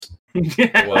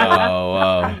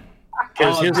Wow.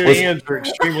 Because his hands are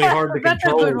extremely hard to That's a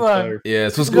control. good one. So.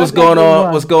 Yes, what's going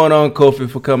on? What's going on, Kofi,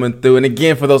 for coming through? And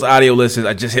again, for those audio listeners,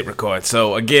 I just hit record.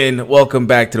 So again, welcome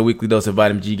back to the Weekly Dose of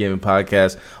Vitamin G Gaming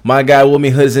Podcast. My guy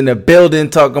Wilmy Hood is in the building,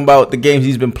 talking about the games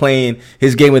he's been playing.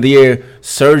 His game of the year,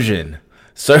 Surgeon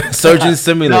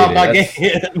Simulator. No,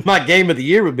 my game of the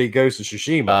year would be Ghost of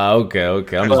Tsushima.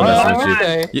 Okay. I'm just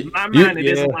messing with you. My man, it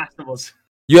is Last of Us.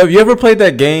 You ever played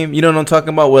that game? You know what I'm talking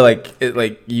about? Where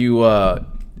you have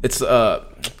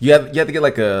to get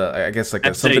like a, I guess like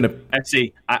a, something to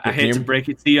FC. I hate to break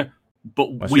it to you,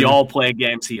 but we all play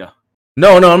games here.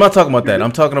 No, I'm not talking about that.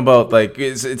 I'm talking about like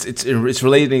it's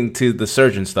relating to the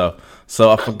surgeon stuff.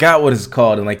 So I forgot what it's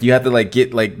called, and like you have to like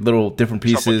get like little different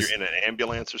pieces. You're in an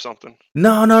ambulance or something.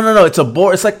 No. It's a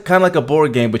board. It's like kind of like a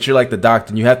board game, but you're like the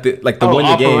doctor, and you have to like win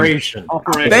the game. Operation.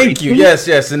 Thank you.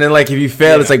 Yes. And then like if you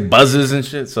fail, it's like buzzes and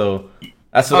shit. So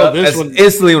that's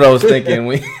instantly what I was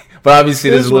thinking. But obviously,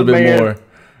 there's a little bit more.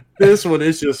 This one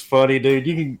is just funny,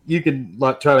 dude. You can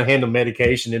like try to handle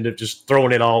medication into just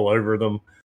throwing it all over them.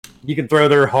 You can throw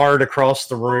their heart across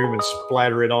the room and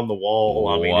splatter it on the wall.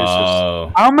 I mean, it's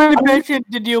just... How many patients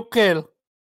did you kill?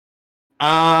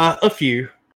 A few.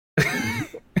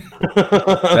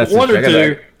 That's one or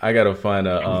two. I gotta find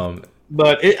a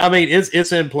But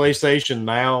it's in PlayStation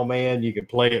Now, man. You can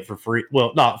play it for free.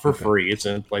 Well, not for free. It's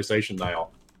in PlayStation Now,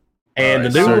 and the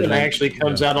new one actually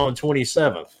comes out on the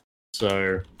 27th.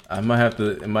 So I might have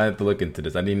to look into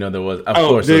this. I didn't know there was. Of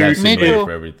course, dude, it has simulator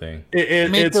for everything.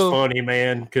 It's funny,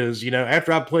 man, because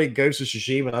after I played Ghost of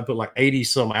Tsushima and I put like 80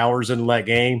 some hours into that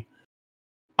game,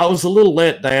 I was a little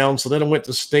let down. So then I went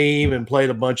to Steam and played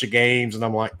a bunch of games, and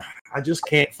I'm like, I just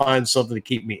can't find something to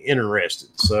keep me interested.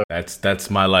 So that's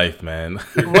my life, man.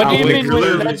 What do you mean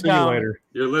with let down?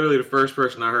 You're literally the first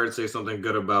person I heard say something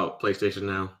good about PlayStation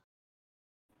Now.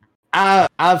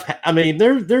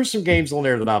 There's some games on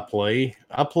there that I play.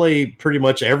 I play pretty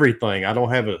much everything. I don't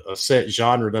have a set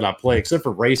genre that I play except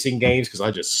for racing games because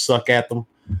I just suck at them.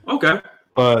 Okay.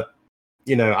 But,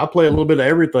 I play a little bit of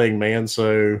everything, man.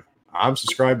 So I'm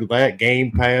subscribed to that Game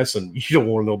Pass, and you don't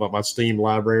want to know about my Steam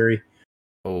library.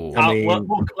 Oh,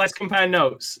 let's compare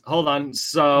notes. Hold on.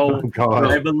 So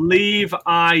I believe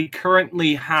I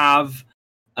currently have,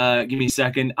 give me a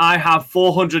second. I have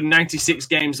 496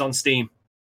 games on Steam.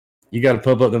 You got to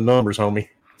pump up the numbers, homie.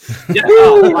 Yeah,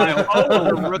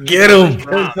 get him.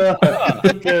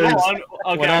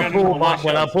 When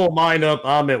I pull mine up,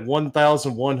 I'm at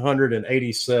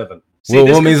 1,187.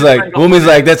 Woman's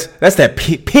like that's that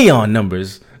peon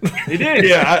numbers. It is.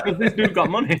 Yeah, this dude got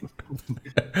money.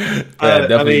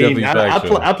 Definitely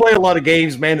I play a lot of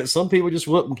games, man, that some people just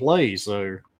wouldn't play.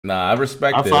 So I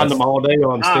respect it. I find them all day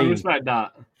on Steam. I respect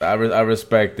that. I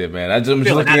respect it, man. I'm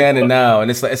just looking at it now, and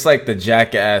it's like the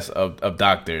jackass of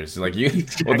doctors. Like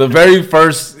the very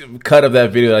first cut of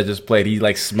that video I just played, he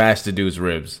like smashed the dude's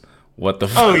ribs. What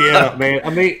the? Oh yeah, man.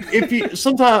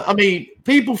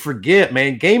 People forget,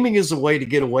 man. Gaming is a way to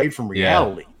get away from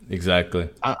reality. Yeah, exactly.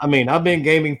 I've been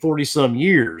gaming 40 some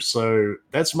years, so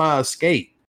that's my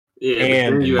escape. Yeah,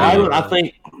 and I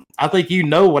think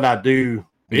what I do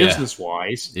business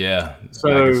wise. Yeah.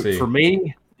 So for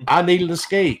me, I need an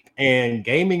escape, and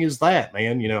gaming is that,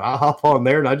 man. I hop on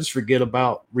there and I just forget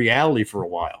about reality for a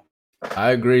while.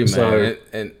 I agree, man. So,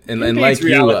 and like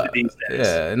you,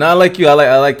 not like you.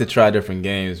 I like to try different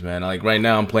games, man. Like right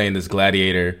now, I'm playing this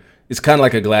Gladiator. It's kind of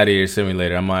like a Gladiator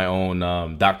simulator. I'm my own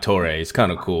Doctore. It's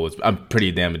kind of cool. I'm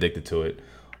pretty damn addicted to it.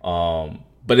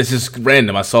 But it's just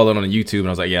random. I saw it on YouTube and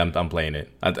I was like, yeah, I'm playing it.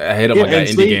 I hit up my guy,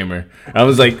 Indie Gamer. I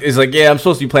was like, it's like, yeah, I'm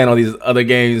supposed to be playing all these other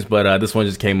games, but this one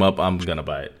just came up. I'm gonna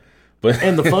buy it. But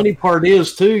and the funny part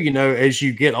is too, as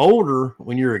you get older,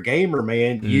 when you're a gamer,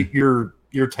 man, your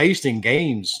taste in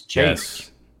games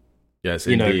changes. Yes,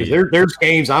 indeed. Because there's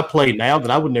games I play now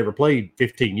that I would never play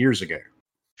 15 years ago.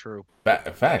 True.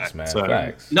 Facts, man.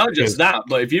 Facts. Not just that,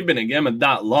 but if you've been a gamer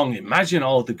that long, imagine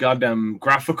all the goddamn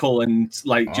graphical and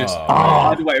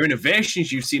hardware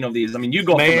innovations you've seen of these. I mean, you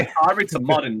go from Atari to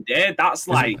modern day. That's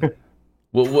like.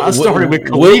 I started with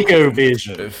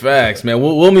ColecoVision. Facts, man.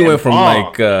 Wilmy went from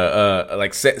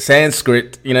like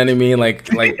Sanskrit, you know what I mean, like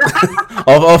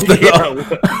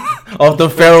off the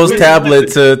Pharaoh's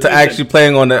tablet to actually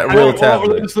playing on the real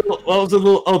tablet.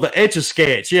 The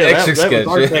Etch-a-Sketch. Yeah, that was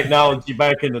our technology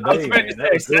back in the day.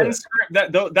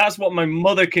 Sanskrit, that's what my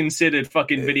mother considered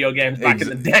fucking video games back in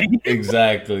the day.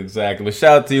 Exactly. But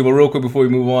shout out to you. But real quick before we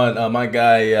move on, my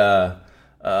guy,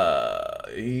 I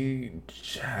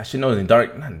should know his name.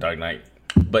 Dark Knight.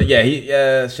 But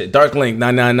yeah, shit. Dark Link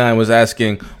 999 was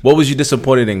asking, what was you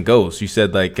disappointed in Ghost? You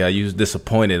said like you was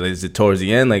disappointed. Is it towards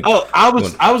the end? Like,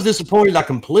 I was disappointed. I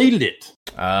completed it.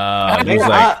 He's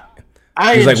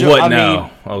like, what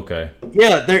now? Okay.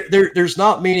 Yeah, there's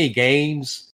not many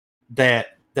games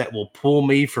that will pull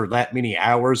me for that many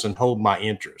hours and hold my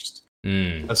interest.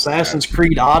 Assassin's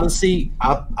Creed Odyssey,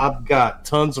 I've got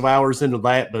tons of hours into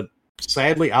that, but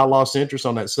sadly, I lost interest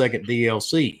on that second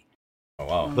DLC. Oh,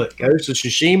 wow. But Ghost of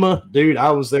Tsushima, dude, I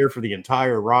was there for the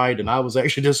entire ride, and I was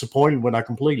actually disappointed when I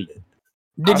completed it.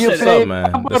 Did you play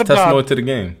man? sub or That's testimony dub? to the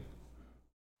game.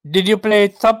 Did you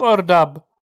play sub or dub?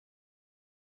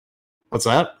 What's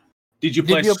that? Did you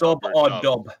play sub or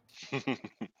dub?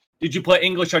 Did you play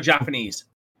English or Japanese?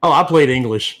 Oh, I played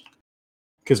English.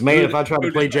 Because, man, if I tried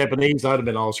to play Japanese, I'd have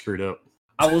been all screwed up.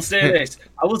 I will say this.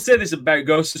 I will say this about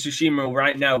Ghost of Tsushima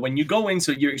right now. When you go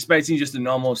into it, you're expecting just a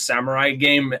normal samurai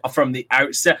game from the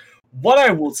outset. What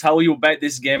I will tell you about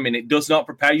this game, and it does not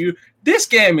prepare you, this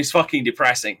game is fucking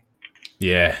depressing.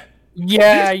 Yeah.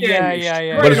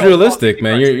 Yeah. But it's realistic,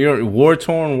 man. You're in a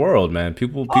war-torn world, man.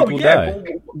 People die.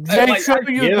 They show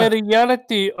you the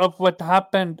reality of what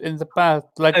happened in the past.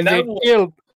 Like, they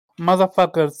killed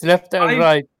motherfuckers left and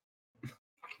right.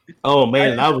 Oh,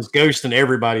 man, I was ghosting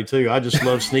everybody, too. I just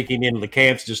love sneaking into the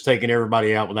camps, just taking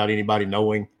everybody out without anybody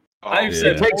knowing. I've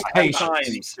said it takes patience.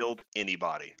 patience. Killed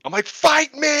anybody. I'm like,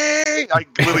 fight me! I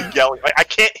literally yelling. I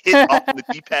can't hit up the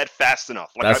D-pad fast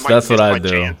enough. Like, That's what I do.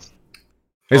 Chance.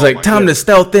 He's like, time to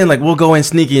stealth in. Like, we'll go in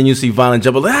sneaky, and you see Violent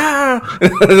jump.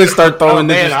 They start throwing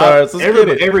ninja stars.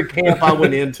 Every camp I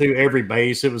went into, every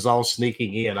base, it was all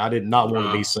sneaking in. I did not want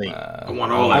to be seen.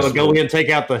 I would go in, take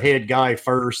out the head guy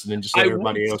first, and then just let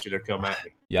everybody else either come at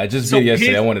me. Yeah, I just did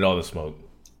yesterday. I wanted all the smoke.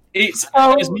 It's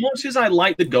as much as I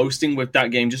like the ghosting with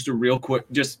that game. Just a real quick,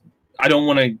 I don't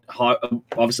want to.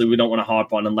 Obviously, we don't want to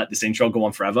harp on and let this intro go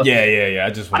on forever. Yeah.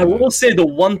 I will say the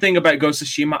one thing about Ghost of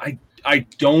Tsushima, I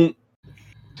don't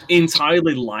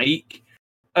entirely like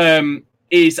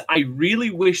is I really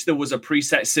wish there was a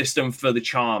preset system for the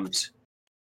charms.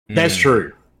 That's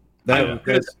true. I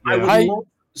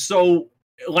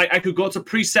could go to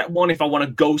preset 1 if I want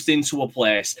to ghost into a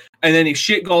place, and then if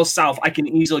shit goes south, I can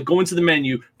easily go into the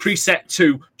menu, preset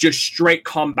 2, just straight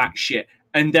combat shit,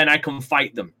 and then I can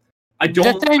fight them.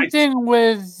 The same thing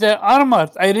with the armors.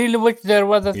 I really wish there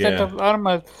was a set of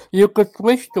armors you could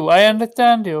switch to. I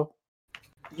understand you.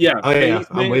 Yeah,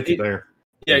 I'm with you there.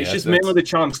 Yeah, it's just mainly the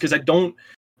charms because I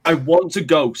want to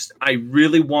ghost. I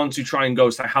really want to try and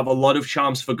ghost. I have a lot of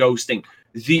charms for ghosting.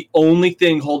 The only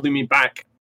thing holding me back,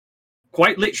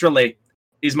 quite literally,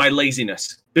 is my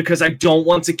laziness because I don't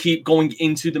want to keep going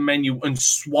into the menu and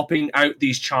swapping out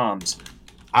these charms.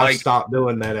 I stopped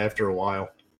doing that after a while.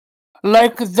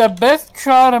 Like the best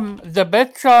charm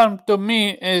to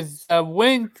me is a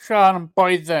wind charm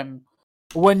poison.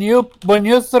 When you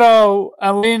throw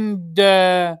a wind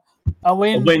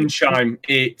chime,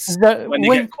 it's when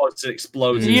you get close to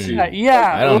explosives.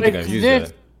 Yeah. I don't think I've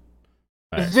used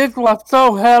that. This was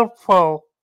so helpful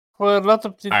for a lot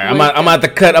of situations. Right, I'm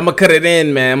gonna cut it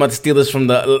in, man. I'm about to steal this from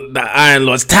the Iron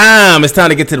Lord. It's time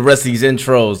to get to the rest of these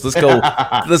intros. Let's go.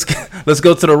 let's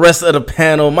go to the rest of the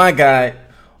panel. My guy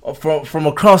from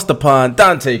across the pond,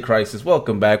 Dante Crisis.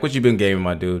 Welcome back. What you been gaming,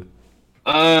 my dude?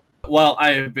 Well,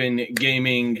 I have been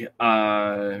gaming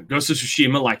Ghost of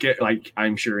Tsushima, like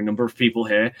I'm sure a number of people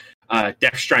here.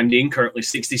 Death Stranding, currently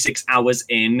 66 hours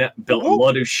in, built a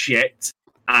lot of shit,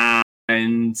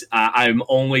 and I'm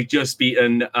only just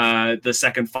beaten the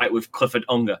second fight with Clifford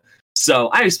Unger. So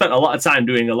I've spent a lot of time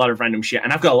doing a lot of random shit,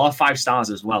 and I've got a lot of 5 stars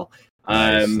as well.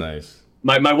 Nice.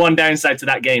 My one downside to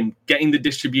that game, getting the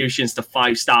distributions to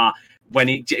 5-star when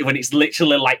it's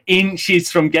literally like inches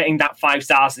from getting that 5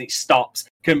 stars and it stops,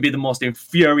 can be the most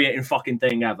infuriating fucking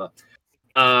thing ever.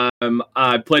 I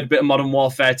played a bit of Modern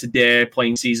Warfare today,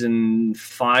 playing Season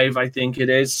 5, I think it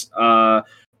is.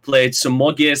 Played some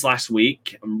more Gears last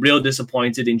week. I'm real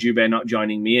disappointed in Jubei not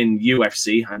joining me in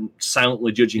UFC. I'm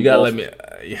silently judging. You gotta let me.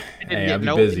 Hey, I'll be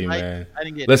busy, man.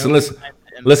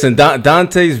 Listen.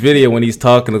 Dante's video when he's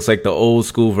talking looks like the old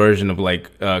school version of like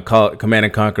Command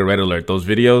and Conquer Red Alert. Those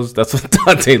videos. That's what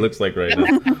Dante looks like right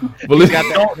now.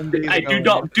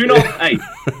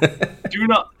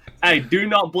 Do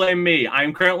not blame me. I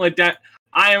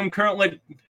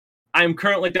am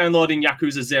currently downloading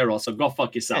Yakuza 0, so go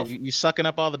fuck yourself. Yeah, you sucking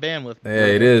up all the bandwidth. Yeah,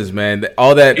 it is, man.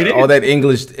 All that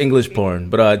English porn.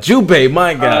 But Jubei,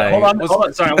 my guy. Hold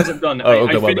on. Sorry, I wasn't done.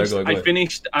 I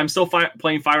finished. I'm still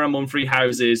playing Fire Emblem Three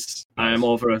Houses. I'm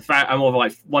over like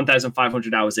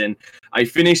 1,500 hours in. I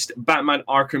finished Batman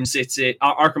Arkham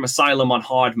Asylum on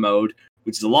hard mode,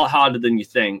 which is a lot harder than you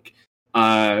think.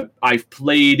 I've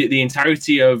played the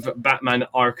entirety of Batman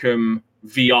Arkham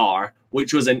VR,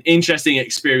 which was an interesting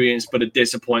experience, but a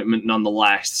disappointment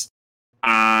nonetheless.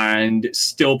 And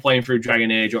still playing through Dragon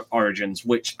Age Origins,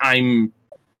 which I'm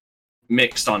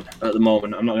mixed on at the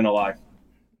moment. I'm not going to lie.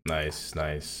 Nice. All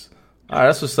right,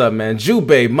 that's what's up, man.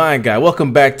 Jubei, my guy,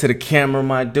 welcome back to the camera,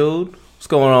 my dude. What's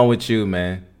going on with you,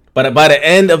 man? But by the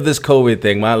end of this COVID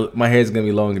thing, my hair's going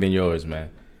to be longer than yours, man.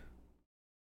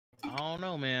 I don't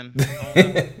know, man.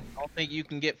 I don't think you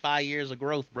can get 5 years of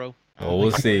growth, bro. Well,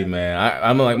 we'll see, man.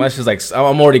 I'm like, my shit's like,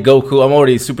 I'm already Goku. I'm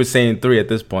already Super Saiyan 3 at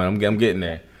this point. I'm getting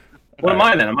there. What am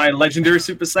I then? Am I a legendary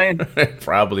Super Saiyan?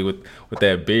 Probably with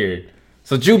that beard.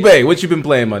 So, Jubei, what you been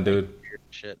playing, my dude?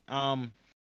 Shit.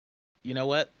 You know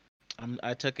what?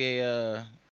 I took a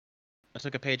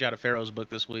page out of Pharaoh's book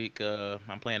this week.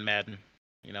 I'm playing Madden.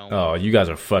 You know. Oh, you guys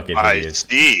are fucking hideous. I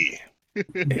see.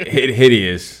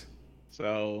 Hideous.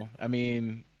 So, I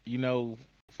mean, you know,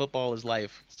 football is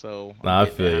life. So I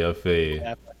feel you.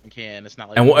 Can. It's not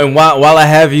like and while I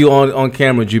have you on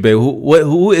camera, Jubei,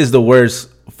 who is the worst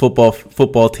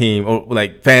football team, or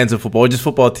like fans of football, or just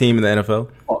football team in the NFL?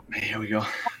 Oh, here we go.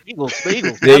 Eagles.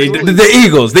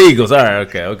 The Eagles. All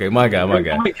right, okay. My guy.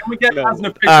 Can we get as an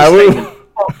official statement?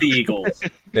 Fuck the Eagles.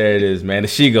 There it is, man. The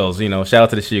She-Gulls, shout out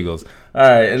to the She-Gulls. All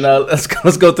right, and let's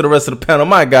go to the rest of the panel.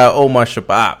 My guy, Omar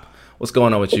Shabab. What's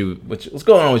going on with you? What's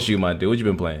going on with you, my dude? What you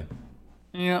been playing?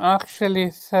 You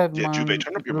actually said my Jubei,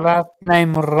 turn up your mic. last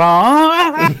name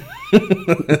wrong.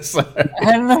 Okay,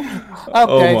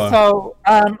 so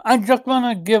I just want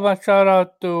to give a shout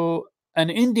out to an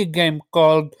indie game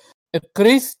called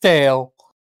Chris Tale.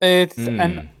 It's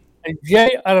a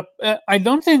I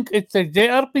don't think it's a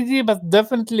JRPG, but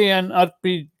definitely an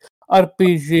RPG.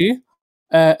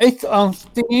 It's on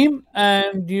Steam,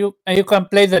 and you can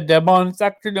play the demo. And it's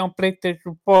actually on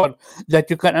PlayStation 4 that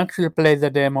you can actually play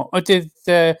the demo. It is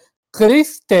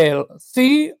Chris Tale,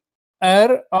 CRIS,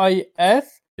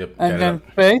 and then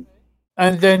space,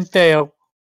 and then Tale.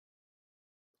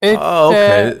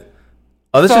 Okay.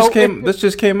 This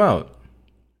just came out.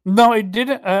 No, it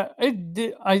didn't. It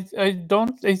did. I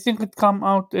don't. I think it come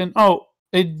out in. Oh,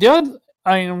 it did.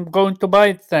 I am going to buy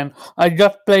it then. I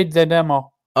just played the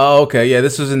demo. Oh, okay. Yeah,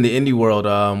 this was in the Indie World.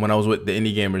 When I was with the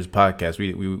Indie Gamers podcast,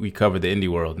 we covered the Indie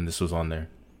World, and this was on there.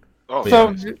 Oh, so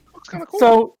yeah. Looks kind of cool.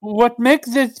 So what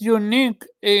makes it unique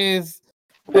is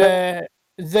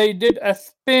they did a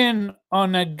spin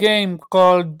on a game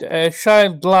called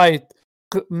Child Light,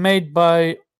 made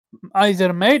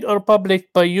or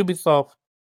published by Ubisoft.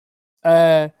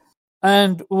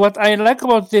 And what I like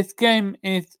about this game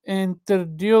is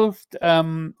introduced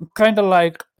kind of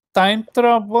like time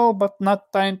travel, but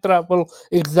not time travel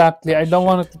exactly. I don't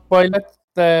want to spoil it.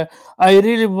 I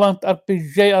really want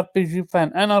RPG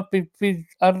fan and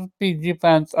RPG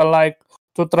fans alike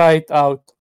to try it out.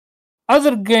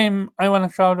 Other game I want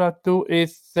to shout out to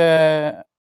is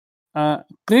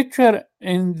Creature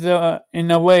in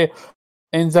the Well.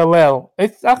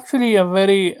 It's actually a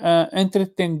very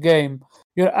interesting game.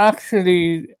 You're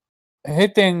actually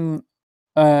hitting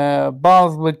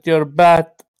balls with your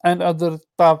bat and other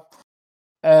stuff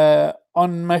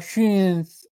on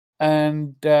machines,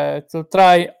 and to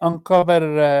try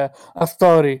uncover a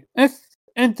story. It's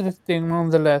interesting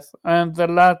nonetheless. And the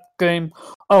last game,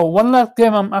 one last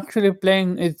game I'm actually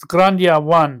playing is Grandia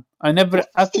 1. I never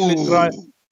actually tried.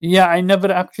 Yeah, I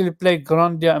never actually played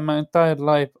Grandia in my entire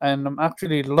life, and I'm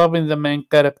actually loving the main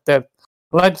character.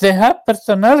 Like, they have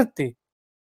personality.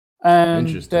 And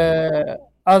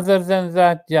other than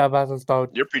that, yeah, Battletoad.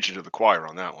 You're preaching to the choir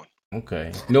on that one.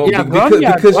 Okay. No, yeah,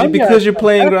 because you're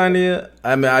playing Grandia.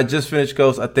 I mean, I just finished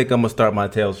Ghost. I think I'm gonna start my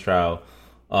Tales trial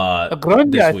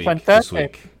Grandia is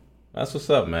fantastic. This week. That's what's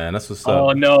up, man. That's what's up.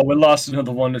 Oh no, we lost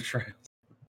another one to Trails.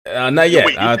 Not yet.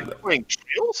 Wait, you're playing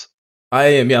Trails? I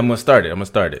am. Yeah, I'm gonna start it.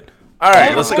 All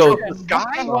right, let's go.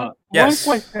 Yes.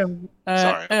 One question.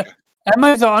 Sorry. Am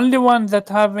I the only one that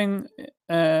having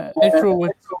issue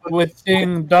with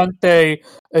seeing Dante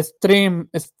stream?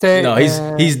 No,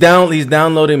 he's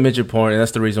downloading midget porn, and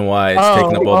that's the reason why it's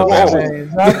taking up all the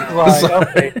bandwidth. That's why.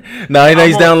 Okay. No,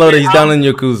 he's downloading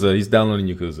Yakuza. He's downloading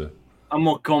Yakuza. I'm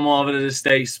gonna come over to the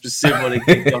States specifically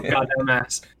kick your goddamn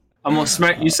ass. I'm gonna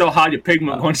smack you so hard your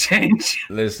pigment won't change.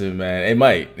 Listen, man, it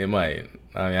might. I mean,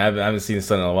 I haven't seen the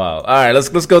sun in a while. All right, let's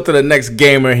go to the next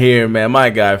gamer here, man. My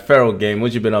guy, Feral Game.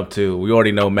 What you been up to? We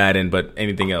already know Madden, but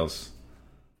anything else?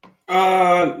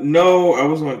 No, I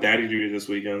was on daddy duty this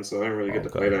weekend, so I didn't really get to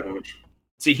play that much.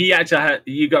 See,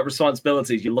 you got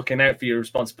responsibilities. You're looking out for your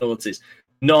responsibilities.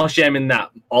 No shame in that.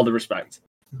 All the respect.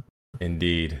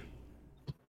 Indeed.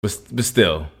 But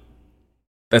still,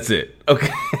 that's it.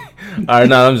 Okay. All right,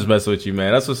 no, I'm just messing with you,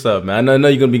 man. That's what's up, man. I know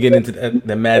you're gonna be getting into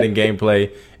the Madden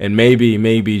gameplay, and maybe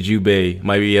Jubei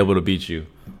might be able to beat you.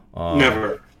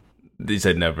 Never. He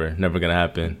said never gonna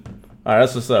happen. All right,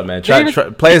 that's what's up, man. Try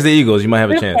play as the Eagles. You might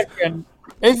have a chance.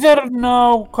 Is there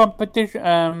no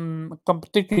competition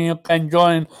you can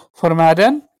join for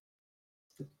Madden?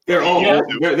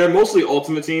 They're mostly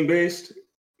Ultimate Team based.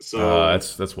 So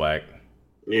that's whack.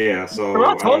 Yeah, so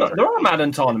there are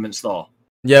Madden tournaments though.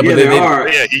 Yeah, but they are.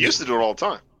 Yeah, he used to do it all the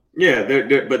time. Yeah,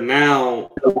 but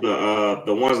now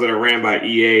the ones that are ran by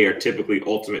EA are typically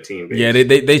Ultimate Team based. Yeah,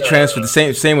 they transfer the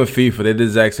same with FIFA. They did the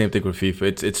exact same thing with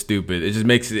FIFA. It's stupid. It just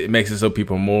makes it so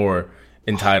people are more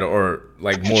entitled or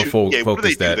like more focused. What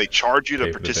do? They charge you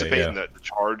to participate, and the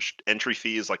charged entry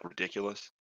fee is like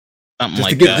ridiculous.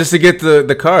 Just to get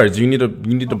the cards, you need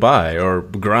to buy or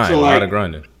grind. A lot of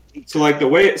grinding. So the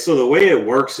way it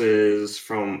works is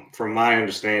from my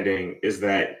understanding is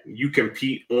that you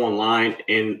compete online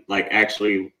and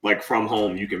actually from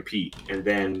home you compete, and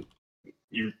then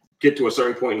you get to a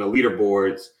certain point in the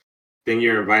leaderboards, then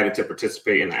you're invited to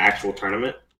participate in the actual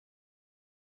tournament.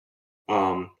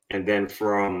 And then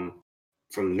from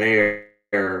there,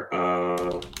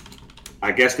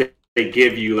 I guess they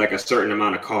give you a certain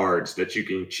amount of cards that you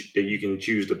can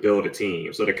choose to build a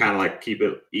team, so to kind of keep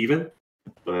it even.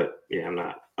 But yeah,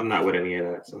 I'm not with any of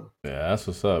that. So yeah, that's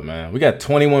what's up, man. We got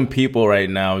 21 people right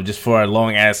now just for our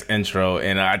long ass intro,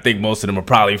 and I think most of them are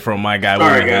probably from my guy.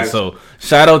 Sorry, guys. So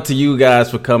shout out to you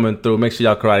guys for coming through. Make sure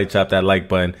y'all karate chop that like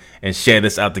button and share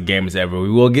this out to gamers everywhere.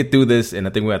 We will get through this, and I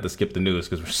think we have to skip the news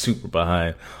because we're super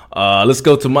behind. Let's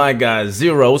go to my guy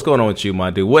Zero. What's going on with you,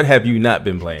 my dude? What have you not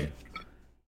been playing?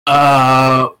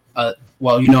 Well,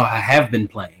 I have been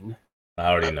playing. I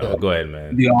already know. Go ahead,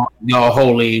 man. The all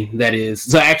holy, that is.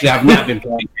 So actually, I've not been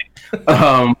playing.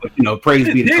 But praise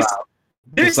be to God.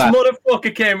 This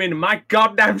motherfucker came into my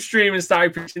goddamn stream and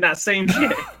started preaching that same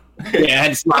shit. Yeah, I had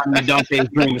to slide in the Dante's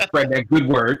dream to spread that good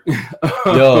word.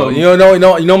 Yo,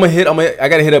 I'm I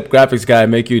gotta hit up graphics guy,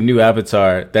 make you a new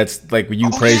avatar. That's like you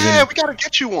praising. Yeah, we gotta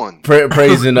get you one.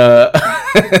 Praising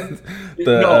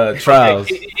trials.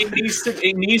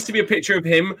 It needs to be a picture of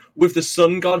him with the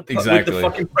sun god, exactly. With the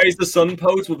fucking praise the sun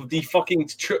pose with the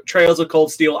fucking Trails of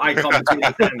Cold Steel icon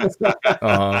between his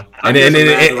hands. And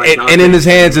in his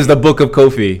hands is the Book of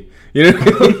Kofi. You know?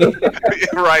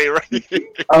 right.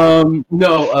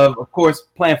 No, of course,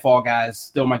 playing Fall Guys,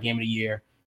 still my game of the year.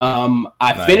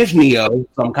 I finished Neo,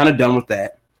 so I'm kind of done with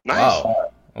that. Nice.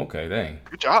 Wow. Okay, dang.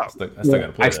 Good job. I still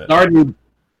gotta play I started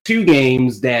 2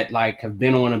 games that have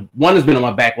been on one has been on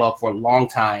my backlog for a long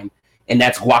time, and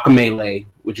that's Guacamelee,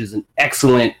 which is an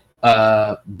excellent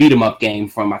beat 'em up game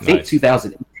from I think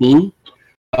 2018.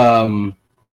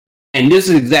 And this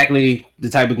is exactly the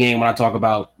type of game when I talk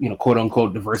about, quote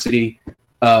unquote diversity.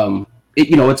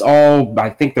 It's all, I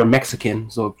think they're Mexican,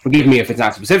 so forgive me if it's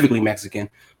not specifically Mexican,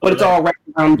 but it's all wrapped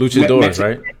around luchadors,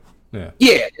 right?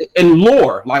 Yeah, and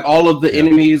lore. All of the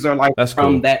enemies are that's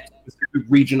from cool. that specific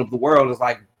region of the world. It's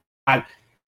I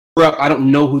grew up, I don't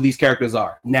know who these characters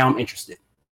are. Now I'm interested.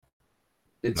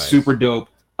 It's super dope.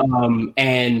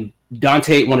 And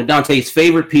Dante, one of Dante's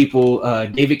favorite people,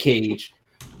 David Cage.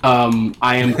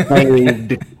 I am playing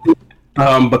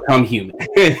Become Human.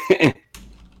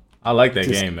 I like that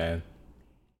game, man.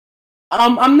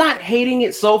 I'm not hating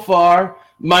it so far.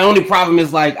 My only problem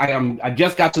is I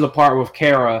just got to the part with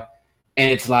Kara, and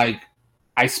it's I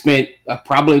spent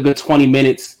probably a good 20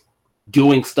 minutes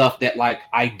doing stuff that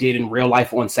I did in real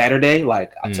life on Saturday. I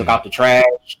took out the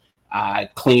trash, I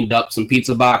cleaned up some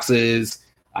pizza boxes,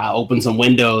 I opened some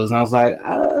windows, and I was like,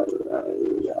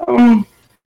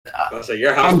 so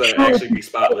your house better actually be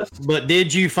spotless. But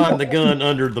did you find the gun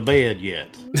under the bed yet?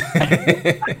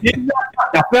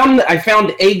 I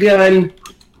found a gun.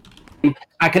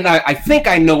 I think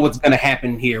I know what's going to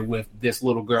happen here with this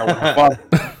little girl with her father.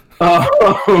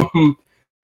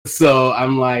 So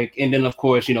I'm and then of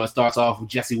course, it starts off with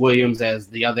Jesse Williams as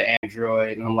the other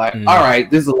android, and I'm all right,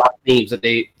 there's a lot of themes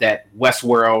that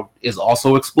Westworld is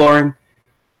also exploring.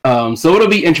 So it'll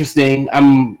be interesting.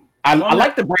 I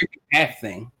like the breaking path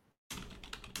thing.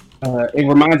 It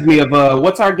reminds me of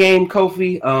what's our game,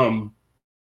 Kofi?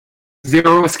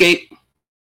 Zero Escape.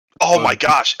 Oh my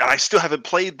gosh! And I still haven't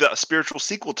played the spiritual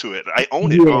sequel to it. I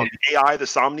own it. AI: The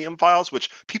Somnium Files,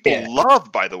 which people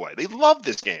love. By the way, they love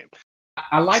this game.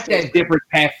 I like that different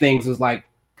path things. Is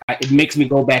it makes me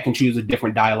go back and choose a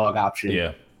different dialogue option.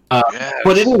 Yeah.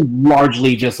 But it is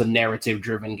largely just a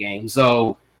narrative-driven game.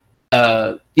 So,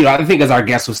 I think as our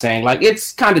guest was saying,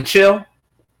 it's kind of chill.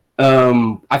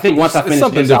 I think once I finish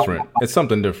it's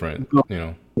something different.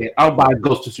 I'll buy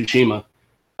Ghost of Tsushima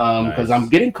because I'm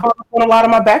getting caught up on a lot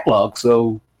of my backlog.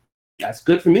 So That's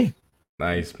good for me.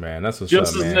 Nice, man. That's what's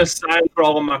Just up, as man. an aside for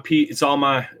all of my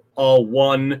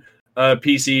one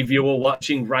PC viewer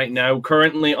watching right now,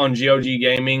 currently on GOG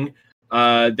Gaming,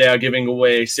 they are giving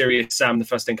away Serious Sam: The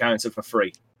First Encounter for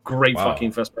free. Great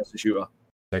fucking first-person shooter.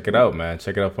 Check it out, man.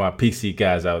 Check it out for my PC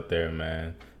guys out there,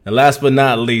 man. And last but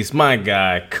not least, my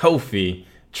guy, Kofi.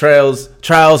 Trials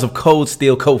of Cold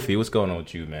Steel. Kofi, what's going on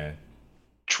with you, man?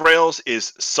 Trails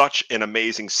is such an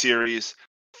amazing series.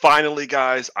 Finally,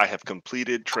 guys, I have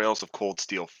completed Trails of Cold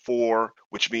Steel 4,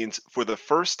 which means for the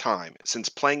first time since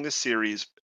playing this series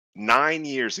 9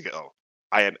 years ago,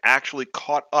 I am actually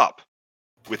caught up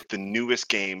with the newest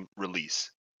game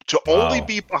release. To only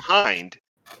be behind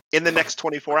in the next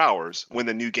 24 hours when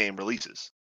the new game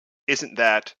releases. Isn't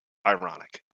that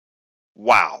ironic?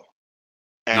 Wow.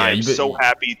 And I'm so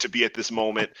happy to be at this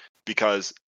moment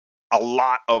because a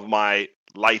lot of my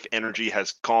life energy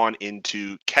has gone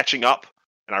into catching up.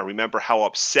 And I remember how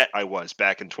upset I was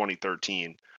back in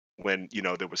 2013 when,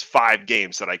 there was 5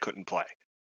 games that I couldn't play.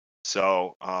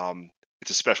 So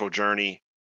it's a special journey.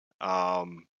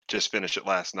 Just finished it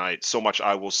last night. So much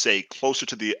I will say closer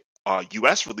to the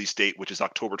U.S. release date, which is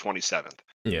October 27th.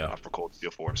 Yeah. For Cold Steel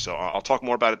 4. So I'll talk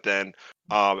more about it then.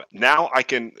 Now I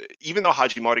can, even though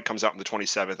Hajimari comes out on the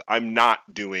 27th, I'm not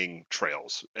doing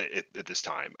Trails at this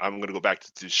time. I'm going to go back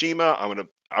to Tsushima.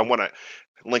 I want to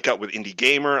link up with Indie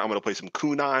Gamer. I'm going to play some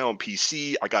Kunai on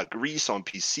PC. I got Grease on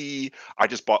PC. I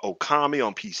just bought Okami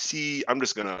on PC. I'm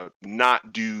just going to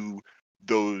not do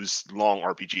those long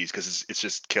RPGs because it's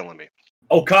just killing me.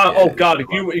 Oh God!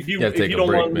 If you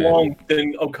don't want long,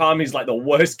 then Okami's like the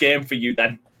worst game for you.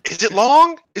 Then is it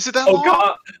long? Is it that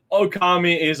long?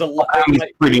 Okami is a lot.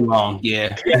 Like, pretty long.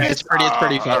 Yeah, it's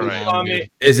pretty fucking long.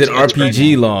 Is it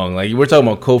RPG long? Like we're talking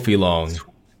about Kofi long?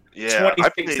 Yeah,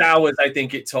 26 hours. I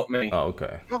think it took me. Oh,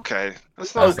 okay. Okay,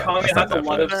 that's not. Okami has a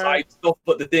lot of side stuff,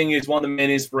 but the thing is, one of the main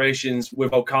inspirations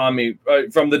with Okami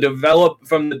from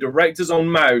the director's own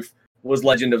mouth was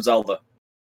Legend of Zelda.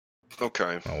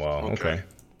 Okay. Oh wow. Okay.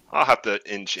 I'll have to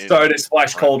inch in. Sorry to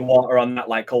splash cold water on that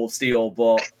like Cold Steel,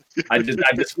 but I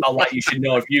just felt like you should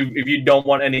know if you don't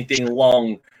want anything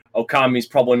long, Okami's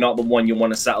probably not the one you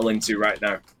want to settle into right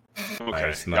now.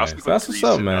 Okay. Nice. That's what's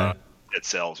up, man. It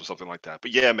sells or something like that.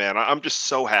 But yeah, man, I'm just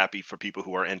so happy for people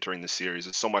who are entering the series.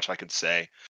 There's so much I could say.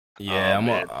 Yeah, I'm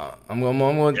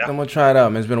gonna try it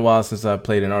out. Man, it's been a while since I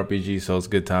played an RPG, so it's a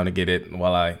good time to get it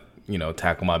while I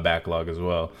tackle my backlog as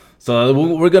well. So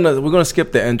we're gonna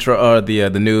skip the intro or the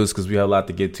news because we have a lot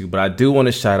to get to. But I do want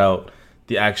to shout out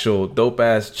the actual dope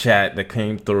ass chat that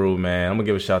came through, man. I'm gonna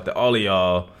give a shout to all of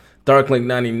y'all: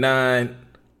 Darklink99,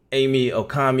 Amy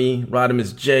Okami,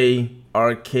 Rodimus J,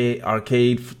 Arcade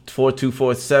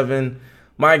 4247,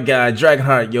 my guy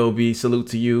Dragonheart Yobi. Salute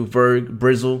to you, Verg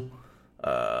Brizzle,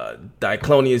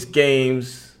 Diclonius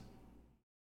Games.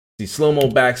 The slow-mo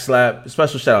backslap.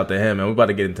 Special shout out to him, man. We're about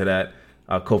to get into that.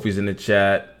 Kofi's in the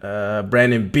chat.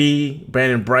 Brandon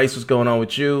Bryce, what's going on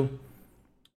with you?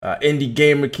 Indie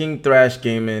Gamer, King Thrash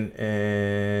Gaming,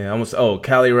 and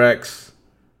Cali Rex.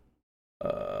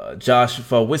 Josh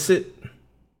Fawcett.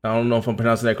 I don't know if I'm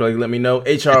pronouncing that correctly. Let me know.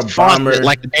 HR Bomber. Faucet,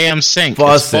 like the damn sink.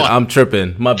 Faucet. I'm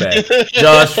tripping. My bad.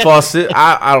 Josh Fawcett.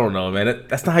 I don't know, man.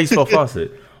 That's not how you spell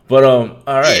Faucet. But all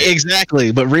right.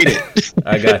 Exactly. But read it.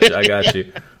 I got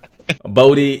you.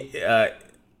 Bodie,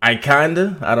 I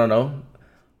don't know.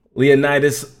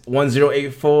 Leonidas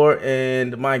 1084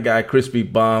 and my guy Crispy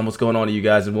Bomb. What's going on to you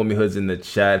guys? And Woman Hood's in the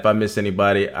chat. If I miss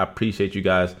anybody, I appreciate you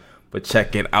guys for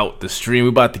checking out the stream. We're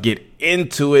about to get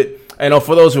into it. And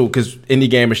for those because Indie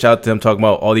Gamer, shout out to them talking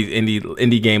about all these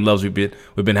indie game loves we've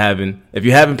been having. If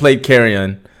you haven't played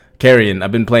Carrion,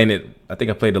 I've been playing it. I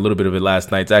think I played a little bit of it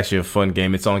last night. It's actually a fun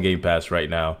game. It's on Game Pass right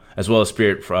now, as well as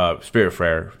Spirit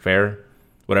Fair.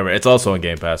 Whatever, it's also on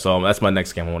Game Pass, so that's my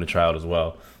next game I want to try out as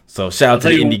well. So shout out to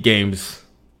the indie games.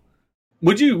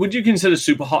 Would you consider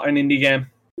Super Hot an indie game?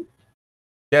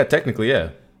 Yeah, technically,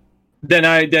 yeah. Then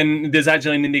there's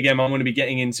actually an indie game I'm going to be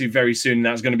getting into very soon. And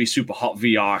that's going to be Super Hot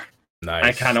VR. Nice.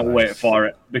 I cannot wait for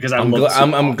it because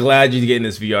I'm glad you're getting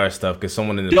this VR stuff because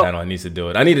someone in the panel needs to do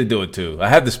it. I need to do it too. I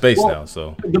have the space now,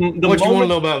 so. What you want to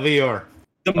know about VR?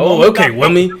 Okay,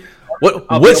 Wilmy.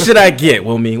 What should I get,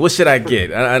 Wilmy? What should I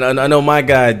get? I know my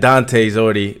guy Dante's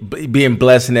already being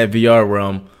blessed in that VR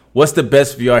realm. What's the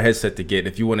best VR headset to get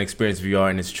if you want to experience VR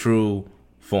in its true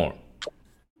form?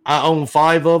 I own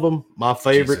 5 of them. My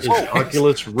favorite is the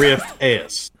Oculus Rift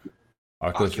S.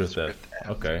 Oculus Rift S.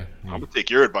 Okay. I'm gonna take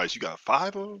your advice. You got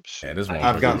 5 of them? Yeah, this one.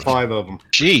 I've got 5 of them.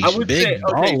 Jeez, I would big say,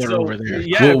 baller so, over there.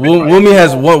 Yeah, Woomy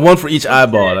has one for each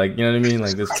eyeball. Like, you know what I mean?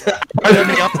 Like this.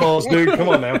 Eyeballs, dude. Come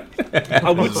on now.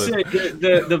 I would say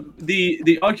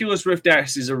the Oculus Rift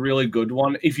S is a really good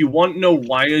one. If you want no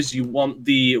wires, you want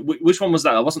the which one was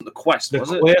that? It wasn't the Quest,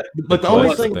 was it? But the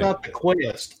only thing about the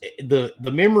Quest, the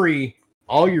memory,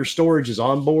 all your storage is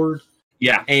on board.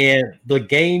 Yeah. And the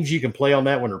games you can play on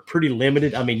that one are pretty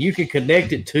limited. I mean, you can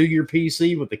connect it to your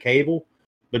PC with the cable,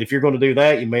 but if you're going to do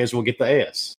that, you may as well get the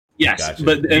S. Yes, Gotcha.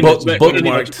 but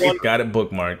bookmarked. Got it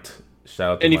bookmarked.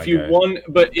 Shout out to and my if you guy. want,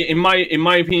 but in my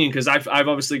opinion, because I've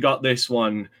obviously got this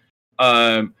one,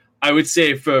 I would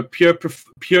say for pure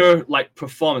like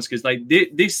performance, because like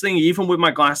this thing, even with my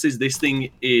glasses, this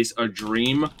thing is a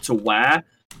dream to wear.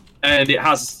 And it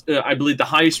has, I believe, the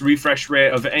highest refresh rate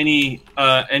of any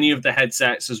of the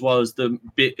headsets, as well as the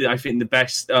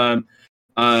best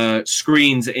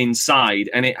screens inside.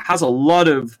 And it has a lot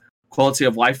of quality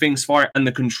of life things for it. And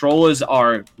the controllers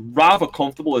are rather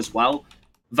comfortable as well.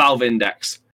 Valve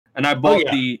Index, and I bought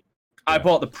I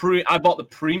bought the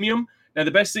premium. Now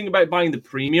the best thing about buying the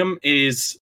premium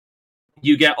is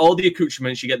you get all the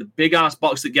accoutrements. You get the big ass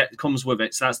box that comes with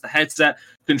it. So that's the headset,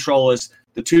 controllers,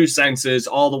 the 2 sensors,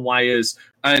 all the wires,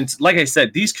 and like I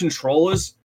said, these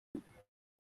controllers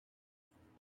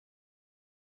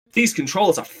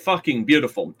are fucking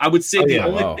beautiful. I would say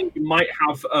only thing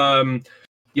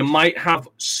you might have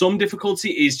some difficulty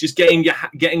is just getting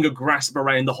a grasp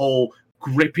around the whole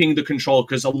gripping the control,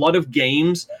 because a lot of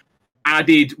games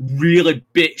added really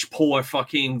bitch poor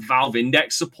fucking Valve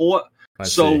Index support.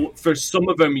 For some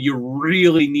of them, you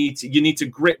really need to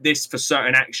grip this for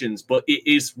certain actions, but it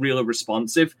is really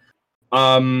responsive.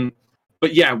 But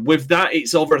yeah, with that,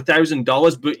 it's over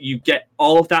 $1,000, but you get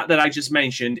all of that I just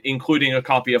mentioned, including a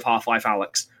copy of Half-Life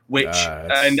Alyx, which,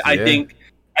 I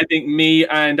think me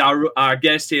and our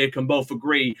guest here can both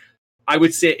agree. I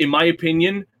would say, in my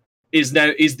opinion, is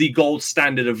the gold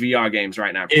standard of VR games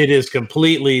right now. It is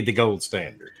completely the gold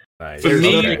standard. Nice. There's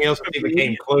nothing else that even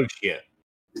came close yet.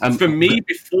 For me,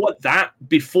 before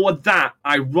that,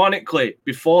 ironically,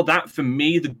 for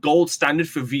me, the gold standard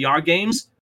for VR games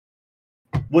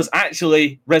was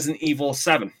actually Resident Evil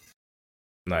 7.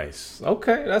 Nice.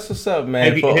 Okay, that's what's up,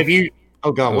 man. Have you?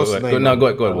 Oh God, what's the name? No, go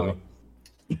ahead, Willie.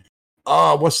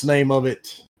 What's the name of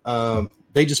it?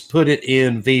 They just put it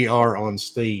in VR on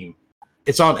Steam.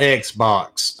 It's on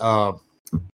Xbox. Oh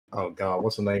God,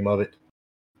 what's the name of it?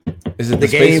 Is it the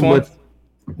game one?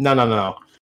 No.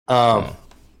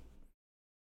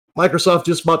 Microsoft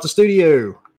just bought the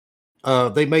studio.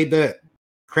 They made that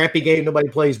crappy game nobody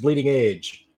plays, Bleeding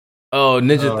Edge. Oh,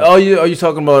 Ninja. Are you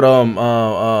talking about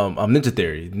Ninja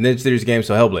Theory? Ninja Theory's game,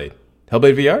 so Hellblade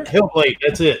VR. Hellblade,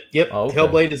 that's it. Yep, okay.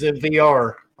 Hellblade is in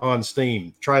VR on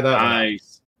Steam. Try that.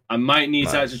 Nice. I might need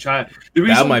to actually try it.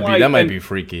 That might be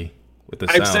freaky with the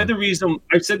sound. I've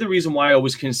said the reason why I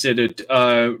was considered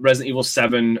Resident Evil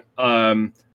 7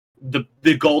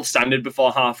 the gold standard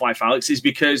before Half-Life Alyx is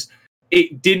because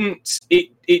it didn't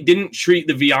treat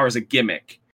the VR as a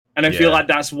gimmick. And I feel like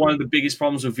that's one of the biggest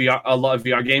problems with VR. A lot of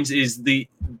VR games is the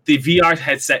VR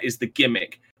headset is the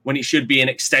gimmick when it should be an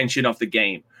extension of the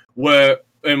game.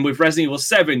 And with Resident Evil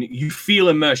 7, you feel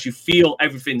immersed, you feel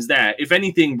everything's there. If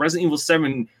anything, Resident Evil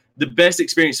 7, the best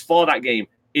experience for that game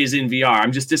is in VR.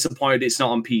 I'm just disappointed it's not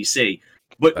on PC.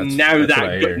 But now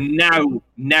that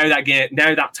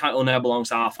title now belongs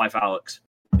to Half-Life Alyx.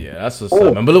 Yeah, that's what's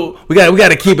up, man. But we got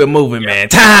to keep it moving, man.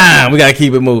 We got to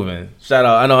keep it moving. Shout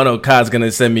out. I know Kod's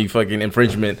gonna send me fucking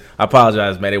infringement. I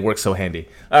apologize, man. It works so handy.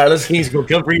 All right, he's gonna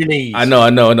come for your knees. I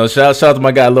know. Shout out to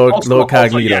my guy, Lord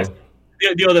Cognito. Yes.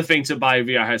 The other thing to buy a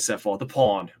VR headset for, the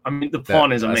porn. I mean, the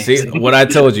porn is amazing. See what I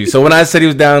told you. So when I said he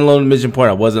was downloading Mission Porn,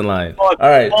 I wasn't lying. All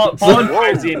right. Porn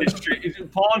drives the industry.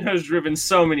 Porn has driven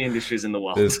so many industries in the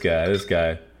world. This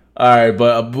guy. All right,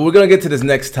 but we're going to get to this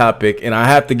next topic, and I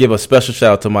have to give a special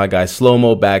shout out to my guy,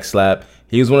 Slow-Mo Backslap.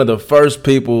 He was one of the first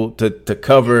people to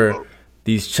cover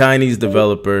these Chinese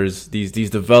developers, these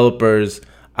developers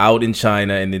out in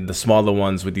China, and then the smaller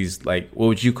ones with these, like, what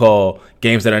would you call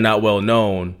games that are not well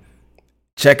known.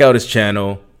 Check out his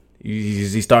channel.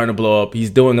 He's starting to blow up. He's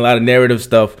doing a lot of narrative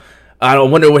stuff. I don't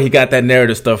wonder where he got that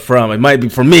narrative stuff from. It might be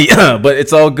from me, but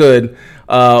it's all good.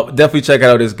 Definitely check it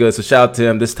out. It's good. So shout out to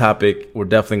him. This topic we're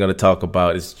definitely going to talk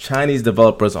about is Chinese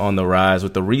developers on the rise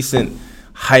with the recent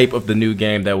hype of the new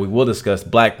game that we will discuss,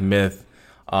 Black Myth.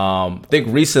 I think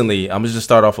recently, I'm just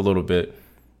start off a little bit.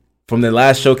 From the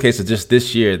last showcase of just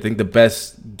this year, I think the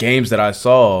best games that I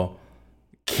saw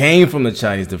came from the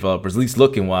Chinese developers, at least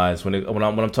looking wise. When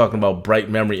I'm talking about Bright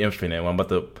Memory Infinite, when I'm about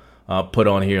to put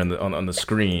on here on the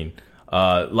screen.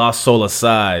 Lost Soul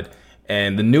Aside,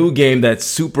 and the new game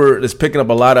that's picking up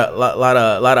a lot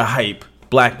of hype.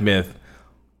 Black Myth.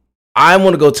 I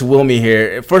want to go to Wilmy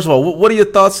here. First of all, what are your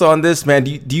thoughts on this, man?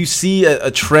 Do you see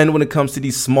a trend when it comes to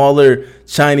these smaller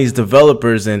Chinese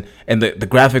developers and the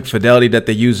graphic fidelity that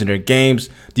they use in their games?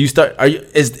 Is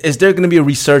there going to be a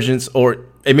resurgence or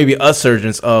maybe a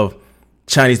surgence of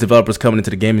Chinese developers coming into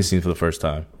the gaming scene for the first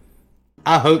time?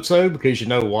 I hope so, because you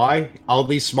know why? All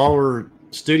these smaller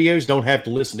studios don't have to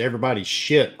listen to everybody's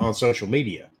shit on social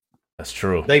media. That's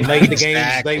true. They make the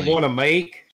games they want to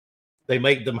make. They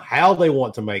make them how they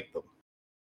want to make them.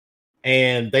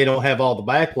 And they don't have all the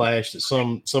backlash that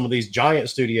some of these giant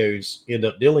studios end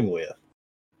up dealing with.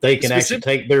 They can actually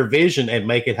take their vision and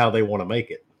make it how they want to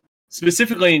make it.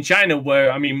 Specifically in China,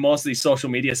 where, I mean, most of these social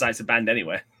media sites are banned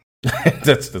anyway.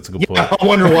 That's a good point. I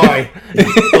wonder why.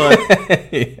 But,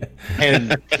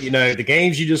 and, you know, the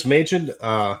games you just mentioned,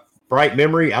 Bright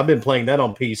Memory, I've been playing that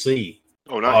on PC.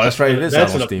 Oh, nice. Oh, that's right. It is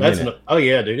on Steam. Oh,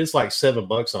 yeah, dude. It's like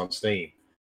 $7 on Steam.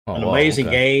 An amazing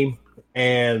game.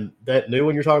 And that new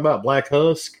one you're talking about, Black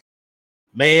Husk,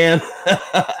 man,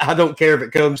 I don't care if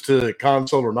it comes to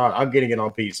console or not. I'm getting it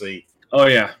on PC. Oh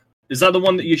yeah, is that the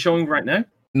one that you're showing right now?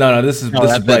 No, this is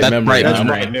Bright Memory. That's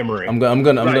Bright Memory. I'm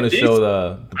gonna show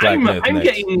the Black Myth. I'm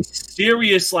getting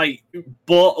serious,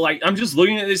 I'm just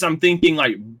looking at this. I'm thinking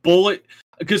like bullet.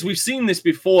 Because we've seen this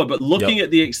before, but looking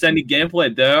at the extended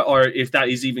gameplay there, or if that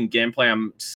is even gameplay,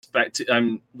 I'm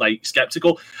like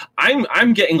skeptical.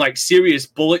 I'm getting like serious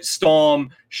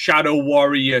Bulletstorm, Shadow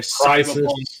Warrior,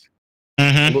 Cyberpunk.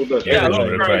 A little bit. Yeah,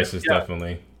 Crisis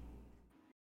definitely.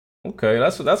 Okay,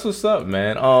 that's what's up,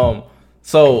 man.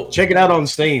 So check it out on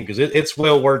Steam because it's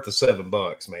well worth the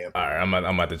 $7, man. All right, I'm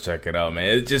about to check it out,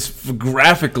 man. It just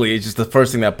graphically, it's just the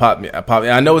first thing that popped me.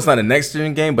 I know it's not a next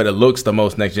gen game, but it looks the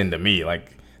most next gen to me.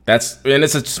 Like and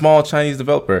it's a small Chinese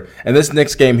developer. And this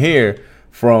next game here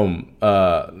from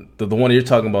the one you're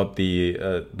talking about,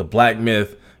 the Black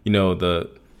Myth, you know, the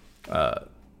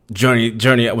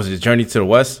Journey was it Journey to the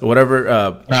West or whatever?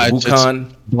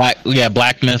 Wukong. Black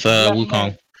Myth,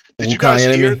 Wukong. Did you guys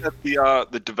hear that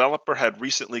the developer had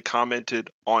recently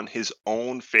commented on his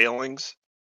own failings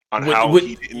on how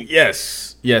he didn't?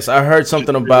 Yes, I heard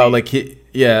something about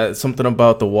something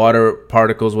about the water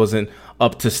particles wasn't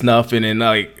up to snuff, and then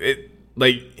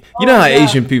you know how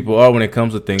Asian people are when it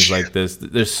comes to things like this.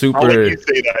 They're super. I'll let you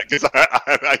say that because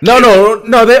I no.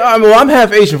 I'm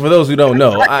half Asian. For those who don't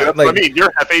know,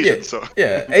 you're half Asian, so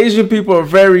Asian people are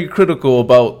very critical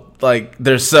about like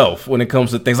their self when it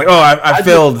comes to things like I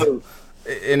failed,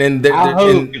 and then I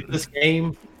hope if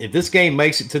this game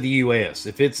makes it to the US,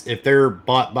 if they're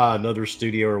bought by another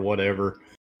studio or whatever,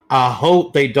 I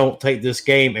hope they don't take this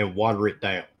game and water it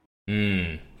down.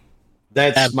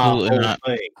 That's absolutely my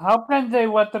whole thing. How can they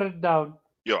water it down?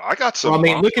 Yo, I got some. Well, I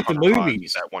mean, look at the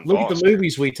movies. Look at the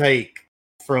movies we take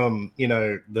from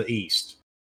the East.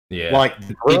 Yeah, like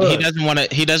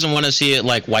he doesn't want to see it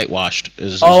like whitewashed.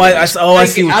 I see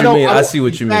what you mean. I see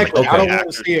what you mean. Okay. I don't want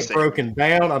to see it broken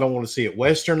down. I don't want to see it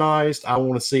westernized. I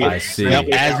want to see it as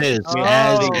is.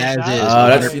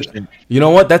 You know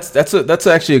what? That's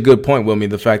actually a good point, Wilmy.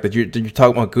 The fact that you're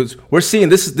talking about goods. We're seeing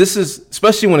this is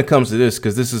especially when it comes to this,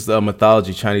 because this is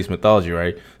mythology, Chinese mythology,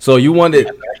 right? So you want it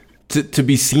to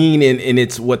be seen in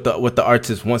its what the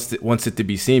artist wants it to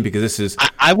be seen, because this is.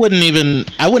 I wouldn't even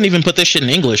put this shit in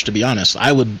English, to be honest.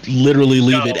 I would literally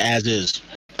leave it as is.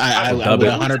 I would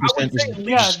 100%.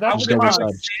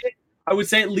 I would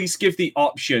say at least give the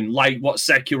option, like what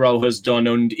Sekiro has done,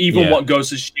 and even what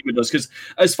Ghost of Tsushima does. Because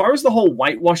as far as the whole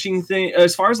whitewashing thing,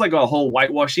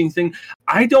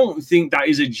 I don't think that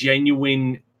is a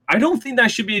genuine. I don't think that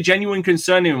should be a genuine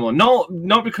concern anymore.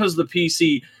 Not because the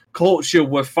PC culture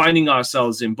we're finding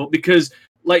ourselves in, but because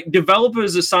like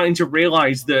developers are starting to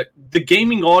realize that the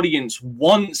gaming audience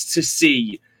wants to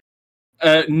see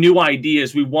new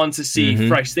ideas. We want to see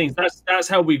fresh things. That's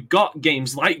how we've got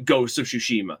games like Ghost of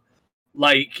Tsushima.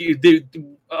 Like, we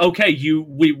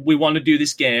want to do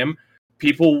this game.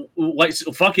 People, let's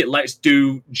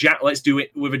do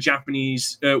it with a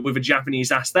Japanese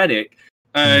aesthetic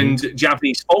and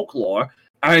Japanese folklore.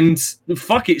 And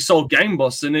fuck it, sold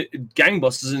gangbusters,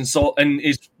 and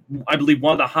is, I believe,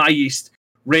 one of the highest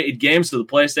rated games for the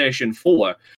PlayStation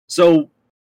 4. So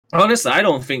honestly, I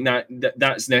don't think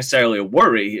that's necessarily a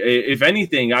worry. If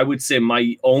anything, I would say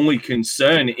my only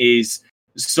concern is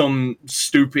some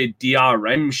stupid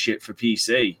DRM shit for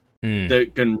PC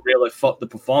that can really fuck the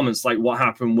performance, like what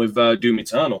happened with Doom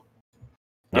Eternal.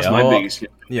 That's my biggest.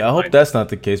 Yeah, I hope that's not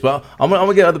the case. But I'm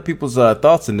gonna get other people's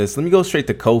thoughts on this. Let me go straight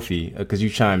to Kofi because you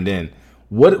chimed in.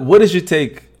 What is your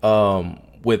take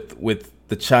with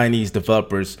the Chinese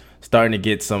developers starting to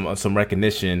get some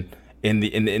recognition in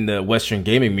the Western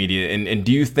gaming media, and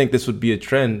do you think this would be a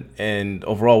trend? And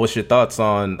overall, what's your thoughts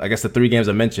on, I guess, the 3 games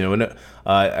I mentioned?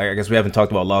 I guess we haven't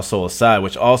talked about Lost Soul Aside,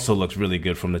 which also looks really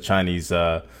good from the Chinese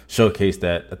showcase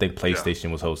that I think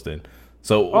PlayStation was hosting.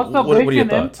 So what are your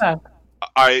thoughts? Impact.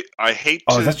 I hate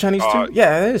to... Oh, is that Chinese too?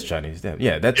 Yeah, it is Chinese.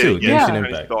 Yeah, that too. Yeah.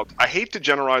 Impact. I hate to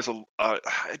generalize. I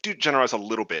do generalize a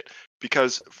little bit,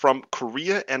 because from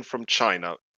Korea and from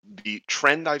China, the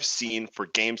trend I've seen for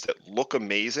games that look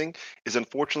amazing is,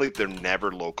 unfortunately, they're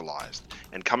never localized.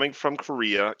 And coming from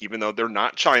Korea, even though they're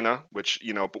not China, which,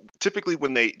 but typically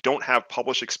when they don't have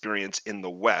published experience in the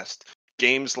West,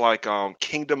 games like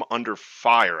Kingdom Under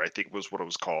Fire, I think was what it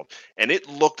was called, and it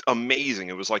looked amazing.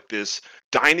 It was like this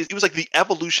dynasty. It was like the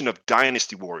evolution of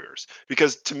Dynasty Warriors.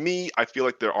 Because to me, I feel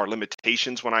like there are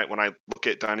limitations when I look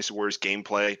at Dynasty Warriors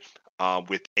gameplay.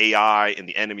 With AI and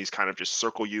the enemies kind of just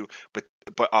circle you,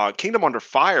 but Kingdom Under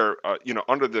Fire,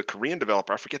 under the Korean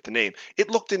developer, I forget the name, it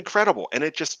looked incredible, and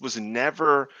it just was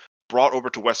never brought over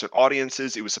to Western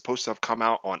audiences. It was supposed to have come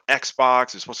out on Xbox,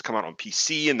 it was supposed to come out on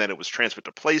PC, and then it was transferred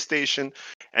to PlayStation,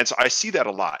 and so I see that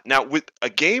a lot. Now, with a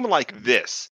game like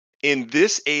this, in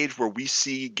this age where we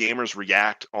see gamers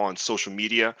react on social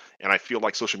media, and I feel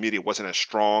like social media wasn't as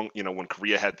strong, when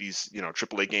Korea had these,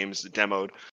 AAA games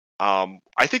demoed,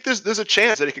 I think there's a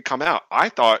chance that it could come out. I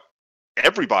thought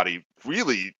everybody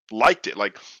really liked it.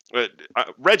 Like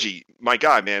Reggie, my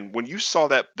guy, man, when you saw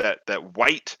that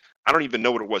white, I don't even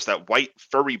know what it was, that white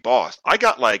furry boss, I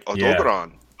got like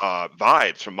Odogaron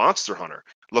vibes from Monster Hunter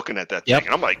looking at that thing. And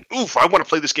I'm like, oof, I want to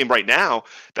play this game right now.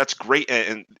 That's great.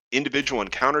 And individual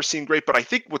encounters seem great. But I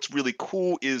think what's really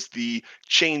cool is the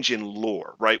change in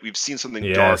lore, right? We've seen something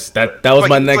dark. Yes, that was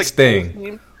my next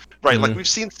thing. Right, like we've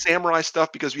seen samurai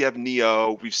stuff because we have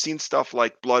Neo. We've seen stuff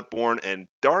like Bloodborne and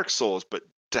Dark Souls, but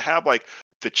to have like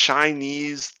the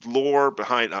Chinese lore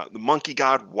behind the Monkey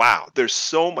God, wow, there's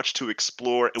so much to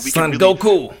explore. And we Son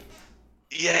Goku.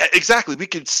 Yeah, exactly. We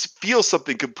can feel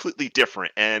something completely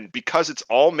different, and because it's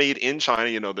all made in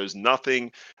China, there's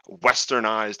nothing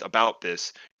westernized about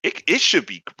this. It should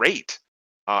be great,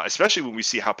 especially when we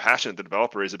see how passionate the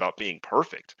developer is about being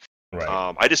perfect.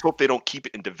 Right. I just hope they don't keep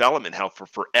it in development hell for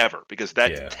forever, because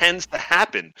that tends to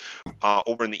happen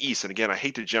over in the East. And again, I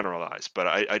hate to generalize, but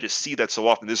I just see that so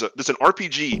often. There's an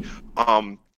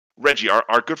RPG. Reggie,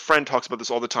 our good friend, talks about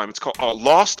this all the time. It's called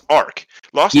Lost Ark.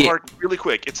 Lost Ark, really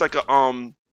quick. It's like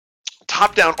a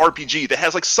top-down RPG that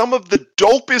has like some of the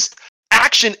dopest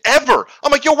action ever.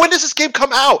 I'm like, yo, when does this game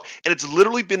come out? And it's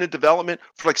literally been in development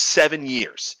for like 7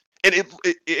 years. And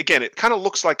it kind of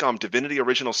looks like Divinity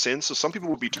Original Sin, so some people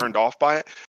would be turned off by it.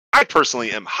 I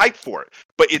personally am hyped for it,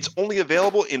 but it's only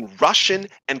available in Russian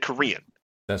and Korean.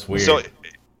 That's weird. So,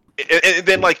 and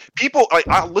then like people,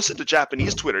 I'll listen to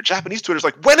Japanese Twitter. Japanese Twitter's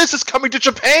like, when is this coming to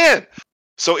Japan?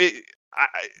 So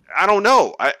I don't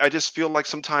know. I just feel like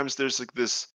sometimes there's like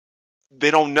this,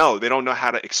 they don't know how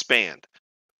to expand.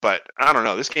 But I don't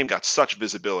know. This game got such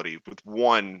visibility with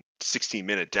one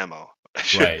 16-minute demo.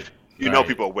 Right.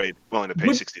 People are willing to pay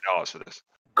 $60 for this.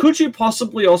 Could you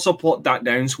possibly also put that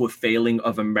down to a failing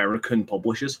of American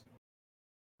publishers?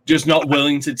 Just not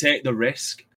willing to take the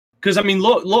risk? Because, I mean,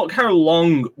 look how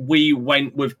long we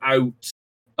went without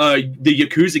the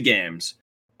Yakuza games.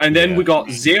 And then we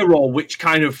got Zero, which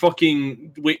kind of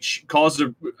which caused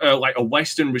a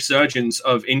Western resurgence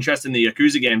of interest in the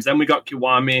Yakuza games. Then we got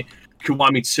Kiwami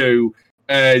 2.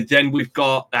 Then we've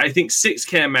got, I think 6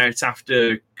 came out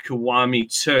after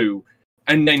Kiwami 2.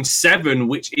 And then 7,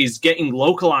 which is getting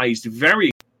localized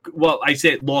very well. I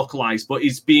say localized, but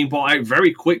it's being bought out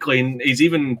very quickly, and is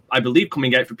even, I believe,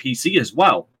 coming out for PC as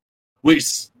well,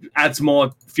 which adds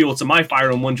more fuel to my fire.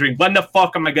 I'm wondering, when the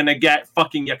fuck am I gonna get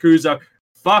fucking Yakuza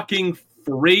fucking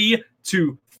 3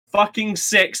 to fucking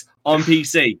 6 on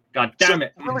PC? God damn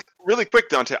it! Really quick,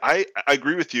 Dante, I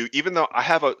agree with you. Even though I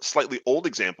have a slightly old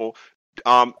example.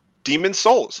 Demon's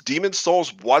Souls. Demon's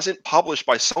Souls wasn't published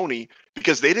by Sony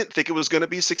because they didn't think it was going to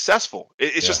be successful.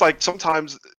 It's just like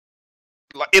sometimes,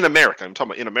 like in America, I'm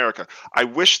talking about in America, I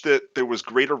wish that there was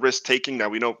greater risk taking. Now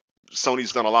we know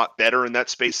Sony's done a lot better in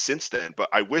that space since then, but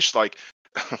I wish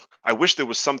I wish there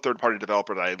was some third-party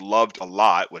developer that I loved a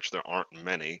lot, which there aren't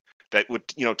many, that would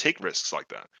take risks like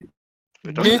that.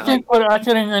 Do you think we're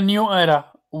entering a new era?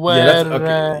 Where, Go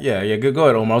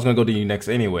ahead, Omar. I was going to go to you next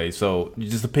anyway. So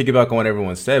just to piggyback on what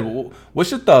everyone said, what's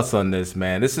your thoughts on this,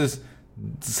 man? This is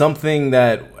something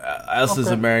that us as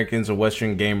Americans or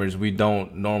Western gamers, we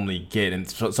don't normally get, and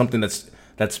something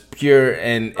that's pure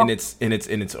and in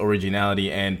its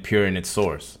originality and pure in its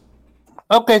source.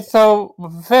 Okay, so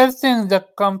first thing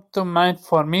that comes to mind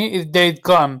for me is Days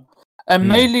Gone, and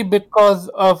mainly because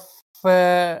of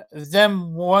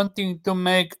them wanting to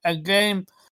make a game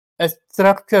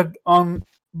structured on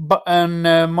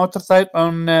motorcycle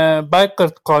on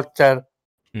biker culture,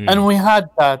 and we had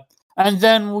that, and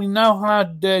then we now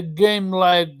had a game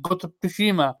like Ghost of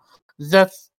Tsushima.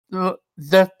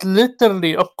 That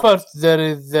literally, of course, there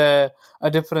is a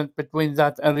difference between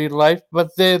that and real life,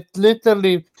 but they're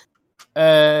literally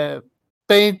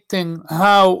painting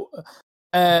how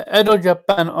Edo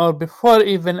Japan, or before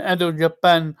even Edo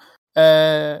Japan,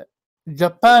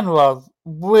 Japan was,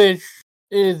 which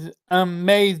is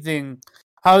amazing.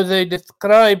 How they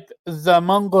described the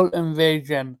Mongol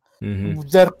invasion,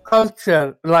 their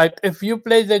culture. Like, if you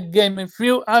play the game, if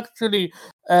you actually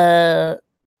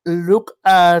look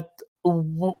at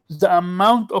the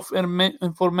amount of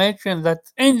information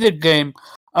that's in the game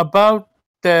about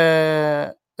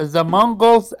the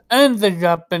Mongols and the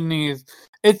Japanese,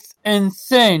 it's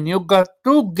insane. You got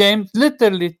two games,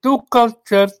 literally two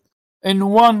cultures in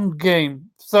one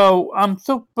game. So I'm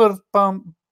super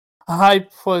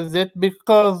hyped for that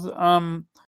because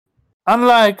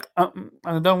unlike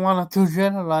I don't want to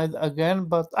generalize again,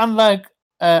 but unlike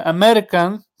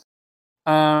Americans,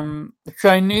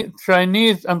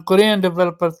 Chinese and Korean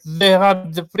developers, they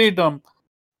have the freedom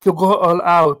to go all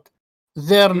out.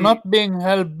 They're not being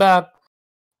held back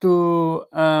to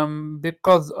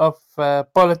because of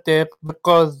politics,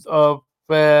 because of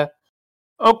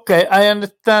okay, I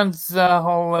understand the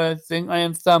whole thing. I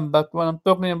understand, but what I'm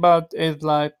talking about is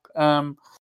like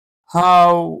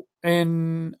how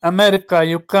in America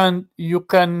you can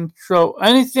show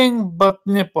anything but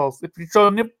nipples. If you show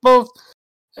nipples,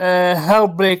 hell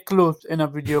break loose in a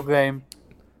video game.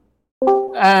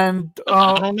 And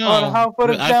I don't know. or how, for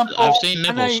example, I've seen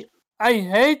and nipples. I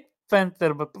hate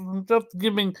Fencer, but I'm just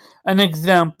giving an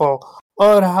example.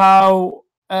 Or how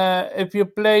if you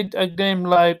played a game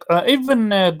like even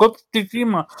Ghost of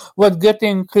Tsushima was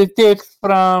getting critiques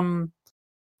from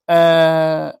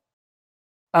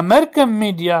American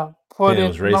media for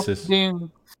it not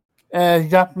being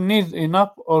Japanese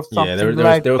enough or something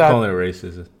like that. They were calling it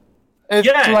racist. It's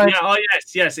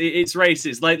yes, it's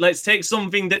racist. Like, let's take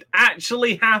something that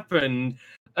actually happened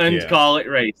and call it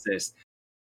racist.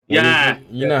 Well,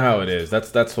 you know how it is.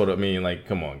 That's what I mean. Like,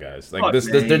 come on, guys. Like this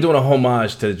they're doing a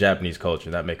homage to the Japanese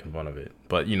culture, not making fun of it.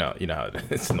 But you know how it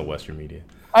is in the Western media.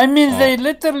 I mean, they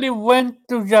literally went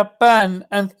to Japan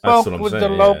and spoke with the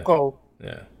local.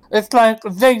 Yeah. It's like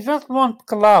they just want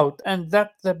clout, and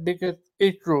that's the biggest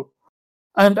issue.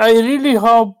 And I really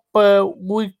hope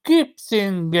we keep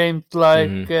seeing games like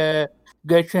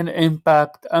Genshin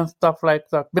Impact and stuff like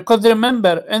that. Because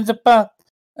remember, in the past,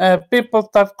 people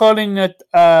start calling it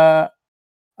Breath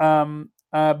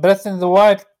of the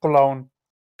Wild clone.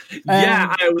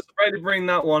 Yeah, I was ready to bring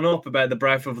that one up about the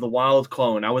Breath of the Wild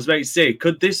clone. I was ready to say,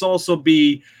 could this also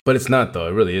be... But it's not, though.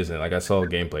 It really isn't. Like, I saw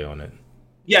gameplay on it.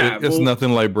 Yeah, it's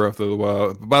nothing like Breath of the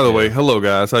Wild. By the way, hello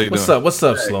guys, how you doing? What's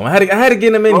up, Sloan? I had to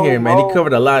get him in here, man. He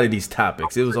covered a lot of these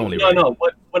topics. It was only no.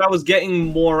 What I was getting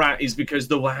more at is because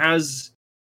there has,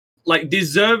 like,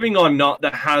 deserving or not,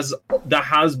 there has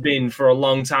been for a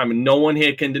long time, and no one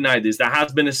here can deny this. There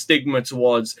has been a stigma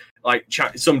towards like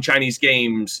some Chinese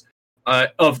games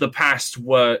of the past,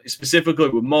 where specifically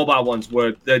with mobile ones,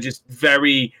 where they're just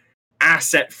very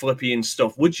asset flippy and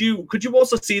stuff. Could you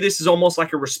also see this as almost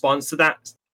like a response to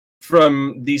that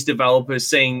from these developers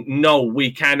saying, no, we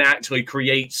can actually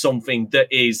create something that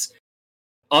is,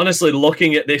 honestly,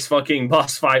 looking at this fucking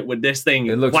boss fight with this thing,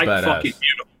 it looks quite badass. fucking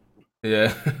beautiful.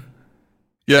 Yeah.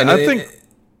 Yeah, I think...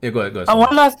 go ahead.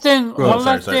 One last thing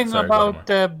about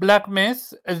Black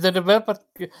Myth is the developer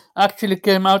actually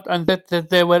came out and said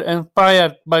that they were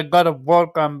inspired by God of War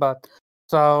combat.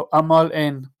 So I'm all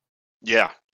in. Yeah.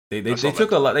 They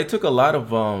took a lot. They took a lot of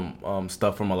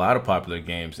stuff from a lot of popular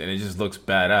games, and it just looks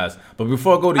badass. But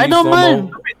before I go to I don't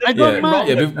mind.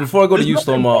 Before I go to you,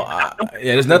 Slow-Mo,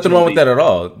 there's nothing wrong with that at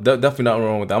all. Definitely not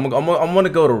wrong with that. I'm gonna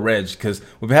go to Reg because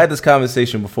we've had this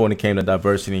conversation before when it came to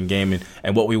diversity in gaming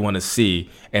and what we want to see,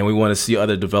 and we want to see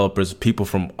other developers, people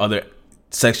from other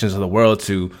sections of the world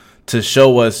to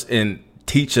show us and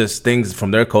teach us things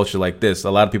from their culture like this.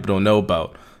 A lot of people don't know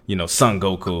about, Son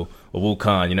Goku or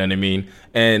Wukong, you know what I mean?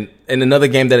 And another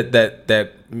game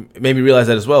that made me realize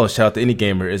that as well, shout out to Indie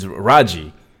Gamer, is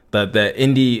Raji, the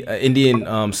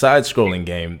Indian side-scrolling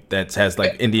game that has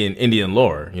like Indian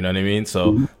lore, you know what I mean?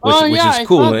 So which is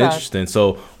cool and interesting.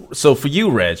 So for you,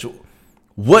 Reg,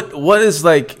 what is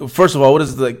like, first of all, what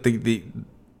is like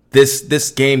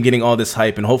this game getting all this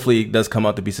hype, and hopefully it does come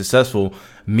out to be successful,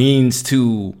 means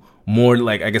to more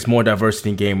like, I guess, more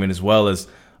diversity in gaming, as well as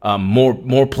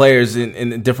more players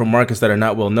in different markets that are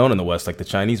not well known in the West, like the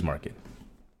Chinese market?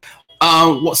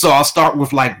 So I'll start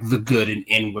with like the good and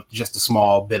end with just a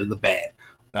small bit of the bad.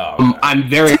 Oh, okay. I'm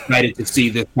very excited to see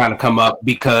this kind of come up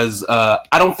because I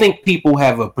don't think people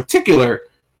have a particular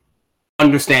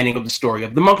understanding of the story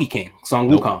of the Monkey King, Son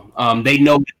Wukong. They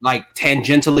know it like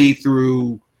tangentially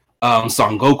through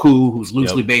Son Goku, who's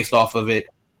loosely based off of it.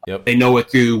 Yep. They know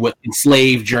it through what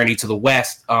Enslaved, Journey to the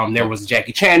West. There was a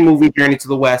Jackie Chan movie, Journey to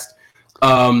the West.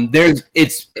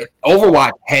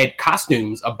 Overwatch had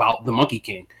costumes about the Monkey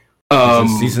King.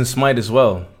 Season Smite as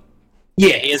well.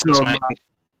 Yeah, the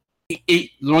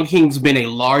Monkey King's been a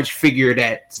large figure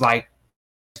that's like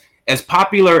as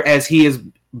popular as he has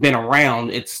been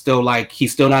around. It's still like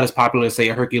he's still not as popular as say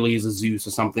a Hercules, a Zeus,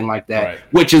 or something like that. Right.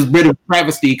 Which is a bit of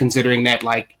travesty considering that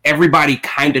like everybody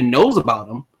kind of knows about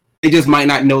him. They just might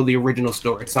not know the original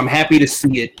story. So I'm happy to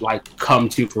see it like come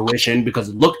to fruition because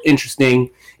it looked interesting.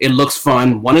 It looks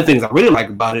fun. One of the things I really like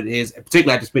about it is,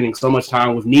 particularly after spending so much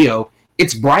time with Neo,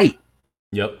 it's bright.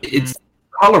 Yep. It's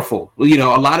colorful. You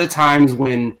know, a lot of times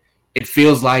when it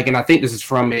feels like, and I think this is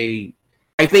from it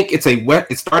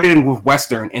started with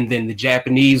Western, and then the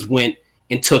Japanese went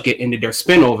and took it into their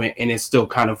spin of it, and it's still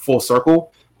kind of full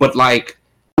circle. But like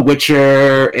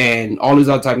Witcher and all these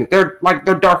other types,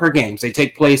 they're darker games. They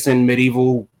take place in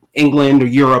medieval England or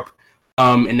Europe,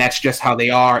 and that's just how they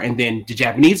are. And then the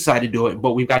Japanese decided to do it,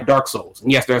 but we've got Dark Souls. And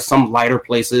yes, there are some lighter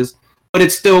places, but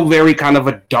it's still very kind of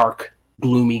a dark,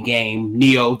 gloomy game.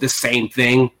 Neo, the same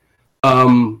thing.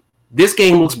 This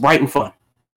game looks bright and fun.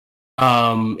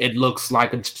 It looks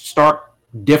like a stark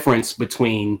difference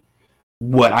between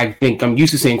what I think I'm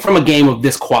used to seeing from a game of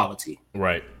this quality.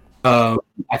 Right. I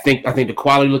think the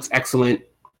quality looks excellent.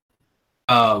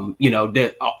 All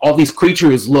these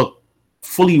creatures look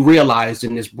fully realized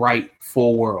in this bright,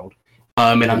 full world.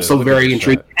 And I'm so very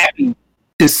intrigued, happy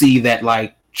to see that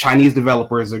like Chinese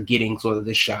developers are getting sort of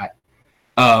this shot,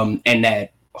 and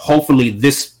that hopefully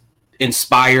this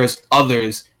inspires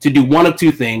others to do one of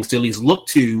two things: to at least look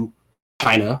to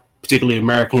China, particularly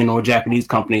American or Japanese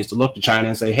companies, to look to China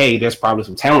and say, "Hey, there's probably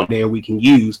some talent there we can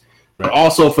use." But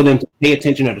also for them to pay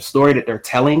attention to the story that they're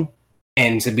telling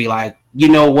and to be like, you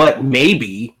know what,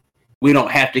 maybe we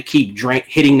don't have to keep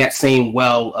hitting that same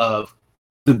well of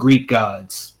the Greek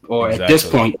gods, or at this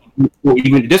point,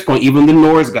 even the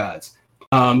Norse gods.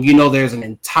 There's an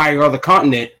entire other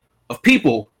continent of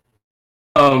people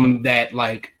that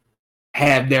like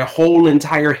have their whole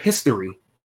entire history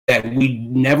that we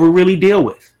never really deal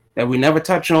with, that we never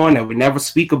touch on, that we never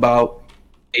speak about.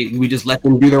 We just let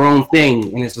them do their own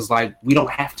thing, and it's just like we don't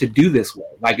have to do this way.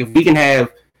 Like if we can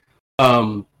have,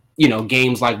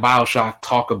 games like BioShock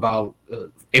talk about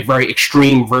very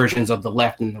extreme versions of the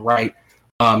left and the right,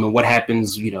 and what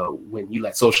happens, when you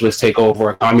let socialists take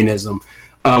over communism.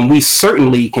 We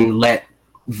certainly can let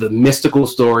the mystical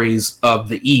stories of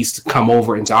the East come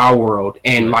over into our world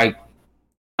and like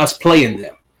us play in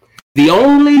them. The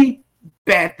only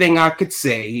bad thing I could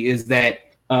say is that.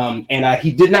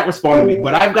 He did not respond to me,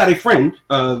 but I've got a friend,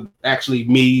 actually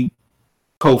me,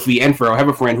 Kofi, and Furrow have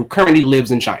a friend who currently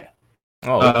lives in China.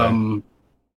 Oh, okay.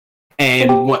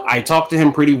 And I talk to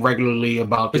him pretty regularly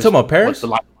about this. You talking about Paris?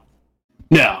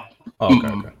 No.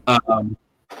 Oh,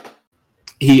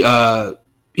 okay.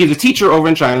 He's a teacher over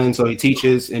in China, and so he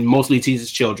teaches and mostly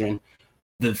teaches children.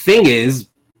 The thing is,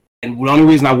 and the only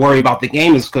reason I worry about the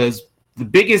game is because the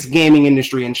biggest gaming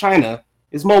industry in China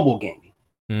is mobile gaming.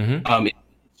 Mm-hmm.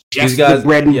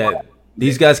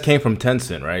 These guys came from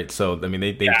Tencent, right? So I mean,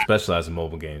 they specialize in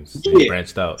mobile games. They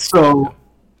branched out. So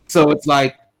it's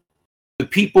like the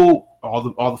people,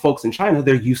 all the folks in China,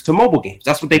 they're used to mobile games.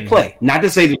 That's what they play. Not to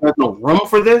say that there's no room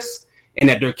for this and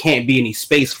that there can't be any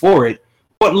space for it,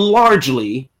 but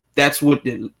largely that's what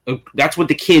the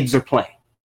kids are playing.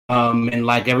 And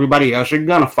like everybody else, you're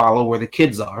gonna follow where the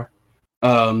kids are.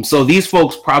 So these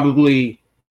folks hopefully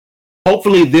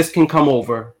this can come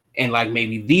over. And like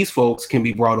maybe these folks can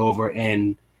be brought over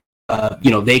and,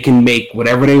 they can make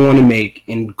whatever they want to make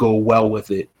and go well with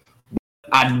it.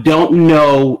 I don't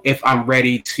know if I'm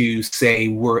ready to say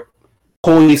we're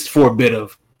poised for a bit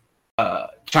of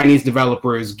Chinese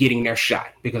developers getting their shot,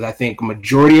 because I think a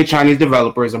majority of Chinese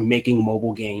developers are making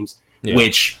mobile games,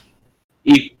 which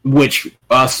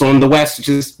us on the West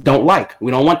just don't like.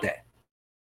 We don't want that.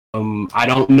 I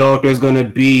don't know if there's going to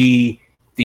be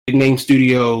big name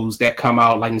studios that come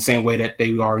out like in the same way that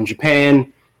they are in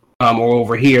Japan or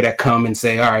over here that come and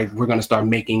say, all right, we're going to start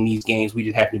making these games. We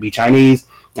just happen to be Chinese.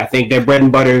 I think their bread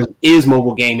and butter is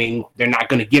mobile gaming. They're not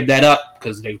going to give that up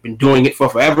because they've been doing it for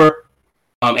forever.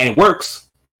 And it works.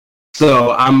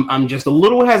 So I'm just a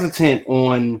little hesitant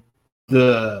on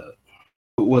the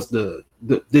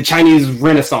Chinese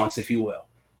renaissance, if you will,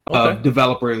 of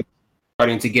developers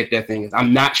starting to get their things.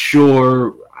 I'm not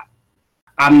sure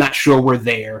we're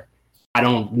there. I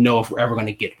don't know if we're ever going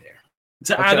to get there.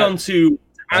 To add on to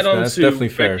definitely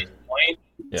fair. Point,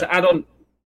 to add on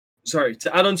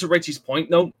to Reggie's point,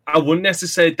 no, I wouldn't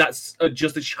necessarily say that's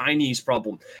just a Chinese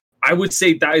problem. I would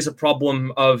say that is a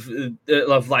problem of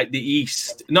like the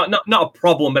East. Not a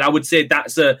problem, but I would say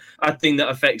that's a thing that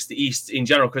affects the East in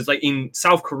general. Because like in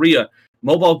South Korea,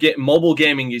 mobile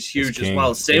gaming is huge as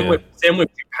well. Same with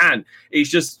Japan.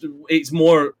 It's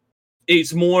more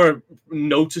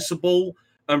noticeable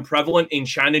and prevalent in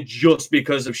China just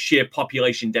because of sheer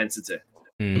population density.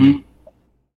 Mm-hmm.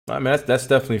 I mean, that's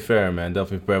definitely fair, man.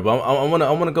 Definitely fair. But I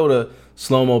want to go to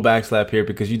Slow-Mo Backslap here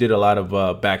because you did a lot of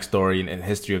backstory and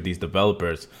history of these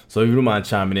developers. So if you don't mind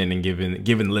chiming in and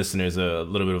giving listeners a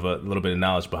little bit of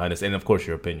knowledge behind this, and of course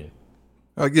your opinion.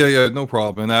 Yeah, no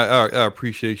problem. And I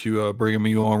appreciate you bringing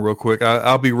me on real quick.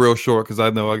 I'll be real short because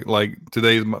I know like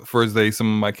today's my first day.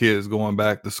 Some of my kids going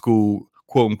back to school,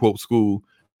 quote unquote school.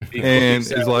 And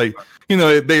it's like,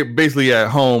 they're basically at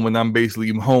home and I'm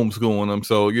basically homeschooling them.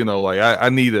 So, like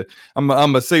I'm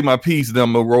going to say my piece and then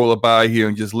I'm going to roll up by here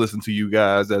and just listen to you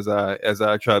guys as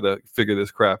I try to figure this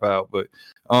crap out. But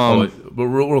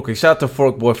real quick, shout out to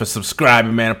Fork Boy for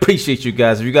subscribing, man. Appreciate you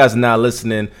guys. If you guys are not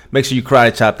listening, make sure you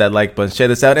chop that like button, share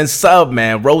this out, and sub,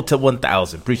 man. Road to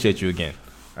 1,000. Appreciate you again.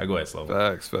 All right, go ahead, Slow.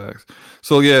 Facts.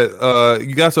 So,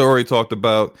 you guys already talked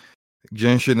about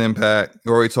Genshin Impact.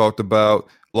 You already talked about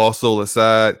Lost Soul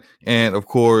Aside, and of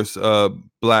course,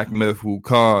 Black Myth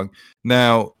Wukong.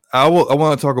 Now, I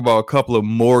want to talk about a couple of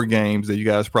more games that you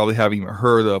guys probably haven't even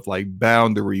heard of, like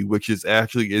Boundary, which is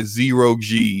actually a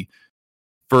zero-G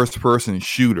first-person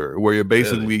shooter where you're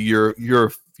basically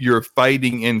you're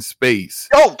fighting in space.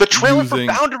 Yo, the trailer for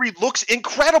Boundary looks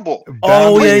incredible.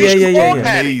 Oh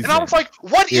yeah. And I was like,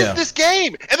 "What is this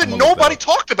game?" And then nobody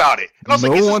talked about it. And I was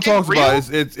no one talks about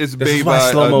it. It's made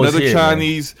by another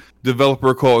Chinese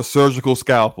developer called Surgical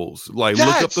Scalpels. Like,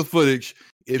 look up the footage.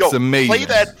 It's amazing. Play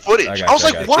that footage. I was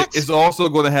like, what? It's also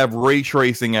going to have ray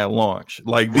tracing at launch.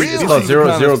 Like, it's called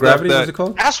Zero Gravity. What's it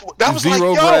called? That was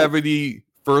Zero Gravity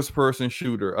first-person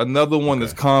shooter. Another one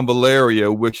is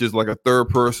Convaleria, which is like a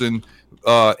third-person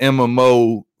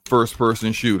MMO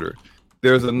first-person shooter.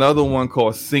 There's another one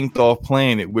called Synced Off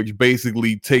Planet, which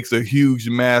basically takes a huge,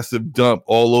 massive dump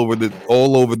all over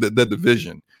the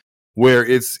division, where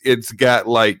it's got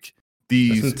like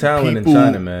these some talent people, in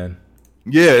China, man.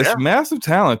 Yeah, it's massive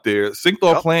talent there. Synced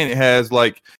Off Planet has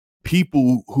like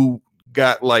people who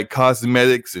got like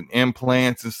cosmetics and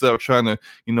implants and stuff, trying to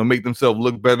make themselves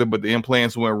look better, but the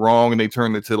implants went wrong and they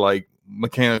turned into like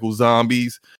mechanical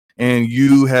zombies. And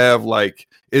you have like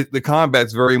the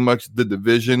combat's very much The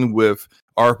Division with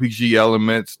RPG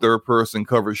elements, third person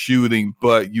cover shooting,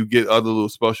 but you get other little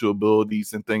special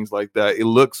abilities and things like that. It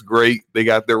looks great. They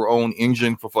got their own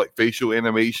engine for like facial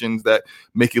animations that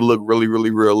make it look really,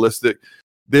 really realistic.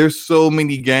 There's so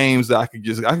many games that I could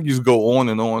just go on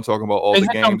and on talking about all the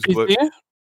games. But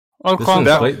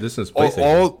this is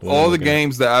PlayStation. all the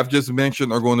games that I've just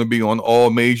mentioned are going to be on all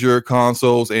major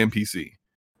consoles and PC.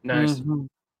 Nice. Mm-hmm.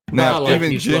 Now,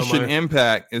 even Genshin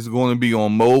Impact is going to be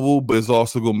on mobile, but it's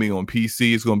also going to be on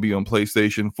PC. It's going to be on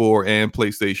PlayStation 4 and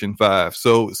PlayStation 5.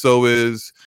 So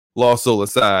is Lost Soul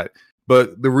Aside.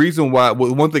 But the reason why,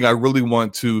 one thing I really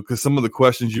want to, because some of the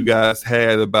questions you guys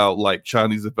had about like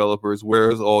Chinese developers,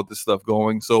 where is all this stuff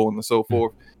going, so on and so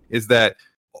forth, is that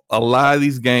a lot of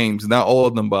these games, not all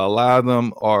of them, but a lot of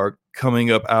them are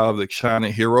coming up out of the China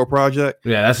Hero Project.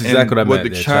 Yeah, that's exactly what I meant. What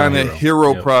the China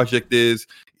Hero Project is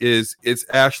it's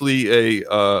actually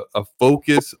a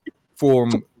focus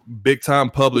from big time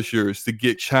publishers to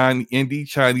get indie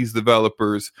Chinese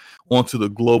developers onto the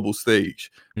global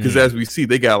stage. Because as we see,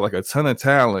 they got like a ton of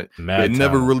talent that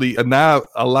never really, now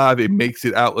a lot of it makes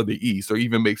it out of the East or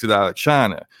even makes it out of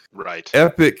China. Right.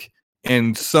 Epic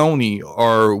and Sony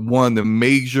are one of the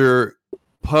major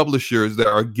publishers that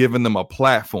are giving them a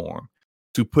platform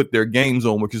to put their games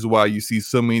on, which is why you see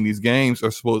so many of these games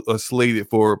are slated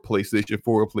for PlayStation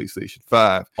 4 or PlayStation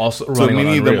 5. Also, so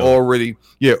many of them already,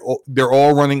 they're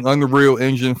all running Unreal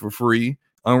Engine for free.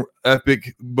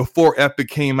 Epic, before Epic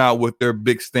came out with their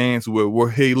big stance where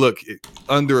hey, look,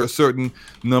 under a certain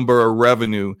number of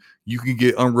revenue, you can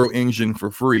get Unreal Engine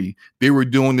for free. They were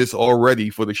doing this already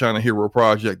for the China Hero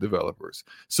Project developers.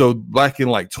 So back in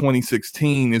like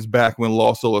 2016 is back when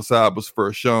Lost Soul Aside was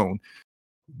first shown.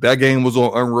 That game was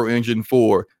on Unreal Engine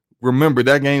 4. Remember,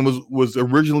 that game was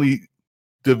originally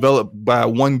developed by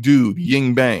one dude,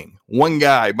 Ying Bang, one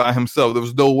guy by himself. There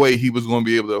was no way he was going to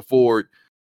be able to afford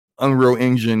Unreal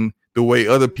Engine the way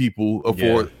other people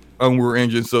afford Unreal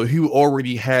Engine. So he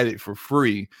already had it for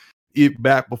free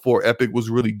back before Epic was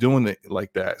really doing it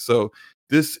like that. So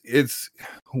it's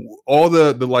all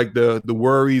the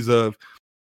worries of,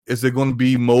 is it going to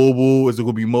be mobile? Is it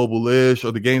going to be mobile-ish?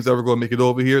 Are the games ever going to make it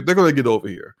over here? They're going to get over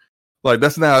here. Like,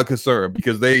 that's not a concern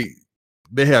because they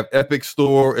have Epic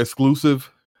Store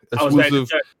exclusive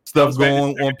stuff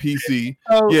going on PC.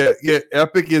 Yeah.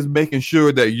 Epic is making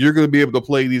sure that you're going to be able to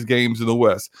play these games in the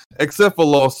West, except for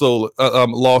Lost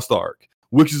Ark,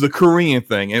 which is a Korean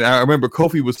thing. And I remember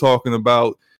Kofi was talking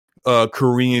about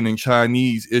Korean and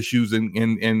Chinese issues,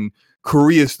 and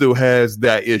Korea still has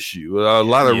that issue. A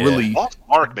lot of really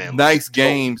nice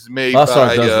games made Lost by.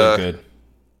 Ark does look good.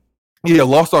 Yeah,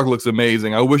 Lost Ark looks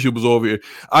amazing. I wish it was over here.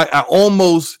 I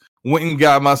almost went and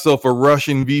got myself a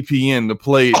Russian VPN to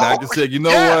play it. And I just said, you know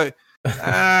what?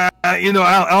 I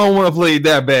don't want to play it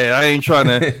that bad. I ain't trying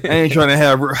to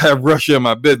have Russia in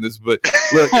my business. But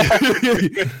look,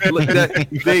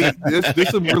 there's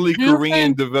some really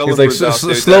Korean developers it's like out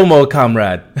there. Slow-mo,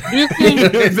 comrade.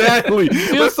 Exactly.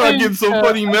 Let's start getting some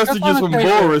funny messages from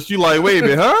Boris. You like, wait a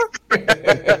minute, huh?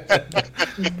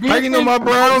 How you know my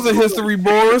browser history,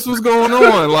 Boris? What's going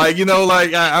on? Like,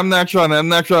 I'm not trying to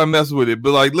mess with it.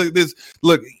 But like,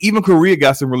 look, even Korea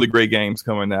got some really great games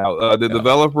coming out. The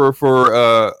developer for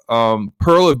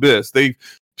Pearl Abyss,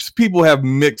 people have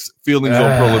mixed feelings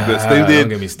on Pearl Abyss. They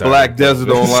did Black Desert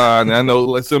Online. I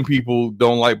know some people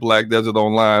don't like Black Desert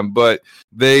Online, but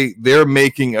they're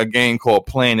making a game called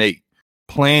Plan 8.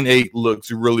 Plan 8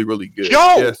 looks really, really good.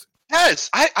 Yes,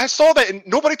 I saw that, and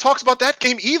nobody talks about that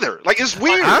game either. Like, it's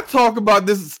weird. I talk about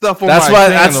this stuff on my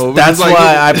channel. That's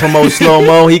why I promote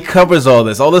Slow-mo. He covers all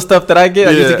this. All the stuff that I get,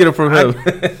 I used to get it from him.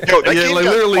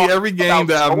 Literally every game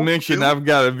that I've mentioned, I've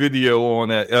got a video on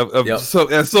that so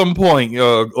at some point,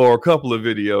 or a couple of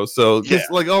videos. So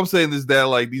just like all I'm saying is that,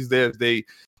 like, these days they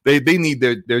need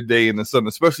their day in the sun,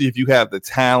 especially if you have the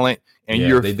talent and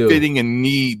you're fitting a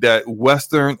need that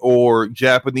Western or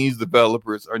Japanese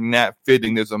developers are not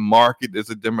fitting. There's a market, there's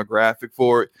a demographic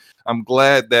for it. I'm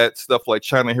glad that stuff like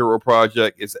China Hero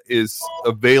Project is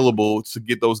available to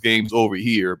get those games over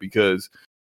here, because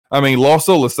I mean, Lost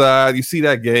Soul aside, you see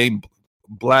that game,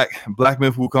 Black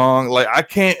Myth Wukong, like, I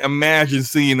can't imagine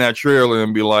seeing that trailer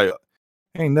and be like,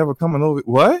 ain't never coming over.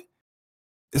 What?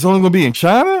 It's only gonna be in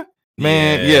China?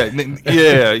 Man, yeah.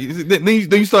 Then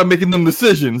you start making them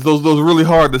decisions, those really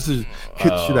hard decisions.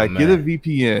 Should I get a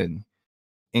VPN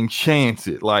and chance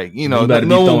it? Like, no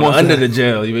one wants under the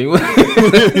jail. You mean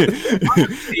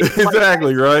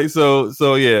exactly right?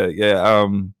 So yeah.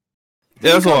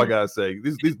 That's all I gotta say.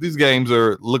 These games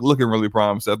are looking really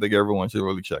promising. I think everyone should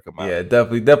really check them out. Yeah,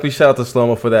 definitely. Shout out to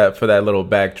Slow-mo for that little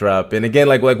backdrop. And again,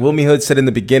 like Wilmy Hood said in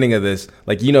the beginning of this,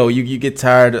 like, you get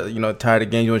tired of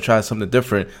games. You want to try something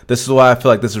different. This is why I feel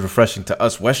like this is refreshing to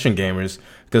us Western gamers,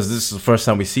 because this is the first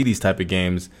time we see these type of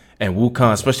games. And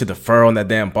Wukong, especially the fur on that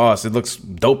damn boss, it looks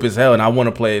dope as hell, and I want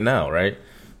to play it now, right?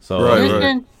 So,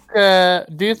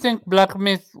 do you think Black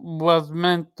Myth was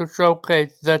meant to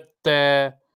showcase that?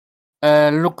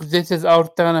 Look, this is our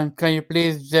talent. Can you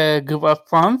please give us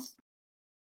funds?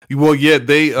 Well, yeah,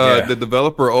 the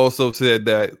developer also said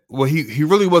that, well, he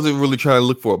really wasn't really trying to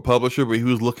look for a publisher, but he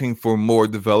was looking for more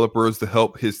developers to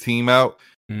help his team out.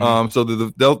 Mm-hmm. So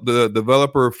the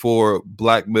developer for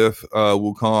Black Myth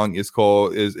Wukong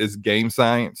is Game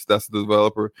Science. That's the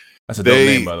developer. That's a dope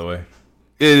name, by the way.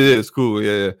 It is cool,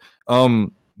 yeah.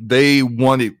 They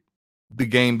wanted the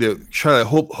game to try to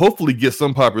hopefully get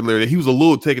some popularity. He was a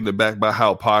little taken aback by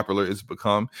how popular it's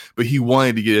become, but he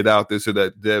wanted to get it out there so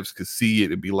that devs could see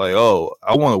it and be like, oh,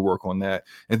 I want to work on that.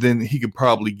 And then he could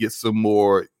probably get some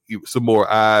more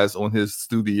eyes on his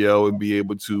studio and be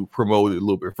able to promote it a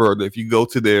little bit further. If you go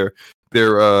to their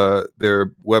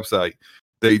website,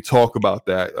 they talk about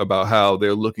that, about how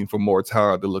they're looking for more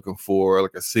talent. They're looking for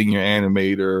like a senior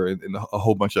animator and a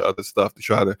whole bunch of other stuff to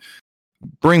try to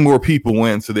bring more people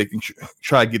in so they can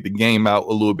try to get the game out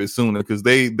a little bit sooner, because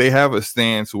they have a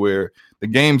stance where the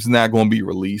game's not going to be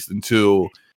released until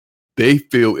they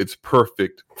feel it's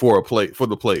perfect for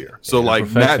the player. So like,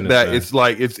 not that it's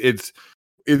like it's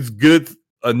good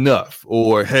enough,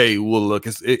 or hey, well, look,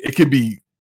 it could be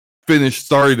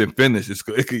started and finished.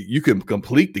 You can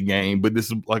complete the game, but this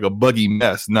is like a buggy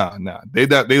mess. Nah, they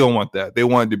don't want that. They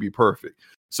want it to be perfect.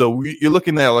 So you're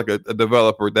looking at like a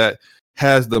developer that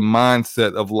has the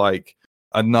mindset of like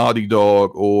a Naughty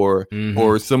Dog or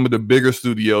some of the bigger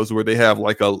studios, where they have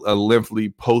like a lengthy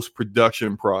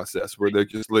post-production process where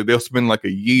they'll spend like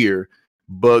a year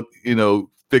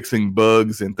fixing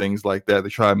bugs and things like that to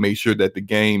try and make sure that the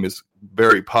game is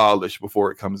very polished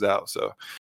before it comes out. So,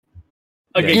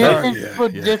 okay,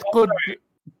 this could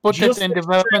put it in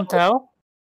development hell?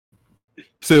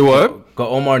 Say what? Go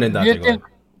Omar and then Dante.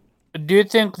 Do you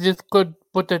think this could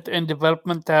put it in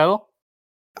development hell?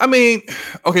 I mean,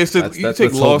 okay, so you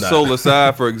take Lost Soul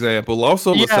aside, for example. Lost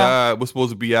Soul aside was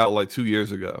supposed to be out like 2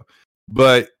 years ago.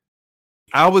 But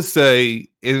I would say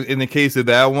in the case of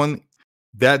that one,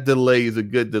 that delay is a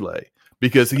good delay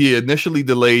because he initially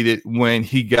delayed it when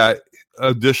he got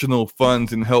additional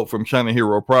funds and help from China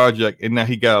Hero Project, and now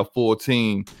he got a full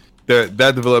team. That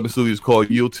development studio is called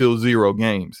Util Zero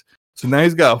Games. So now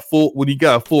he's got when he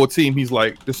got a full team, he's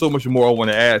like, there's so much more I want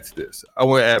to add to this. I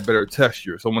want to add better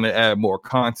textures. I want to add more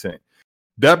content.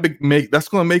 That's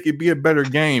going to make it be a better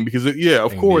game because,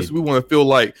 of course, we want to feel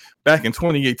like back in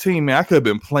 2018, man, I could have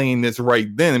been playing this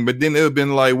right then. But then it would have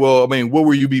been like, well, I mean, what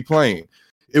would you be playing?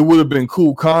 It would have been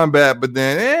cool combat, but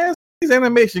then, these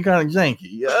animation kind of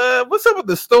janky. What's up with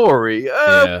the story?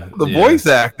 The voice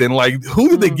acting, like, who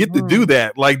did they get to do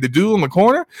that? Like the dude on the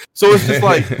corner? So it's just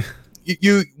like...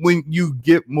 when you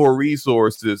get more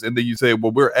resources and then you say,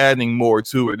 well, we're adding more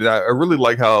to it. And I really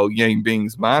like how Yang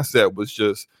Bing's mindset was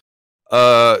just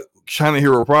China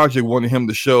Hero Project wanted him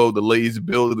to show the latest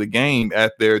build of the game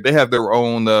at they have their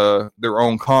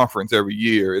own conference every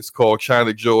year. It's called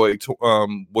China Joy,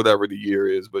 whatever the year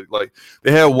is, but like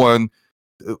they had one,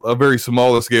 a very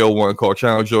smaller scale one called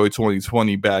China Joy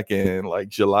 2020 back in like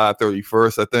July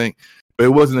 31st, I think. But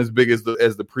it wasn't as big as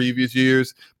the previous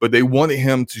years. But they wanted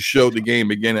him to show the game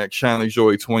again at China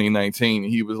Joy 2019.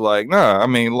 And he was like, nah, I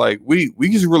mean, like, we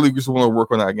just really just want to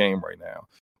work on our game right now.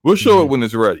 We'll show it when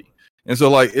it's ready. And so,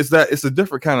 like, it's a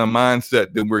different kind of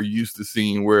mindset than we're used to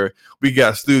seeing, where we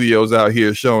got studios out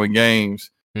here showing games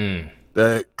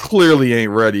that clearly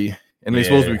ain't ready. And they're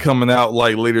supposed to be coming out,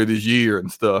 like, later this year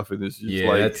and stuff. And it's just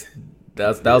like...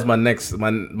 That was my next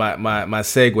my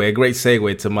segue, a great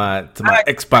segue to my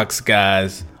Xbox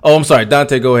guys. Oh, I'm sorry,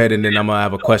 Dante, go ahead, and then I'm gonna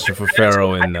have a question for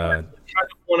Pharaoh and. I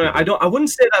wouldn't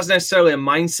say that's necessarily a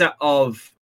mindset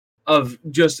of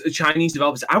just Chinese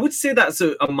developers. I would say that's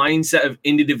a mindset of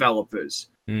indie developers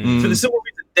for the simple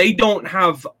reason they don't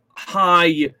have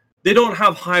higher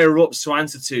ups to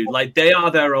answer to. Like they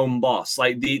are their own boss.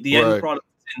 Like the end product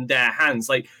is in their hands.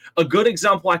 Like a good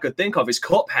example I could think of is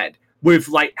Cuphead. With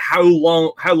like how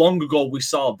long ago we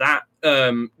saw that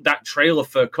trailer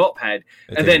for Cuphead,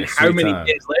 and then how many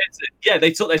years later, they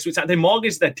took their sweet time. They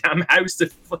mortgaged their damn house to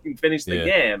fucking finish the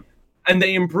game, and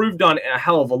they improved on it a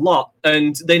hell of a lot.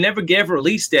 And they never gave a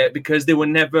release date because they were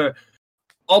never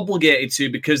obligated to,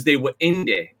 because they were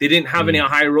indie. They didn't have any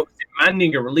higher ups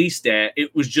demanding a release date.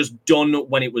 It was just done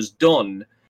when it was done.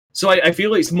 So I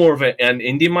feel it's more of an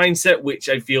indie mindset, which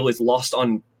I feel is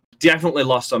definitely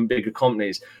lost on bigger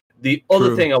companies. The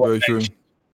other thing I want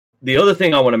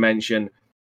to mention,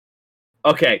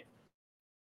 okay,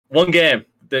 one game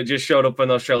that just showed up in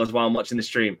those trailers while I'm watching the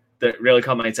stream that really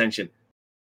caught my attention.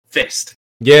 Fist.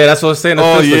 Yeah, that's what I was saying.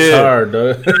 Fist looks hard,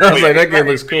 though. I was like, that game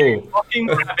looks cool. Fucking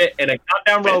rabbit in a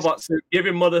goddamn robot suit,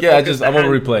 giving mother. Yeah, I'm gonna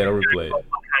replay it.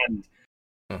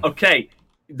 Okay,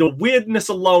 the weirdness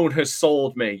alone has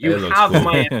sold me. You have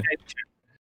my attention.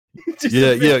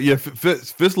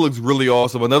 Fist looks really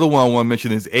awesome. Another one I want to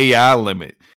mention is AI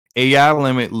Limit. AI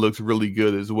Limit looks really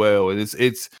good as well, and it's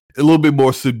a little bit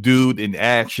more subdued in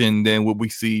action than what we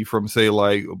see from, say,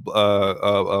 like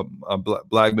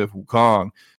Black Myth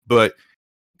Wukong. But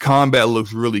combat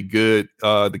looks really good.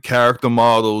 The character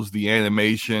models, the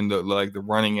animation, the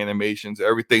running animations,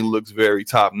 everything looks very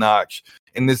top notch.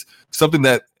 And it's something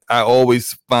that I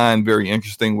always find very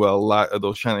interesting with a lot of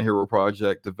those China Hero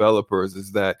Project developers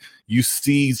is that you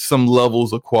see some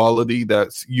levels of quality that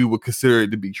you would consider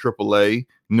it to be AAA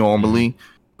normally,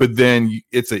 but then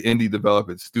it's an indie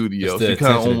development studio. So you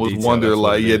kind of almost wonder,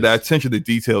 like, the attention to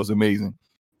detail is amazing.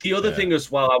 The other thing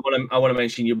as well, I want to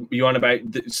mention, you on about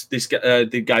this guy,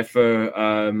 the guy for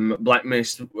Black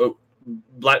Mist,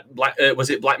 was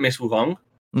it Black Mist Wukong?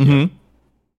 Mm-hmm.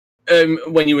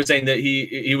 When you were saying that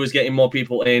he was getting more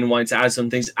people in, wanting to add some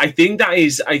things, I think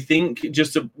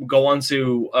just to go on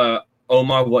to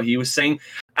Omar, what he was saying,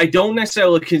 I don't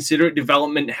necessarily consider it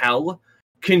development hell,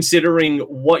 considering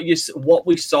what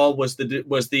we saw was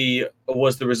the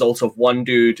result of one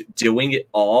dude doing it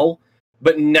all.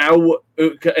 But now,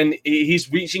 and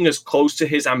he's reaching as close to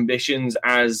his ambitions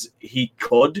as he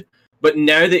could. But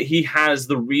now that he has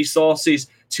the resources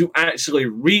to actually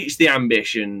reach the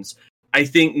ambitions, I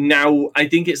think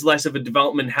it's less of a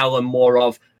development hell and more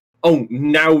of,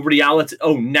 now reality.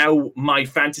 Now my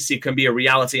fantasy can be a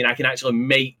reality, and I can actually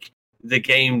make the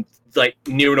game like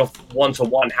near enough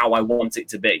 1-to-1 how I want it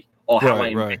to be, or how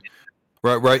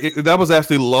Right. That was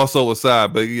actually also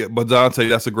aside, but Dante,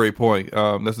 that's a great point.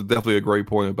 That's definitely a great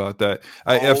point about that.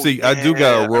 FC, I do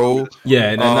got a roll.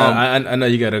 Yeah, I know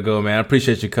you gotta go, man. I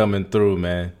appreciate you coming through,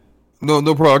 man. No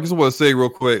problem. I just want to say real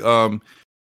quick.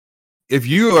 If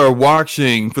you are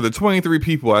watching, for the 23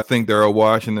 people I think that are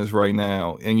watching this right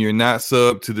now, and you're not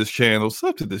sub to this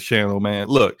channel, man.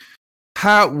 Look,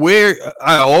 all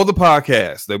the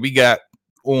podcasts that we got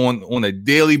on a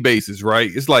daily basis,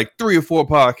 right? It's like 3 or 4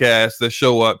 podcasts that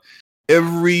show up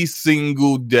every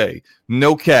single day.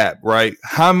 No cap, right?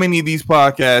 How many of these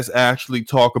podcasts actually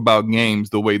talk about games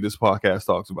the way this podcast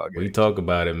talks about games? We talk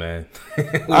about it, man.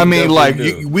 I mean, like,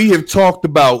 we have talked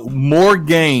about more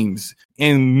games,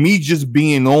 and me just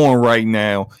being on right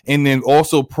now, and then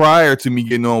also prior to me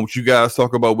getting on, what you guys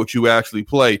talk about what you actually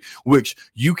play, which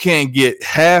you can't get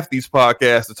half these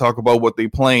podcasts to talk about what they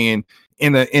playing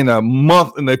in a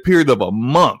month, in a period of a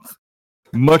month,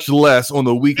 much less on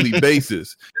a weekly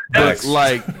basis. But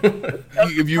like,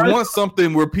 if you want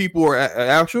something where people are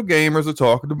actual gamers are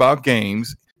talking about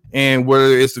games, and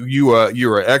whether it's you're an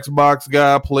Xbox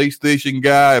guy, PlayStation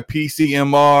guy, a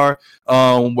PCMR,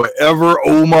 whatever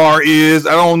Omar is,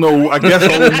 I don't know. I guess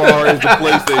Omar is the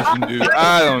PlayStation dude.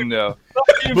 I don't know.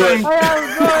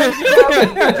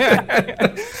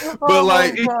 But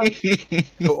like,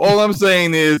 all I'm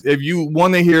saying is, if you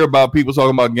want to hear about people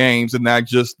talking about games and not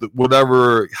just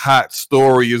whatever hot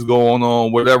story is going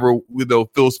on, whatever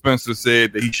Phil Spencer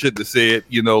said that he shouldn't have said,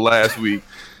 last week.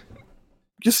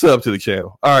 Just sub to the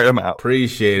channel. All right, I'm out.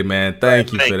 Appreciate it, man.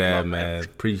 Thank you for that, man.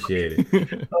 Appreciate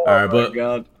it. All right, but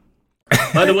God.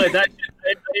 By the way, I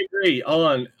agree.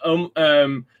 Hold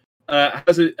on.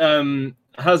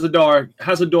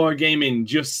 Hazardor Gaming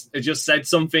just said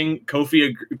something.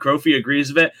 Kofi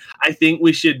agrees with it. I think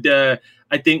we should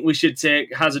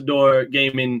take Hazardor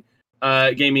Gaming's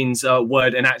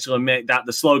word and actually make that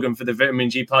the slogan for the Vitamin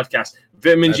G podcast.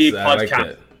 Vitamin G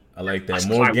podcast. I like that.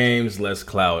 More games, less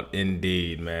clout.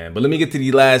 Indeed, man. But let me get to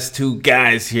the last 2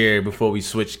 guys here before we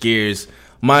switch gears.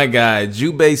 My guy,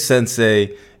 Jubei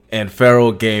Sensei and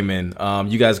Feral Gaming.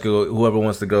 You guys go, whoever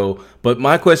wants to go. But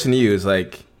my question to you is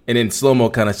like, and then Slow-Mo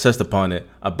kind of touched upon it,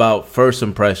 about first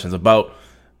impressions, about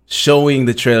showing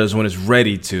the trailers when it's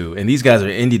ready to. And these guys are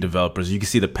indie developers. You can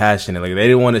see the passion. Like, they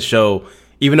didn't want to show,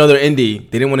 even though they're indie,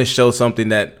 they didn't want to show something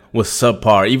that was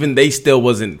subpar. Even they still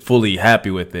wasn't fully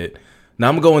happy with it. Now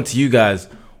I'm going to you guys.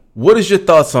 What is your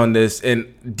thoughts on this?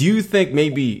 And do you think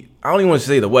maybe, I don't even want to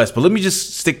say the West, but let me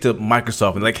just stick to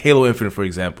Microsoft and like Halo Infinite, for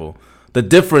example. The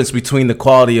difference between the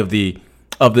quality of the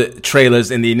trailers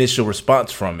and the initial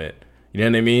response from it. You know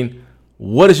what I mean?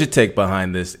 What is your take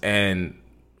behind this, and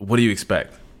what do you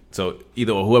expect? So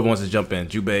either or, whoever wants to jump in,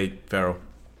 Jubei, Farrell.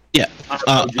 Yeah,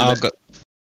 I'll go.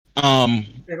 I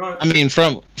mean,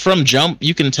 from jump,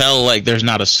 you can tell like there's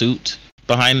not a suit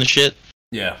behind the shit.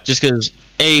 Yeah. Just because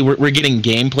we're getting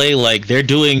gameplay, like they're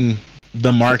doing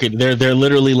the market. They're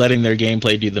literally letting their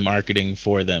gameplay do the marketing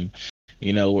for them.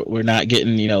 We're not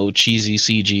getting cheesy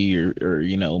CG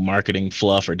or marketing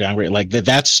fluff or downgrade. Like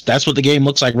that's what the game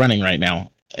looks like running right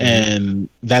now. And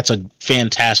that's a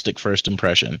fantastic first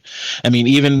impression. I mean,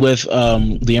 even with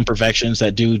the imperfections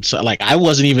that dude, like I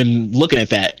wasn't even looking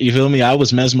at that. You feel me? I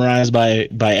was mesmerized by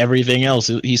everything else.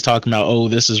 He's talking about, oh,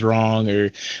 this is wrong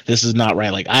or this is not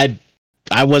right. Like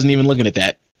I wasn't even looking at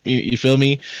that. You feel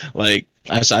me? Like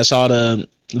I saw the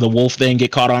wolf thing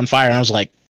get caught on fire, and I was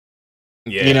like,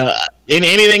 yeah,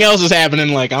 anything else is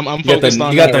happening. Like I'm focused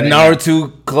on. You got the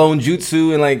Naruto clone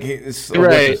jutsu and like it's a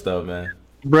bunch of stuff, man.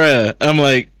 Bruh, I'm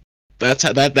like, that's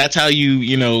how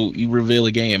you reveal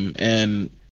a game, and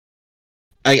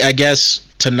I guess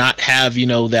to not have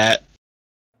that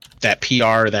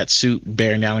PR, that suit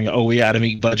bearing down. Oh, we got to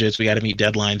meet budgets, we got to meet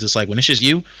deadlines. It's like when it's just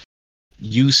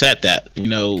you set that.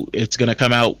 It's gonna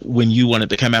come out when you want it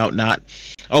to come out. Not,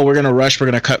 oh, we're gonna rush, we're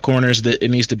gonna cut corners. That it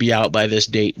needs to be out by this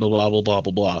date. Blah blah blah blah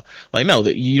blah blah. Like no,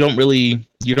 that you don't really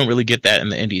get that in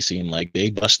the indie scene. Like they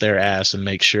bust their ass and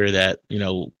make sure that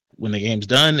when the game's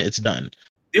done, it's done.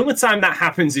 The only time that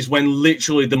happens is when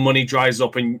literally the money dries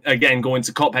up and, again, going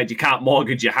to Cuphead, you can't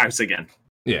mortgage your house again.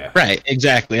 Yeah. Right,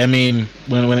 exactly. I mean,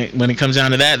 when it comes down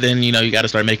to that, then, you got to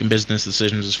start making business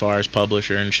decisions as far as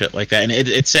publisher and shit like that. And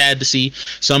it's sad to see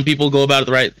some people go about it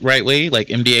the right way, like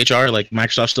MDHR, like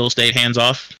Microsoft still stayed hands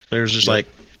off. There's just like,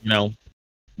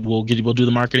 we'll do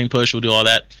the marketing push, we'll do all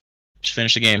that. Just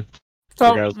finish the game,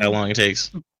 regardless of how long it takes.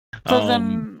 So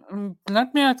then,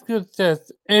 let me ask you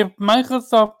this. If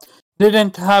Microsoft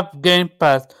didn't have Game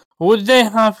Pass, would they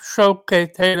have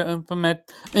showcased Halo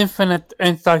Infinite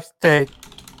in such state?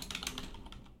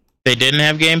 They didn't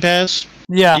have Game Pass?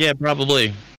 Yeah,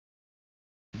 probably.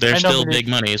 They're still big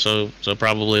money, so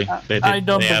probably they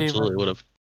absolutely would have.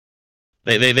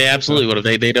 They absolutely would have.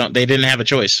 They didn't have a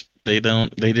choice. They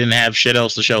didn't have shit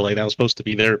else to show. Like that was supposed to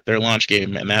be their launch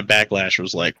game, and that backlash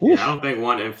was like. Yeah, I don't think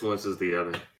one influences the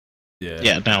other.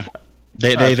 Yeah, no.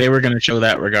 They were gonna show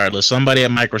that regardless. Somebody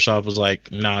at Microsoft was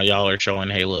like, "No, y'all are showing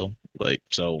Halo." Like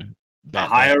so.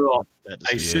 Higher up.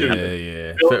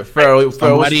 Yeah.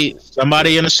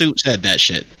 Somebody in a suit said that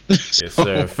shit. Yes,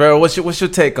 sir. Farrell, what's your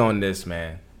take on this,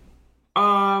 man?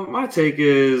 My take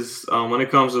is when it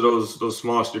comes to those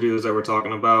small studios that we're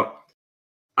talking about,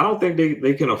 I don't think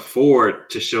they can afford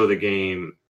to show the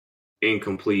game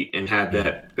incomplete and have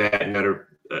that bad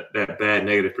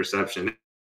negative perception.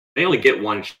 They only get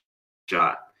one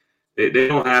shot. They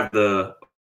don't have the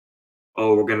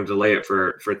we're going to delay it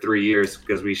for 3 years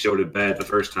because we showed it bad the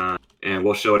first time and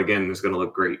we'll show it again and it's going to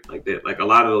look great. Like a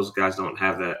lot of those guys don't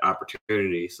have that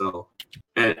opportunity. So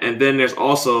and then there's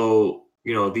also,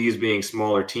 these being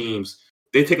smaller teams,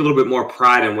 they take a little bit more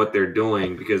pride in what they're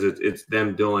doing because it's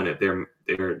them doing it.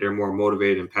 They're more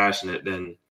motivated and passionate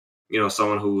than,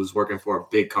 someone who's working for a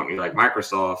big company like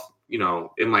Microsoft.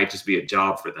 It might just be a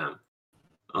job for them.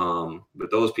 But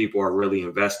those people are really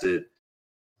invested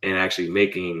in actually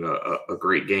making a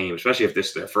great game, especially if this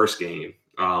is their first game,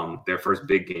 their first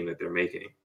big game that they're making.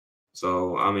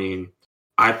 So,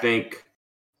 I think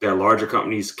that larger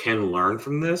companies can learn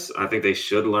from this. I think they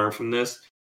should learn from this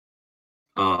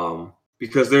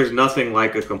because there's nothing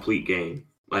like a complete game.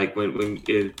 Like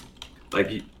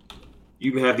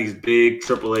you have these big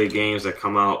AAA games that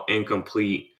come out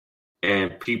incomplete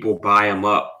and people buy them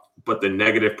up, but the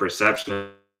negative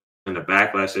perception and the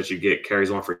backlash that you get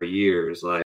carries on for years.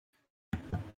 Like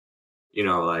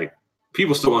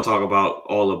people still want to talk about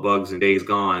all the bugs in Days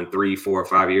Gone 3, 4,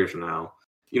 5 years from now.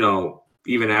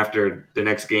 Even after the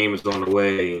next game is on the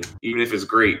way, even if it's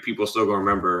great, people still gonna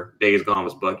remember Days Gone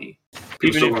was buggy.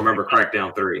 People still gonna remember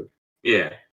Crackdown 3. Yeah.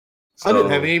 So, I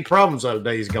didn't have any problems out of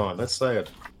Days Gone. That's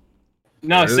sad.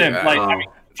 No, Sam.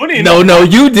 Funny enough. No,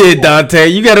 you did, Dante.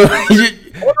 You gotta.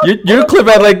 Your clip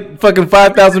had like fucking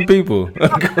 5,000 people.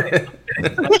 I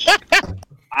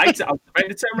was about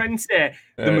to turn around and say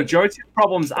the majority of the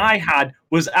problems I had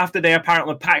was after they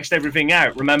apparently patched everything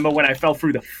out. Remember when I fell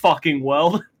through the fucking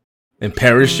world? And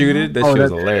parachuted? That shit was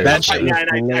hilarious. That shit was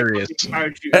hilarious.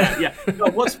 Yeah.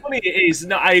 No, what's funny is,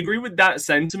 I agree with that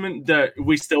sentiment that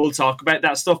we still talk about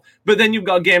that stuff, but then you've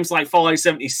got games like Fallout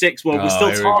 76 where we're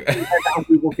still talking about that and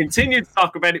we will continue to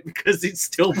talk about it because it's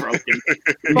still broken.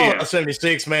 Fallout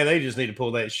 76, man, they just need to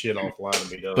pull that shit offline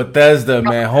and be done. Bethesda,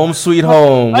 man, home sweet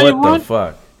home. What the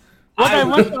fuck? I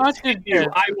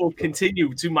will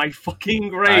continue to my fucking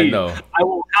grave. I know. I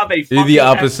will have a. You're the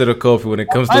opposite of Kofi when it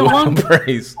comes to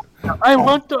praise. I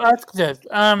want to ask this.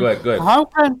 Go ahead. How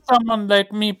can someone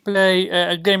like me play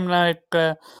a game like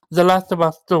The Last of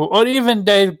Us 2 or even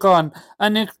Days Gone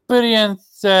and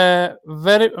experience in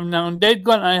Days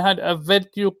Gone I had a very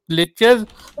few glitches,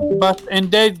 but in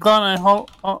Days Gone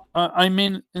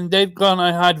in Days Gone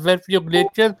I had very few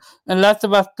glitches, and Last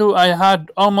of Us 2 I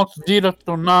had almost 0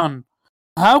 to none.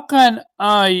 How can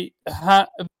I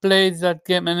play that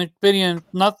game and experience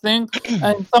nothing,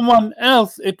 and someone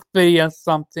else experience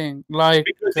something? Like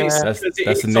that's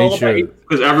the nature.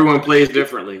 Because everyone plays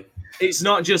differently. It's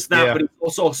not just that, but it's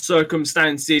also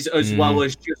circumstances as well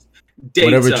as just data.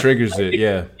 Whatever triggers it,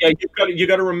 yeah. Yeah, you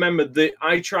got to remember that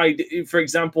I tried. For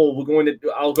example,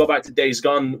 I'll go back to Days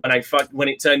Gone when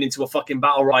it turned into a fucking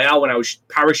battle royale when I was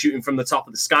parachuting from the top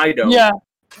of the Sky Dome. Yeah.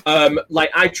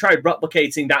 I tried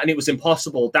replicating that and it was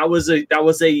impossible. That was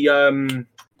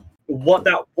what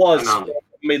that was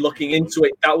me looking into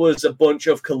it. That was a bunch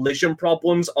of collision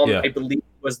problems on I believe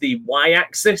it was the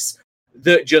Y-axis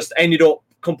that just ended up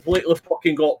completely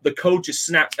fucking the code just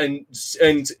snapped and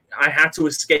I had to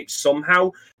escape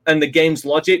somehow, and the game's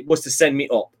logic was to send me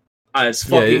up as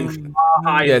fucking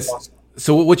high as possible.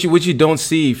 So what you don't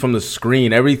see from the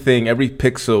screen, every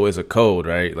pixel is a code,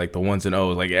 right? Like the ones and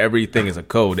O's, like everything is a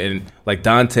code. And like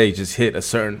Dante just hit a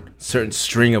certain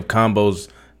string of combos,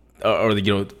 or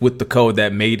with the code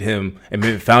that made him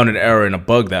and found an error and a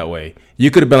bug that way.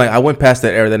 You could have been like, I went past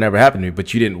that error, that never happened to me,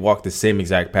 but you didn't walk the same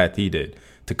exact path he did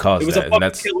to cause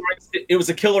that. It was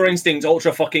a Killer Instinct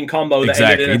ultra fucking combo.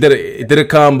 Exactly. He did a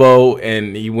combo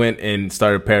and he went and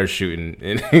started parachuting.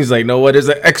 And he's like, no, what? There's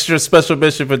an extra special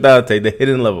mission for Dante, the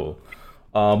hidden level.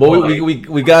 But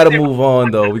we got to move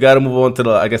on, though. We got to move on to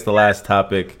the last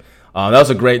topic. That was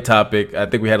a great topic. I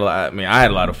think we had I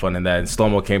had a lot of fun in that. And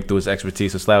Slow-Mo came through his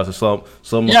expertise. So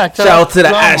Slow-Mo. Yeah, shout out to the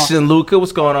Ashton Luca.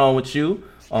 What's going on with you?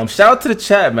 Shout out to the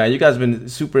chat, man. You guys have been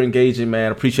super engaging,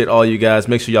 man. Appreciate all you guys.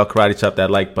 Make sure y'all karate chop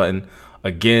that like button.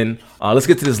 again. Let's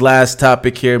get to this last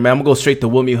topic here, man. I'm gonna go straight to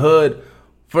Wilmy Hood.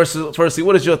 Firstly,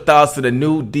 what is your thoughts to the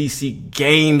new DC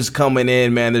games coming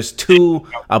in, man? There's 2,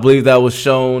 I believe, that was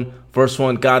shown. First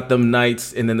one, Gotham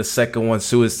Knights, and then the second one,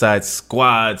 Suicide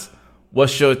Squads.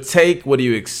 What's your take? What do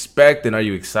you expect, and are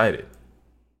you excited?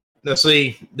 Now,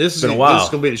 see, this is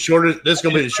gonna be the shortest. This is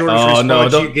gonna be the shortest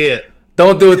response you get.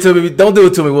 Don't do it to me. Don't do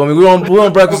it to me, Wilmy. We're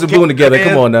on Breakfast and Boone together. Man,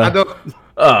 come on now.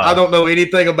 I don't know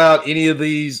anything about any of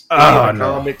these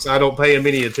comics. I don't pay them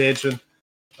any attention.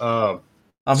 I'm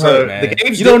hurt, man. The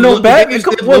games you don't know Batman?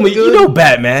 You know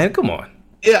Batman. Come on.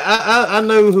 Yeah, I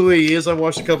know who he is. I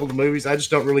watched a couple of the movies. I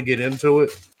just don't really get into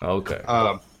it. Okay.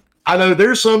 I know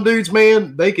there's some dudes,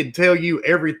 man, they can tell you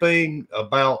everything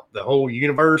about the whole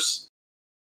universe.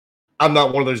 I'm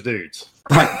not one of those dudes.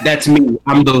 That's me.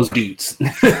 I'm those dudes.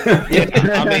 Yeah,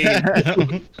 I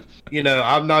mean, you know,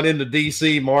 I'm not into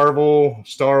DC, Marvel,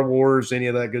 Star Wars, any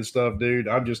of that good stuff, dude.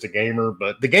 I'm just a gamer.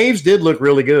 But the games did look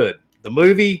really good. The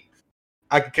movie,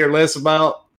 I could care less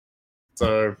about.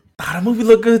 So the movie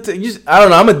looked good too. I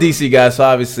don't know. I'm a DC guy, so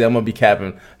obviously I'm gonna be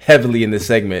capping heavily in this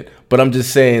segment. But I'm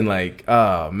just saying, like,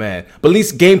 oh man. But at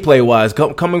least gameplay wise,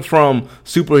 coming from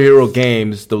superhero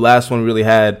games, the last one really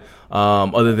had,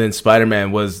 other than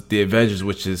Spider-Man, was the Avengers,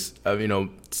 which is,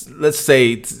 let's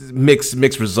say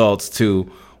mixed results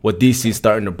to what DC is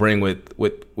starting to bring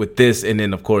with this, and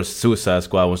then of course Suicide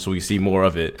Squad, so we see more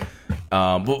of it.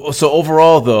 So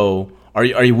overall, though,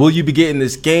 will you be getting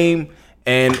this game,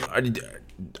 and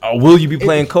will you be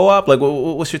playing co-op? Like,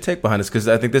 what's your take behind this? Because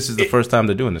I think this is the first time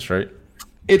they're doing this, right?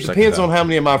 It depends on how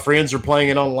many of my friends are playing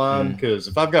it online. Because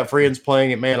if I've got friends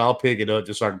playing it, man, I'll pick it up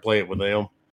just so I can play it with them.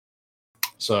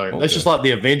 So that's just like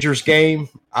the Avengers game.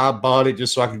 I bought it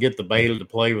just so I could get the beta to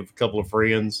play with a couple of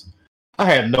friends. I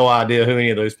have no idea who any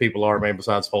of those people are, man,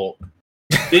 besides Hulk.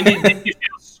 Didn't you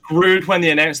feel screwed when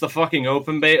they announced the fucking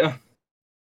open beta?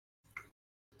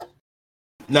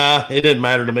 Nah, it didn't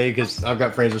matter to me because I've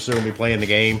got friends who are still going to be playing the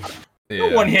game. Yeah.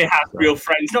 No one here has real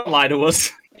friends. Don't lie to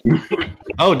us.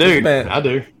 Oh, dude, I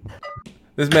do.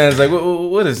 This man's like,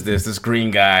 what is this? This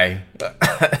green guy.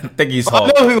 I think he's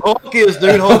Hulk. I know who Hulk is,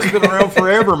 dude. Hulk's been around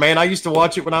forever, man. I used to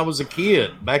watch it when I was a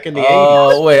kid, back in the 80s.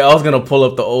 Oh, wait. I was going to pull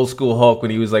up the old school Hulk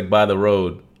when he was, like, by the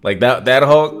road. Like, that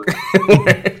Hulk?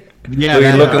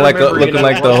 Yeah. Looking like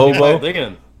the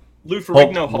hobo? Lou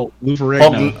Ferrigno Hulk.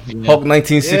 Hulk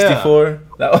 1964. Yeah.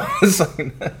 That was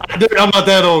like, dude, I'm not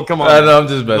that old. Come on. I know, I'm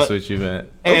just messing with you, man.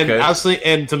 And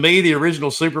and to me, the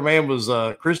original Superman was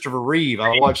Christopher Reeve.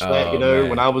 I watched that,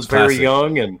 when I was very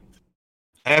young, and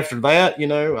after that,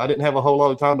 I didn't have a whole lot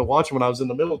of time to watch him when I was in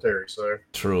the military. So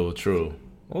true.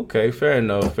 Okay, fair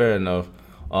enough.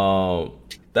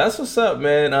 That's what's up,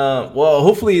 man. Well,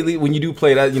 hopefully, when you do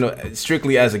play that,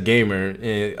 strictly as a gamer,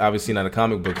 and obviously not a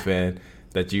comic book fan,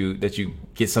 that you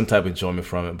get some type of enjoyment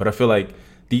from it. But I feel like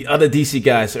the other DC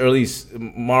guys, or at least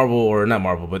Marvel, or not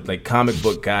Marvel, but like comic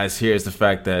book guys, here is the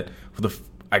fact that for the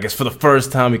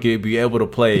first time, you could be able to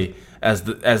play as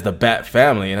the Bat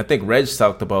family. And I think Reg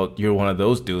talked about you're one of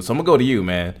those dudes. So I'm gonna go to you,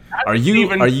 man. Are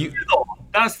you?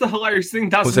 That's the hilarious thing.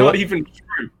 That's not even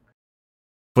true.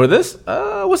 For this,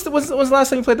 what's the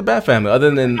last time you played the Bat family?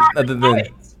 Other than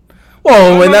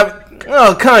well, when that.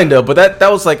 Oh, kind of, but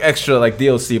that was like extra, like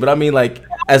DLC. But I mean, like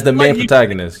as the main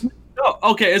protagonist.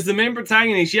 Okay, as the main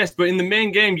protagonist, yes. But in the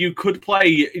main game, you could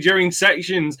play during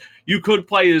sections. You could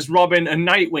play as Robin and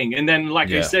Nightwing, and then,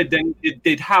 like I said, then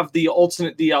they'd have the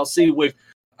alternate DLC with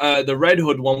the Red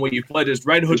Hood one, where you played as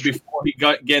Red Hood before he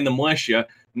gained the militia.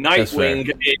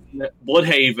 Nightwing in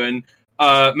Bloodhaven.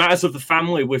 Matters of the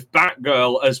Family with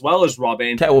Batgirl as well as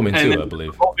Robin. Catwoman too, I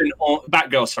believe.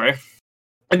 Batgirl, sorry.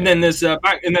 And then there's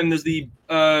the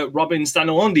Robin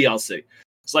standalone DLC.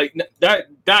 It's like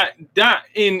that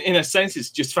in a sense is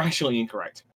just factually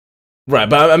incorrect. Right,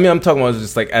 but I mean I'm talking about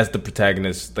just like as the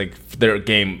protagonist, like their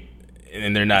game,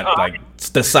 and they're not like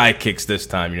the sidekicks this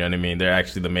time. You know what I mean? They're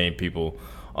actually the main people.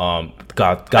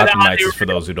 Gotham Knights is for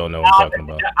those who don't know what I'm talking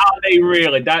about. Are they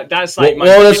really? That's like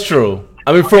well, that's true.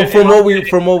 I mean from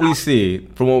what we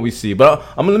see.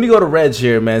 But let me go to Reg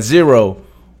here, man. Zero.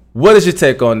 What is your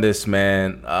take on this,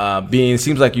 man?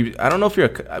 Seems like you. I don't know if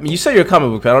you say you're a comic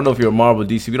book fan. I don't know if you're a Marvel,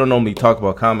 DC. We don't normally talk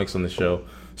about comics on the show.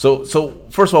 So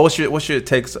first of all, what's your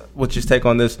take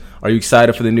on this? Are you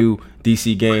excited for the new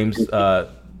DC games,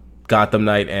 Gotham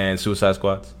Knight and Suicide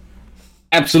Squads?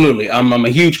 Absolutely. I'm a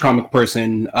huge comic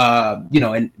person.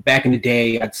 And back in the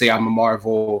day, I'd say I'm a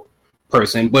Marvel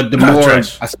person. But the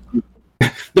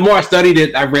more I studied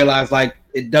it, I realized like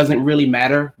it doesn't really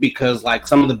matter because like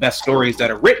some of the best stories that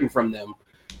are written from them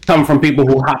come from people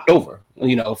who hopped over.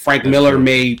 Frank Miller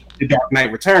made The Dark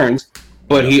Knight Returns,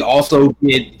 but he also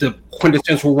did the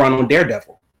quintessential run on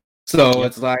Daredevil. So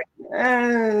it's like,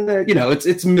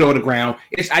 it's middle of the ground.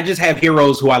 I just have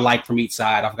heroes who I like from each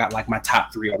side. I've got like my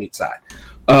top 3 on each side.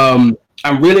 I'm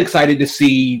really excited to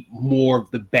see more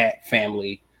of the Bat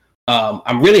family.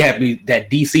 I'm really happy that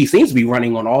DC seems to be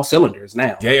running on all cylinders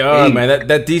now. They are, man.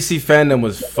 That DC fandom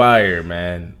was fire,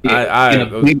 man. Yeah,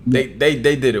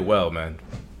 they did it well, man.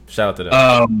 Shout out to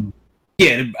them.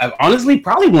 Honestly,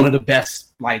 probably one of the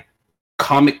best like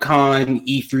Comic-Con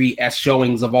E3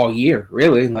 showings of all year.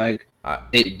 Really, like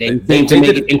they did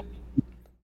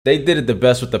it the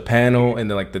best with the panel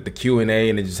and the Q&A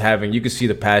and just having, you could see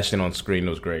the passion on screen.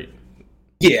 It was great.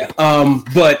 Yeah,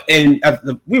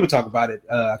 we were talking about it.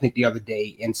 I think the other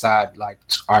day inside like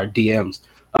our DMs.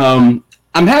 I'm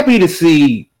happy to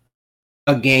see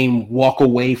a game walk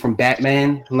away from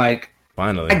Batman. Like,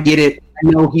 finally, I get it. I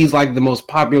know he's like one of the most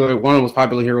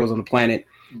popular heroes on the planet.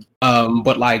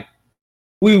 But like,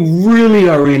 we really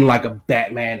are in like a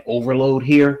Batman overload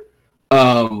here.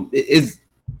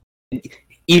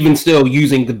 Even still,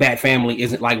 using the Bat family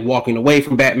isn't like walking away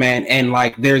from Batman, and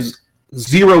like there's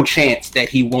zero chance that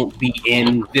he won't be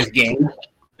in this game.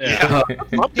 I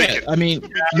mean,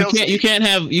 you can't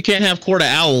have Court of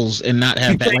Owls and not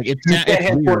have that. Like, it's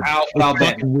Court of Owls without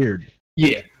fucking weird.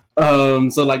 Yeah.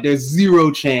 So like, there's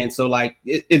zero chance. So like,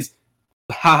 it's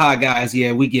haha, guys.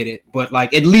 Yeah, we get it. But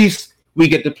like, at least we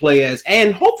get to play as,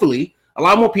 and hopefully a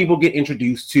lot more people get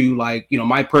introduced to, like,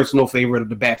 my personal favorite of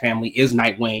the Bat family is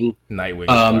Nightwing.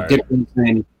 But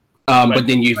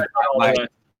then you've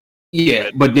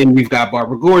but then we've got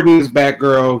Barbara Gordon as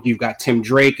Batgirl, you've got Tim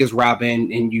Drake as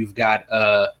Robin, and you've got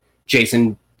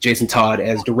Jason Todd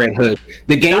as the Red Hood.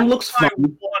 The game looks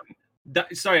fun.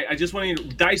 I just want to.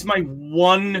 That is my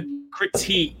one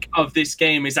critique of this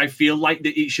game. Is I feel like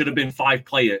that it should have been 5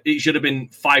 player. It should have been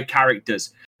 5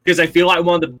 characters. Because I feel like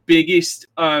one of the biggest,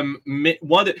 because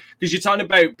you're talking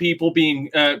about people being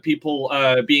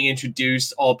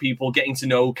introduced, or people getting to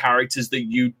know characters that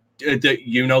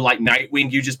like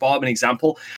Nightwing. You just brought up an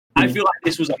example. I feel like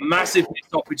this was a massive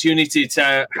missed opportunity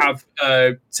to have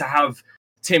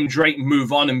Tim Drake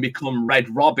move on and become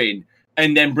Red Robin,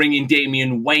 and then bring in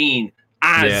Damian Wayne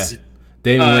as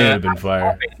Damian Wayne would have been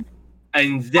fire.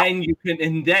 And then you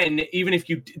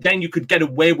could get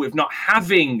away with not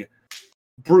having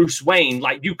Bruce Wayne.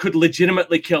 Like, you could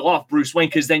legitimately kill off Bruce Wayne,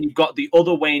 because then you've got the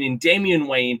other Wayne in Damian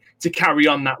Wayne to carry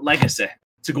on that legacy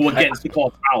to go against the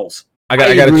Court of Owls. I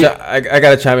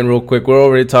gotta chime in real quick. We're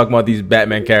already talking about these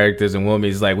Batman characters, and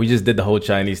Wilmy's like, we just did the whole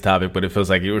Chinese topic, but it feels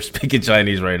like you were speaking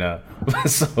Chinese right now.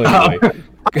 So anyway,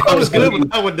 I was good with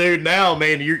that one, dude. Now,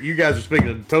 man, you guys are speaking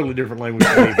a totally different language.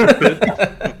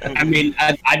 I mean,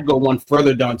 I'd go one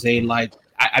further, Dante. Like,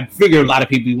 I figure a lot of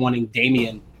people wanting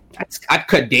Damian. I'd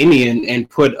cut Damian and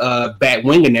put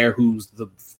Batwing in there, who's the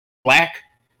black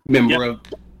member of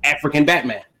African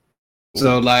Batman.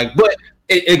 So, like, but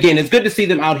again, it's good to see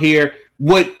them out here.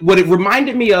 What it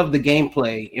reminded me of the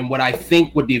gameplay, and what I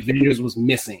think what the Avengers was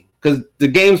missing, because the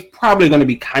game's probably going to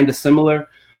be kind of similar.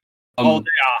 They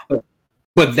are.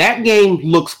 But that game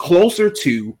looks closer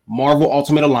to Marvel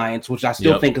Ultimate Alliance, which I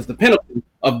still think is the pinnacle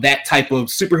of that type of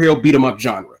superhero beat 'em up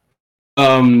genre.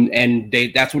 And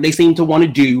that's what they seem to want to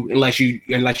do, unless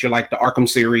you're like the Arkham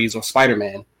series or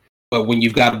Spider-Man. But when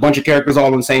you've got a bunch of characters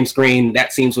all on the same screen,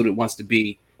 that seems what it wants to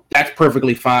be. That's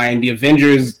perfectly fine. The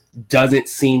Avengers doesn't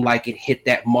seem like it hit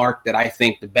that mark that I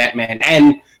think the Batman,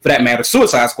 and for that matter,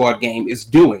 Suicide Squad game is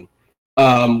doing,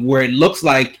 where it looks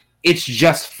like it's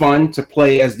just fun to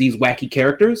play as these wacky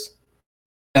characters,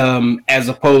 as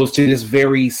opposed to this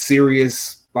very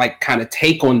serious, like, kind of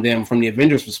take on them from the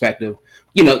Avengers perspective.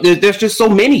 There's just so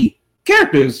many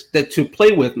characters to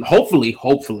play with, and hopefully,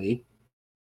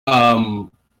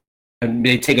 and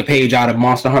they take a page out of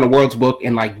Monster Hunter World's book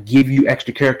and like give you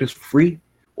extra characters for free,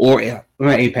 or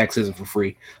Apex isn't for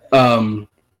free, or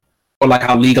like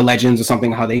how League of Legends or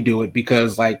something, how they do it,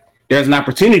 because like there's an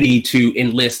opportunity to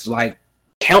enlist like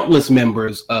countless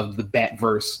members of the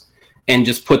Batverse and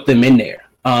just put them in there.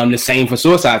 The same for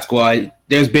Suicide Squad.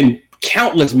 There's been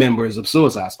countless members of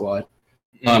Suicide Squad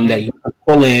that you can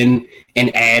pull in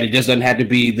and add. It just doesn't have to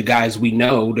be the guys we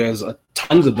know. There's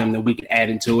tons of them that we can add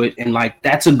into it, and like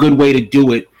that's a good way to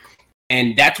do it.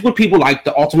 And that's what people like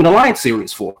the Ultimate Alliance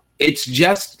series for. It's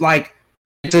just like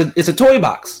it's a toy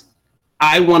box.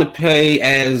 I want to play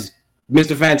as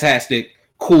Mr. Fantastic.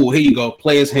 Cool, here you go.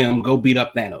 Play as him. Go beat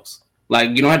up Thanos.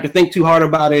 Like, you don't have to think too hard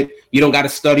about it. You don't got to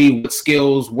study what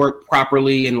skills work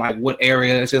properly and like what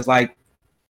area. It's just like,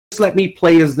 just let me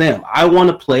play as them. I want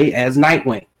to play as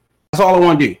Nightwing. That's all I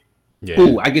want to do. Yeah.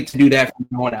 Cool, I get to do that from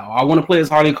now on out. I want to play as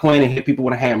Harley Quinn and hit people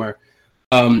with a hammer.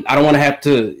 I don't want to have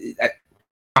to.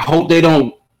 I hope they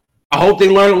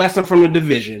learn a lesson from the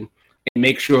Division and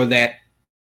make sure that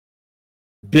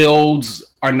builds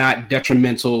are not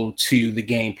detrimental to the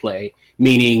gameplay.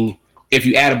 Meaning, if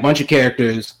you add a bunch of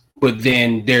characters, but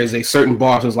then there's a certain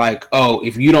boss who's like, oh,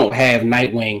 if you don't have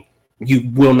Nightwing, you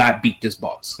will not beat this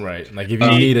boss. Right. Like if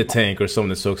you need a tank or someone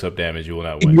that soaks up damage, you will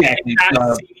not win. Exactly.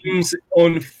 That seems,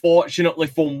 unfortunately,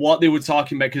 from what they were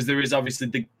talking about, because there is obviously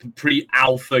the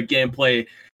pre-alpha gameplay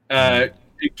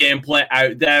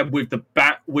out there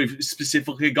with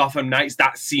specifically Gotham Knights.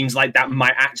 That seems like that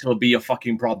might actually be a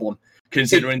fucking problem,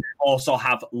 considering they also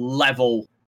have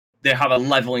they have a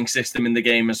leveling system in the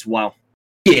game as well.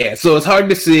 Yeah, so it's hard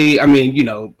to see. I mean,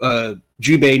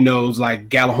 Jubei knows like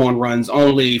Gallahorn runs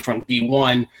only from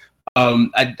D1.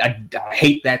 I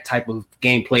hate that type of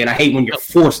gameplay, and I hate when you're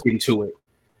forced into it.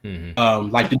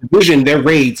 Mm-hmm. Like the Division, their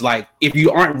raids, like if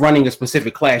you aren't running a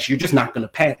specific class, you're just not going to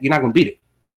pass. You're not going to beat it,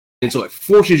 and so it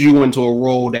forces you into a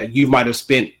role that you might have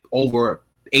spent over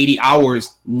 80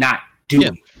 hours not doing.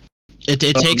 Yeah.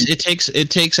 It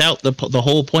takes out the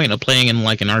whole point of playing in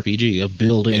like an RPG, of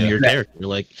building your character.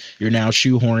 Like you're now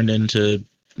shoehorned into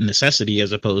necessity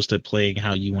as opposed to playing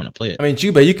how you want to play it. I mean,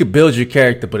 Jubei, you could build your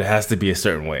character, but it has to be a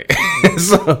certain way.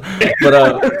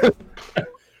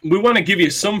 We want to give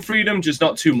you some freedom, just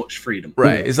not too much freedom.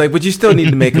 Right. It's like, but you still need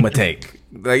to make him a tank.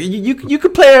 Like you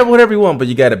could play whatever you want, but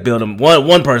you got to build him.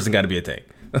 One person got to be a tank.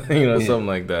 Something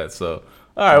like that. So,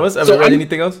 all right.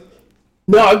 Anything else?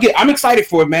 No, I'm excited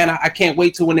for it, man. I can't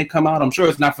wait till when they come out. I'm sure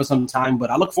it's not for some time, but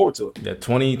I look forward to it. Yeah,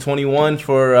 2021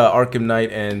 for Arkham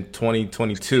Knight and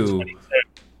 2022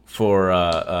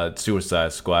 for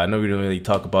Suicide Squad. I know we didn't really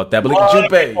talk about that, but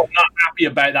Jubei, I'm not happy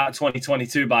about that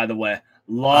 2022, by the way.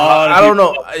 I don't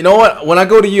know. You know what? When I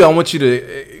go to you, I want you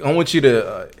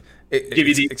to give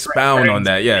you the expound on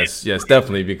that. Yes,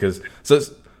 definitely. Because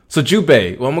so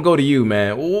Jubei, well, I'm gonna go to you,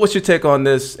 man. What's your take on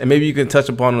this? And maybe you can touch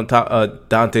upon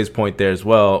Dante's point there as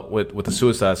well with the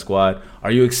Suicide Squad.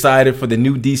 Are you excited for the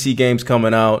new DC games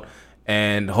coming out,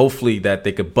 and hopefully that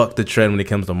they could buck the trend when it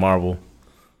comes to Marvel?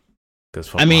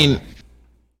 I mean,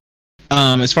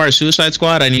 as far as Suicide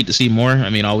Squad, I need to see more. I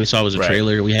mean, all we saw was a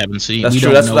trailer. We haven't seen. That's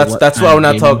true. That's why we're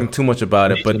not talking too much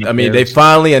about it. But I mean, they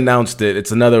finally announced it.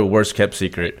 It's another worst kept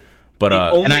secret. But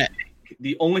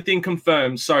the only thing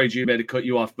confirmed, sorry, Jubei, to cut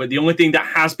you off, but the only thing that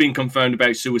has been confirmed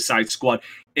about Suicide Squad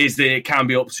is that it can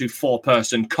be up to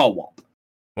 4-person co-op.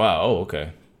 Wow. Oh,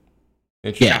 okay.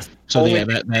 Interesting. Yeah. So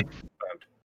that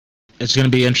it's going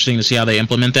to be interesting to see how they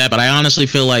implement that. But I honestly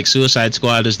feel like Suicide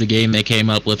Squad is the game they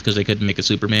came up with because they couldn't make a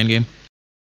Superman game.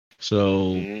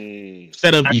 So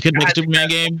instead of you could make a Superman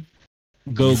game,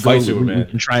 go fight Superman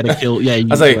and try to kill. Yeah,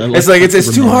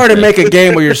 it's too hard to make a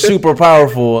game where you're super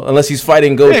powerful unless he's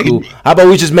fighting Goku. How about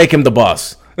we just make him the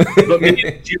boss? But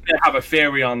maybe you have a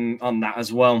theory on that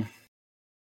as well.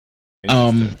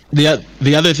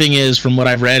 The other thing is, from what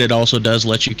I've read, it also does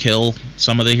let you kill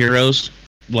some of the heroes.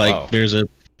 Like there's a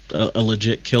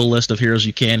legit kill list of heroes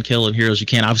you can kill and heroes you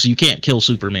can't. Obviously, you can't kill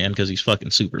Superman because he's fucking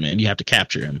Superman. You have to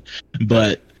capture him.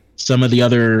 But some of the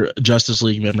other Justice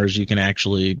League members you can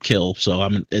actually kill. So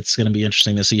it's going to be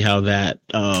interesting to see how that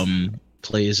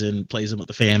plays in with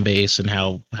the fan base and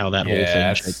how that whole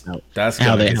thing shakes out. That's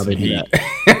how they do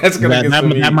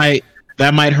that.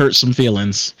 that might hurt some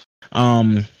feelings.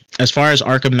 As far as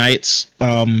Arkham Knights,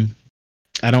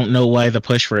 I don't know why the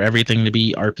push for everything to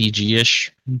be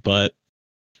RPG-ish, but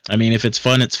I mean, if it's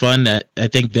fun, it's fun. I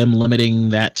think them limiting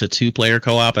that to 2-player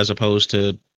co-op as opposed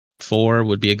to 4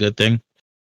 would be a good thing.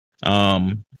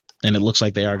 And it looks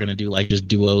like they are going to do like just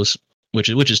duos, which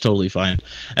is totally fine,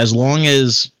 as long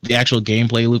as the actual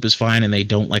gameplay loop is fine and they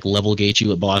don't like level gate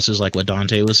you at bosses like what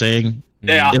Dante was saying.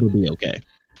 Yeah, it'll be okay.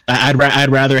 I'd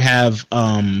rather have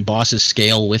bosses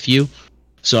scale with you.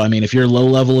 So I mean, if you're low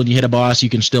level and you hit a boss, you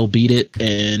can still beat it,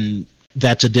 and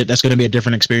that's going to be a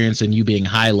different experience than you being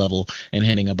high level and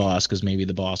hitting a boss, because maybe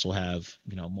the boss will have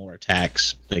more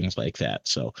attacks, things like that.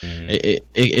 So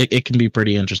it can be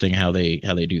pretty interesting how they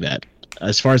do that.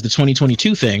 As far as the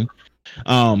 2022 thing,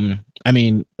 I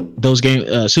mean, those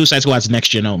games, Suicide Squad's next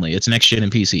gen only. It's next gen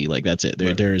and PC. Like that's it.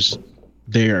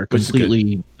 They are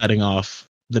completely cutting off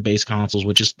the base consoles,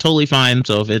 which is totally fine.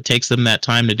 So if it takes them that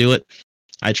time to do it,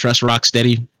 I trust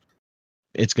Rocksteady.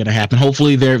 It's going to happen.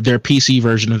 Hopefully their PC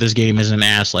version of this game isn't an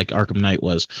ass like Arkham Knight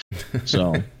was.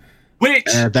 So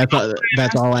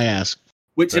that's all I ask.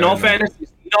 Which, in all fairness,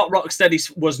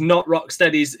 was not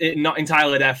Rocksteady's, not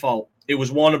entirely their fault. It was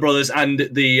Warner Brothers and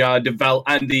the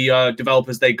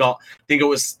developers they got. I think it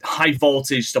was High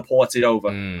Voltage to port it over.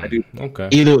 I do. Okay.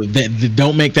 Either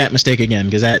don't make that mistake again,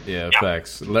 because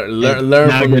facts.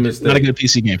 Learn from the mistake. Not a good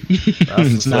PC game.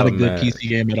 It's not a good PC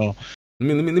game at all.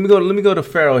 Let me go to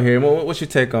Farrell here. What's your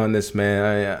take on this,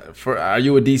 man? Are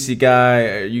you a DC guy?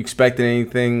 Are you expecting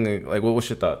anything? Like, what's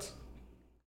your thoughts?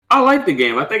 I like the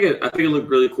game. I think it looked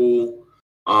really cool.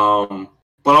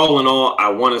 But all in all, I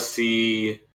want to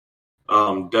see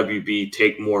WB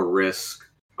take more risk.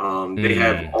 They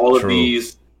have all of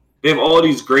these. They have all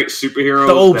these great superheroes.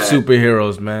 Dope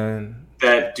superheroes, man.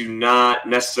 That do not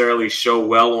necessarily show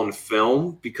well on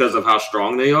film because of how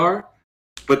strong they are,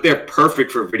 but they're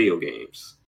perfect for video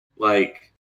games.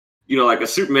 Like, like a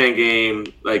Superman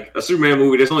game, like a Superman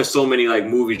movie. There's only so many like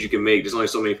movies you can make. There's only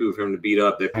so many people for him to beat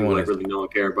up that people like really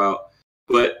don't care about.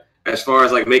 But as far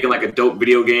as like making like a dope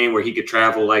video game where he could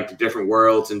travel like to different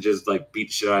worlds and just like beat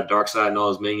the shit out of Darkseid and all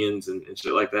his minions and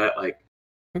shit like that, like.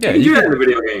 Yeah, you can do that in a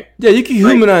video game. Yeah, you can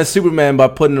humanize Superman by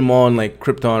putting him on like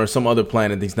Krypton or some other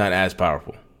planet that's not as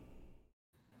powerful.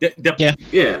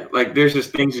 Yeah, like there's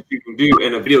just things that you can do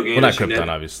in a video game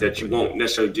obviously, that you won't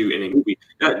necessarily do in a movie.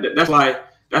 That's why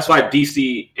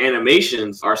DC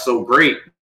animations are so great.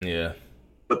 Yeah,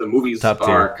 but the movies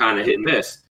are kind of hit and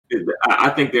miss. I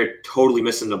think they're totally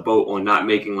missing the boat on not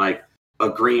making like a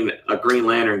Green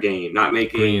Lantern game, not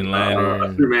making Green Lantern, a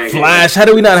Superman Flash. game. How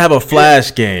do we not have a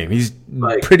Flash game? He's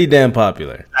like, pretty damn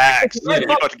popular.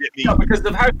 Because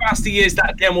of how fast he is,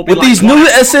 that game will be with these new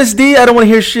SSD. I don't want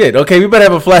to hear shit. Okay, we better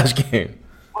have a Flash game.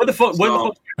 What the fuck? What the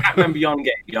fuck's my Batman Beyond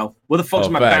game, yo? What the fuck's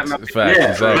my Batman?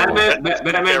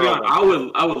 Batman Beyond.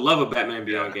 I would love a Batman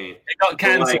Beyond game. It got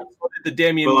cancelled. The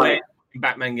Damian Wayne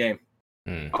Batman game.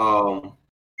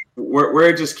 Where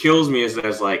it just kills me is that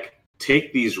it's like,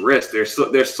 take these risks.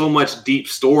 There's so much deep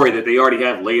story that they already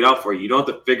have laid out for you. You don't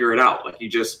have to figure it out. Like, you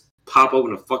just pop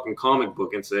open a fucking comic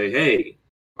book and say, hey,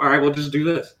 all right, we'll just do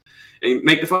this. And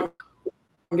make the fucking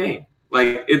game.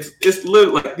 Like, it's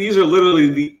like these are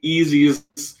literally the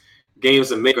easiest games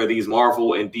to make are these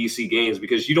Marvel and DC games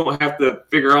because you don't have to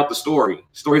figure out the story.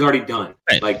 The story's already done.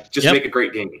 Right. Like, just make a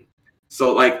great game.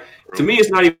 So, like, to me,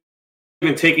 it's not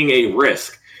even taking a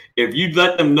risk. If you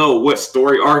let them know what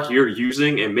story arc you're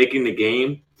using and making the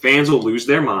game, fans will lose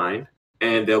their mind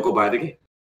and they'll go buy the game.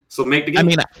 So make the game. I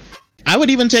mean, I would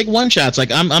even take one shots.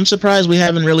 Like, I'm surprised we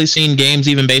haven't really seen games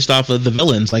even based off of the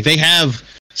villains. Like, they have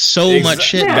so much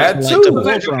shit to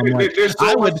pull from.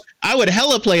 Like, I would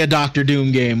hella play a Doctor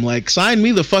Doom game. Like, sign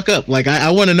me the fuck up. Like,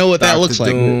 I want to know what that looks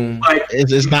like.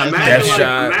 It's not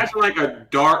imagine like a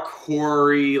dark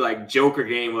horror like Joker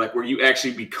game, like where you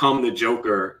actually become the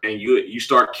Joker and you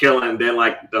start killing, and then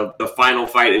like the final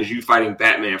fight is you fighting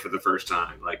Batman for the first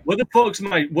time. Like, what the fuck's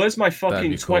where's my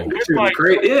fucking cool.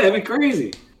 it'd be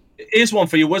crazy. Here's one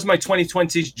for you. Where's my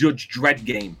 2020s Judge Dredd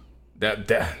game? That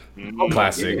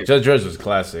classic. Yeah. Judge Dredd was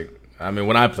classic. I mean,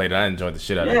 when I played it, I enjoyed the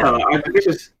shit out of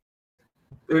it.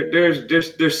 Yeah,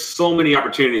 there's so many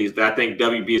opportunities that I think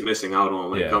WB is missing out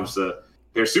on when it comes to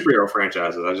their superhero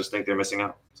franchises. I just think they're missing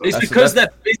out. So it's because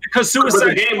Suicide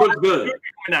the game looks good.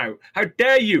 Coming out. How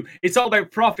dare you? It's all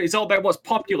about profit. It's all about what's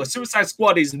popular. Suicide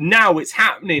Squad is now. It's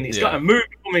happening. It's got a movie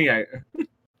coming out.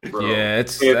 Bro, yeah,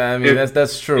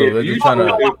 that's true. They're trying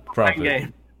to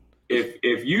profit.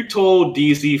 If you told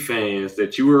DC fans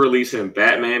that you were releasing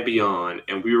Batman Beyond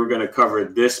and we were going to cover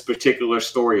this particular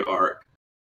story arc,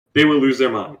 they would lose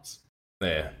their minds.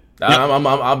 Yeah,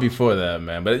 I'll be for that,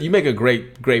 man. But you make a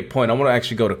great point. I want to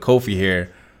actually go to Kofi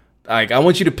here. Like, I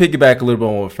want you to piggyback a little bit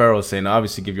on what Farrell's saying.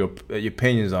 Obviously, give your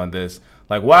opinions on this.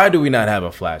 Like, why do we not have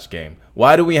a Flash game?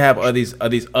 Why do we have all these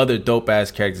other dope ass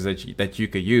characters that you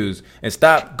could use and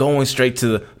stop going straight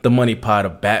to the money pot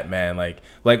of Batman? Like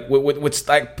what's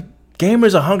like.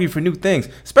 Gamers are hungry for new things,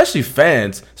 especially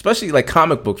fans, especially like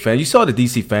comic book fans. You saw the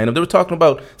DC fandom; they were talking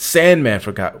about Sandman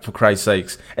for Christ's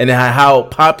sakes, and how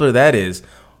popular that is.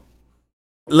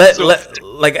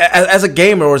 Like as a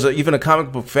gamer or even a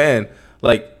comic book fan,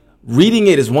 like reading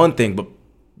it is one thing, but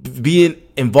being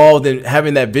involved in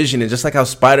having that vision, and just like how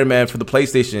Spider-Man for the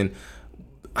PlayStation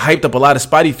hyped up a lot of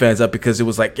Spidey fans up because it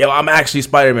was like, yo, I'm actually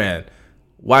Spider-Man.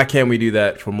 Why can't we do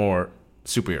that for more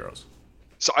superheroes?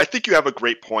 So I think you have a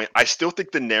great point. I still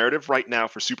think the narrative right now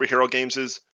for superhero games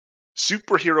is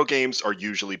superhero games are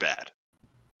usually bad.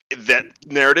 That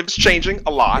narrative is changing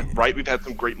a lot, right? We've had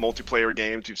some great multiplayer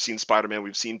games. We've seen Spider-Man.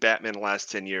 We've seen Batman in the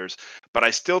last 10 years. But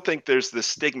I still think there's this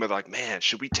stigma like, man,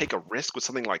 should we take a risk with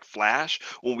something like Flash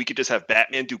when we could just have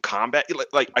Batman do combat?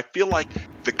 Like I feel like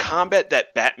the combat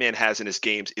that Batman has in his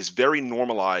games is very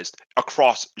normalized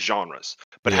across genres.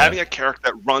 But having a character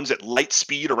that runs at light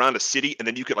speed around a city and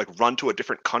then you could like run to a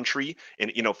different country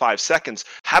in 5 seconds,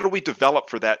 how do we develop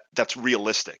for that that's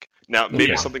realistic? Now,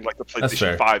 maybe something like the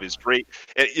PlayStation 5 is great.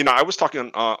 And, I was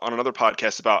talking on another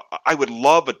podcast about I would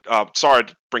love sorry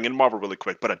to bring in Marvel really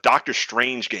quick, but a Doctor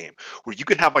Strange game where you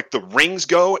could have like the rings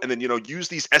go and then use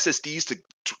these SSDs to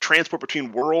transport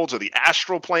between worlds or the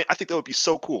astral plane. I think that would be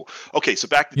so cool. Okay, so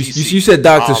back to DC. You said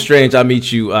Doctor Strange. I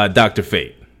meet you, Dr.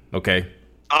 Fate. Okay.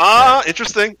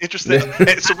 Interesting.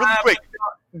 So really quick,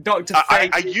 Dr.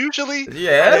 Fate. I usually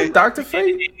Dr.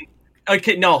 Fate.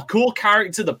 Okay, no, cool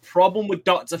character. The problem with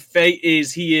Dr. Fate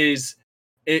is he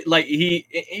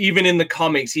even in the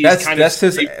comics, that's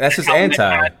his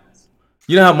anti.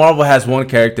 You know how Marvel has one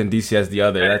character and DC has the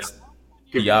other. That's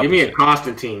the opposite. Give me a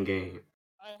Constantine game.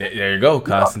 There you go,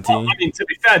 Constantine. I mean, to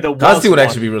be fair, Constantine would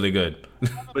actually be really good.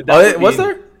 Was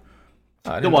there?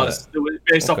 There was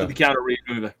based off of the Keanu Reeves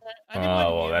movie.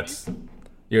 Oh well,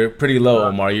 you're pretty low,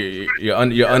 Omar. You're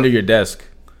under your desk.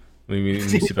 Let me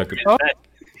see if I could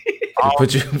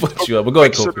put you up. But go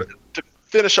ahead, Kofi. To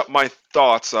finish up my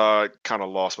thoughts, kind of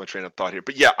lost my train of thought here.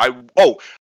 But yeah,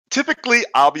 typically,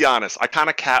 I'll be honest, I kind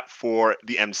of cap for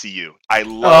the MCU. I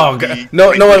love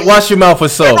No, wash your mouth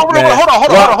with soap, man.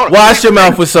 Hold on. Wash your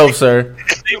mouth with soap, sir.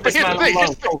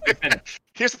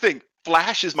 Here's the thing.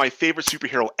 Flash is my favorite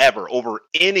superhero ever over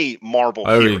any Marvel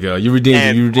hero. There you go. You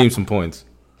redeemed some points.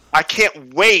 I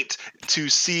can't wait to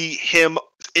see him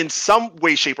in some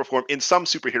way, shape, or form in some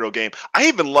superhero game. I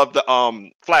even love the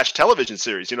Flash television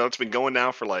series. It's been going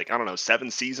now for 7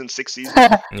 seasons, 6 seasons.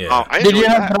 Yeah. Did you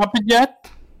not drop it yet?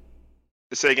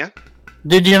 Say again?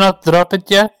 Did you not drop it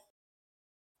yet?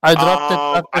 I dropped it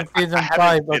after season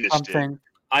 5 or something.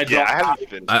 I haven't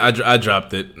finished. I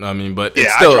dropped it. I mean, but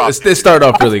it started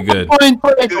off really good.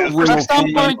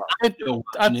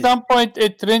 At some point,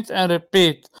 it rinse and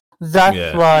repeat.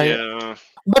 That's why. Yeah.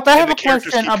 But I have a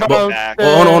question about.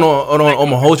 Hold on.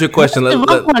 Hold your question.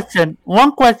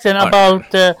 One question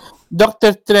about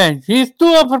Doctor Strange. He's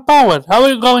too overpowered. How are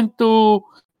you going to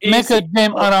make a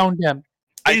game around him?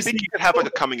 I think you could have a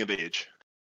coming of age.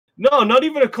 No, not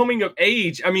even a coming of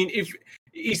age. I mean, if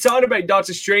he's talking about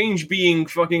Doctor Strange being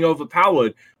fucking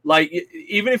overpowered,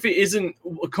 even if it isn't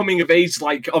a coming of age,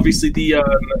 obviously the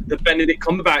Benedict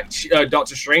Cumberbatch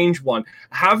Doctor Strange one,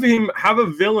 have a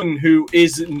villain who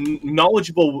is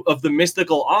knowledgeable of the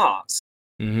mystical arts.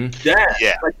 Mm-hmm.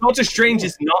 Yeah. Doctor Strange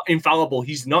is not infallible.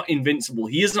 He's not invincible.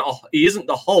 He isn't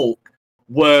the Hulk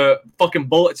where fucking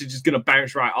bullets are just gonna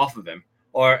bounce right off of him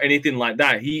or anything like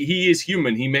that. He is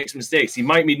human. He makes mistakes. He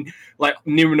might be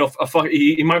near enough.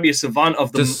 He might be a savant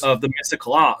of the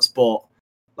mystical arts, but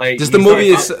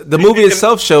the movie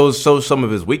itself shows some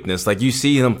of his weakness. You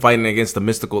see him fighting against the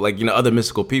mystical, other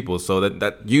mystical people. So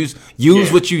that use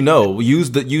what you know.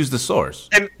 Use the source.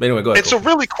 And anyway, go ahead. And so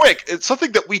really quick, it's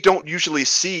something that we don't usually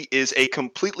see is a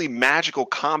completely magical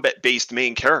combat-based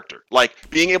main character.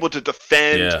 Being able to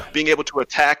defend, being able to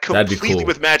attack completely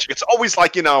with magic. It's always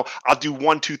I'll do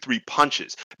 1, 2, 3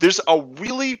 punches. There's a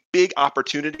really big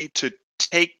opportunity to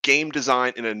take game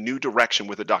design in a new direction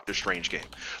with a Doctor Strange game.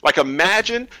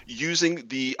 Imagine using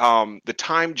the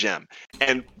time gem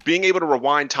and being able to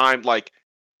rewind time for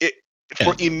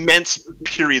immense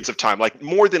periods of time,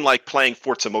 more than playing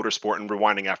Forza Motorsport and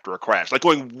rewinding after a crash,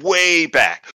 going way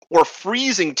back, or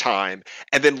freezing time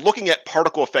and then looking at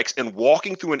particle effects and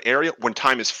walking through an area when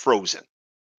time is frozen.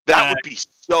 That would be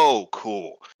so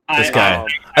cool. This guy.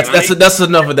 That's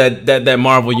enough of that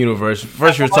Marvel universe.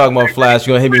 First, you're talking about Flash.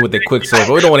 You're gonna hit me with the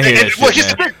Quicksilver. We don't want to hear that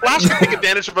shit, man. Flash can take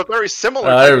advantage of a very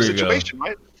similar situation,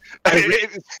 right?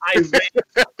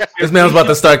 This man's about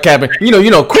to start capping.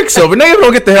 Quicksilver. Nigga,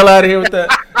 don't get the hell out of here with that.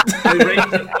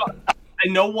 I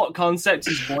know what concept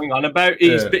he's going on about.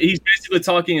 He's basically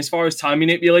talking as far as time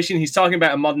manipulation. He's talking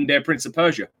about a modern day Prince of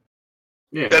Persia.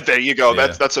 Yeah, there you go. Yeah.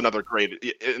 That's another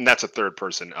great, and that's a third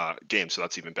person game, so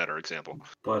that's even better example.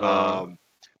 But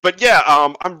yeah,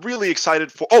 I'm really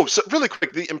excited for. Oh, so really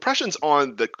quick, the impressions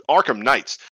on the Arkham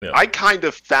Knights. Yeah. I kind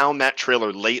of found that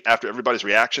trailer late after everybody's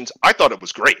reactions. I thought it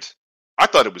was great. I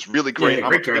thought it was really great. Yeah,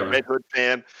 I'm a big Red Hood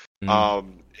fan.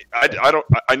 Mm-hmm.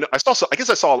 I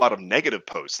saw a lot of negative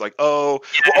posts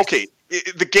okay,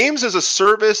 the games as a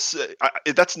service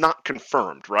that's not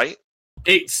confirmed, right?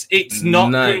 It's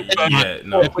not confirmed.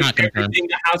 No, it's not confirmed. Everything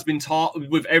that has been taught,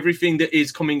 with everything that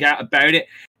is coming out about it,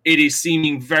 it is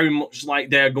seeming very much like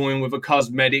they're going with a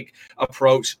cosmetic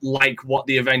approach, like what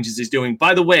the Avengers is doing.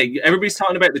 By the way, everybody's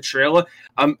talking about the trailer.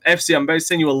 FC, I'm about to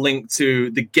send you a link to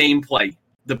the gameplay,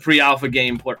 the pre-alpha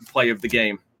gameplay of the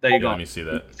game. There you go. Let me see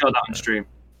that. Show that on stream.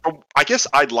 I guess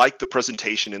I liked the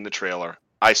presentation in the trailer.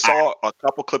 I saw a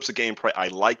couple clips of gameplay. I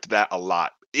liked that a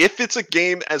lot. If it's a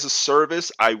game as a service,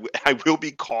 I will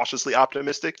be cautiously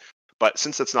optimistic. But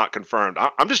since it's not confirmed,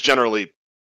 I'm just generally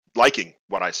liking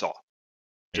what I saw.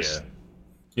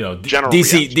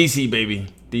 DC baby.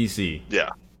 DC. Yeah.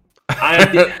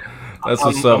 That's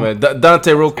what's up, man.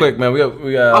 Dante, real quick, man. We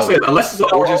I'll say, unless it's an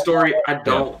origin story, I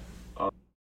don't. Go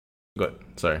ahead.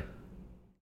 Sorry.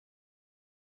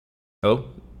 Hello?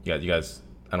 You guys.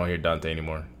 I don't hear Dante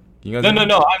anymore. You guys No.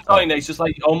 I'm telling you, it's just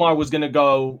like Omar was gonna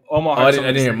go. Omar. I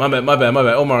didn't hear. My bad.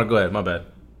 Omar, go ahead. My bad.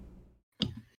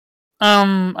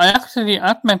 I actually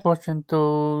asked my question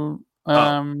to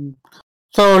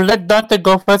So let Dante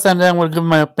go first, and then we'll give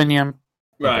my opinion.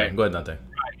 Right. Okay, go ahead, Dante.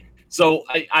 Right. So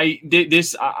I did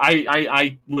this.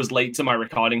 I was late to my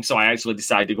recording, so I actually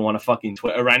decided to go on a fucking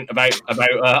Twitter rant about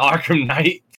Arkham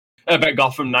Knight, about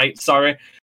Gotham Knight. Sorry.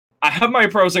 I have my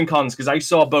pros and cons because I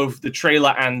saw both the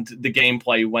trailer and the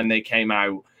gameplay when they came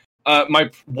out.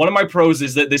 One of my pros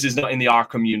is that this is not in the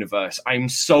Arkham universe. I'm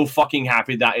so fucking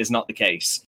happy that is not the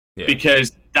case. Yeah.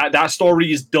 Because that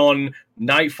story is done.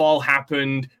 Nightfall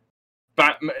happened.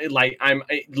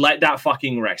 Let that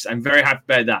fucking rest. I'm very happy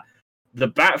about that. The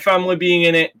Bat family being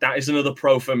in it, that is another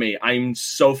pro for me. I'm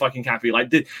so fucking happy. Like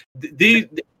the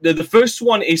first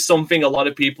one is something a lot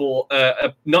of people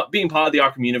not being part of the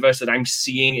Arkham universe that I'm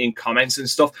seeing in comments and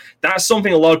stuff. That's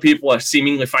something a lot of people are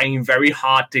seemingly finding very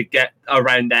hard to get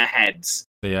around their heads.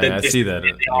 Yeah, I see that.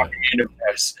 In the Arkham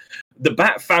universe. The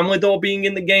Bat family though being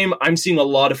in the game, I'm seeing a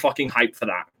lot of fucking hype for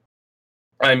that.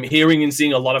 I'm hearing and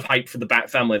seeing a lot of hype for the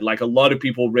Bat family. Like a lot of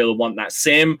people really want that.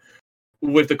 Same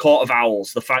with the Court of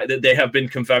Owls, the fact that they have been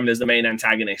confirmed as the main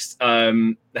antagonist.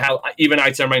 Hell, even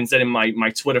I turned around and said in my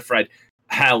Twitter thread,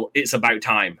 hell, it's about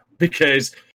time.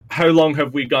 Because how long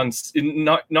have we gone,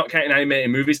 not counting animated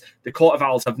movies, the Court of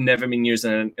Owls have never been used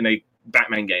in a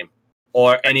Batman game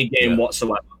or any game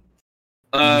whatsoever.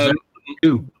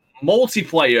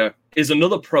 Multiplayer is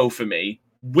another pro for me,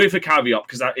 with a caveat,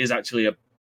 because that is actually a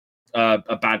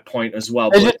bad point as well.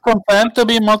 Is it confirmed to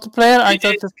be multiplayer? I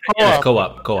thought it's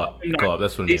co-op. Yeah, co-op.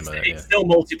 That's what I mean by that. It's still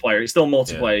multiplayer. It's still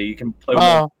multiplayer. Yeah. You can play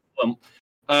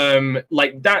with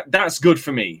like that's good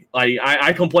for me. Like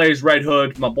I can play as Red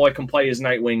Hood. My boy can play as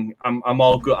Nightwing. I'm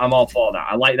all good. I'm all for that.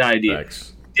 I like the idea.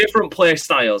 Thanks. Different play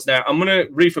styles. Now I'm gonna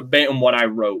read verbatim what I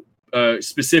wrote,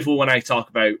 specifically when I talk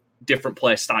about different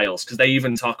play styles, because they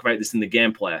even talk about this in the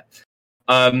gameplay.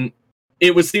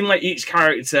 It would seem like each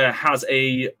character has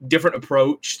a different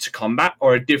approach to combat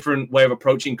or a different way of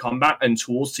approaching combat and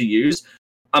tools to use.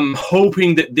 I'm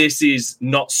hoping that this is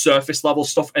not surface level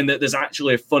stuff and that there's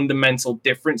actually a fundamental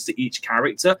difference to each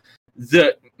character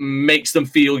that makes them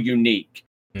feel unique.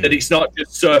 That it's not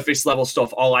just surface level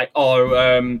stuff or like, Barbara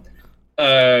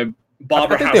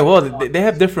has... they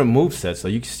have different movesets. So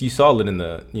you saw it in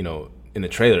the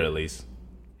trailer at least.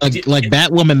 Like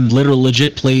Batwoman literally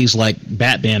legit plays like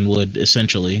Batman would,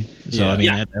 essentially. So I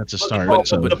mean that's a start. But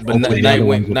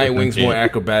Nightwing's more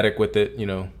acrobatic with it,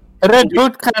 Red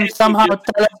Hood can somehow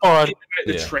teleport.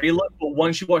 The trailer, but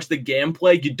once you watch the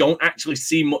gameplay, you don't actually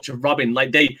see much of Robin.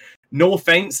 Like no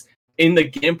offense, in the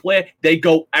gameplay, they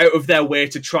go out of their way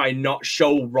to try not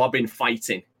show Robin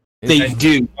fighting. They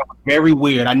do. Very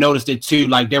weird. I noticed it too.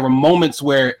 Like there were moments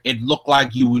where it looked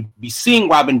like you would be seeing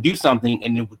Robin do something,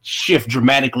 and it would shift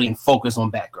dramatically and focus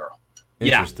on Batgirl.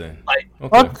 Interesting. Yeah.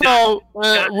 Also,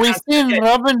 we've seen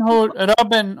Robin.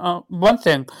 One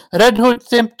thing, Red Hood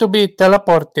seemed to be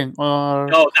teleporting.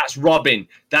 No, that's Robin.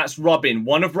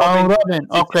 One of Robin. Oh, Robin.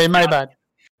 Okay, my bad.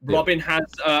 Robin has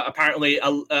apparently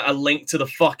a link to the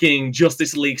fucking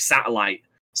Justice League satellite.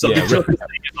 So the Justice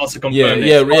League is also confirmed.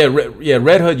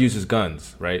 Red Hood uses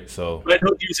guns, right? So Red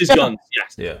Hood uses guns.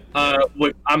 Yes. Yeah.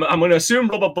 I'm going to assume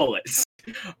rubber bullets.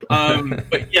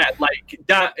 But yeah, like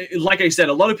that. Like I said,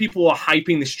 a lot of people are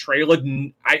hyping this trailer.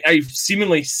 I've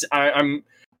seemingly, I'm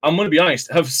going to be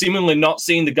honest, have seemingly not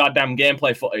seen the goddamn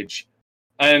gameplay footage,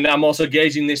 and I'm also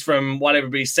gauging this from what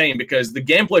everybody's saying because the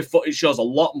gameplay footage shows a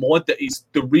lot more. That is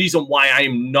the reason why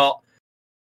I'm not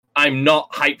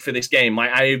hyped for this game.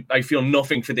 I feel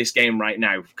nothing for this game right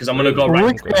now because I'm going to go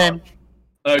right into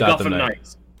Gotham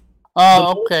Knights.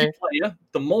 Oh, okay.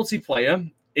 The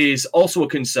multiplayer is also a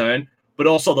concern, but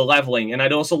also the leveling. And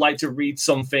I'd also like to read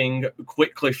something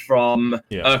quickly from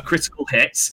Critical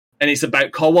Hits, and it's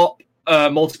about co-op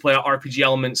multiplayer RPG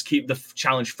elements keep the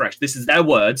challenge fresh. This is their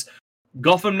words.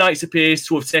 Gotham Knights appears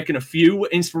to have taken a few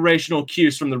inspirational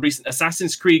cues from the recent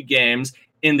Assassin's Creed games.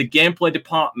 In the gameplay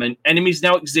department, enemies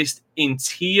now exist in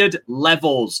tiered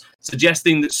levels,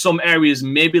 suggesting that some areas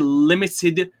may be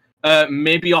limited,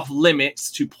 maybe off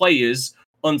limits to players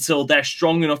until they're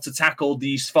strong enough to tackle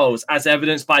these foes, as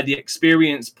evidenced by the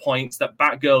experience points that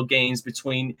Batgirl gains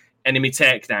between enemy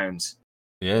takedowns.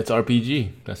 Yeah, it's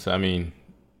RPG.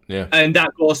 And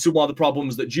that goes to one of the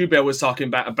problems that Jubei was talking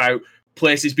about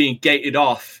places being gated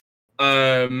off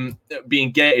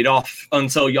being gated off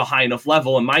until you're high enough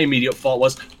level, and my immediate thought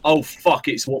was, oh fuck,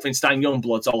 it's Wolfenstein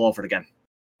Youngbloods all over again.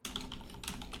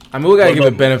 I mean, we gotta give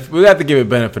it benefit. We got to give it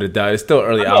benefit of the doubt. It's still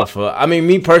early alpha. I mean,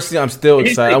 me personally, I'm still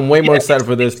excited. I'm way more excited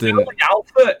for this than early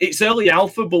alpha. It's early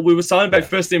alpha, but we were talking about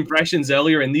first impressions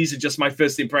earlier, and these are just my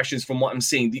first impressions from what I'm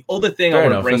seeing. The other thing I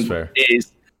want to bring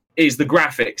is the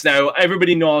graphics. Now,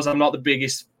 everybody knows I'm not the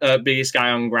biggest guy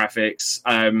on graphics,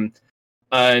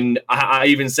 and I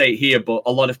even say it here, but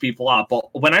a lot of people are. But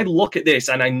when I look at this,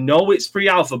 and I know it's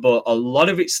pre-alpha, but a lot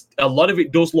of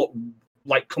it does look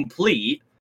like complete.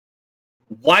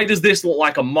 Why does this look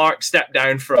like a marked step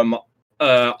down from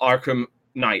Arkham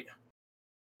Knight,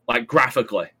 like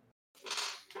graphically?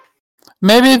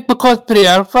 Maybe it's because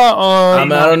pre-alpha, or I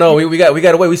mean, I don't know. We got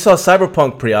to wait. We saw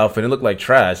Cyberpunk pre-alpha and it looked like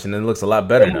trash, and it looks a lot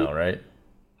better now, right?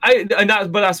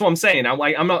 But that's what I'm saying.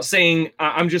 I'm not saying.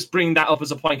 I'm just bringing that up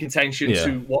as a point of contention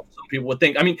to what some people would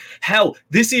think. I mean, hell,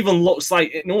 this even looks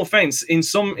like, no offense, in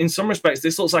some respects,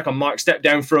 this looks like a marked step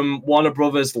down from Warner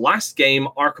Brothers' last game,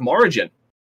 Arkham Origin.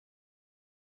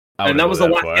 And that was the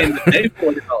last game that they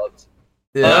developed.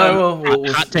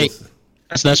 Yeah, hot take.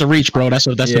 That's a reach, bro. That's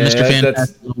a Mr.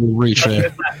 Fantastic reach.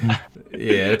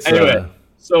 Anyway,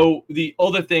 so the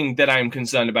other thing that I'm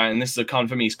concerned about, and this is a con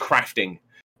for me, is crafting.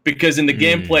 Because in the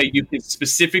gameplay, you can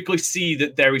specifically see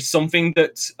that there is something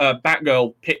that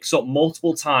Batgirl picks up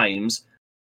multiple times,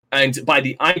 and by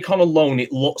the icon alone,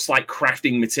 it looks like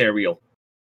crafting material.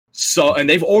 So, and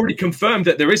they've already confirmed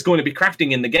that there is going to be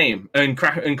crafting in the game and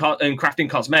crafting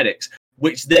cosmetics,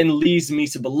 which then leads me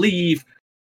to believe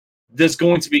there's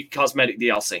going to be cosmetic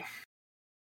DLC.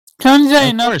 Can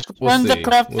they not? Can the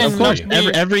crafting? Of course,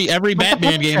 every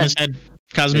Batman game has had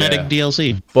cosmetic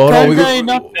DLC.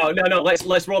 No.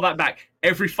 Let's roll that back.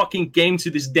 Every fucking game to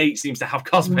this date seems to have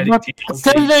cosmetic DLC.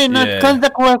 Can they not?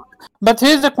 But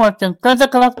here's the question: can the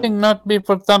crafting not be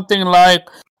for something like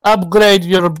upgrade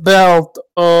your belt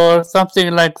or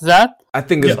something like that? I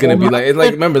think it's gonna be like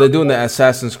remember they're doing the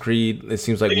Assassin's Creed. It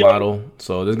seems like model,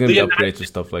 so there's gonna be upgrades and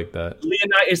stuff like that.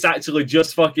 Leonidas actually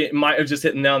just might have just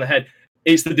hit the nail on the head.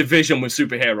 It's the Division with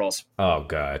superheroes. Oh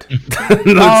God!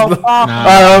 We're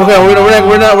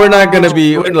not gonna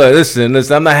be. Listen.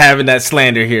 I'm not having that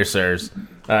slander here, sirs.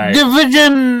 All right.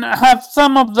 Division have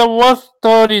some of the worst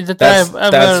stories that I've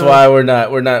ever. That's why we're not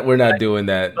doing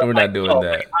that. We're not doing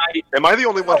that. Am I the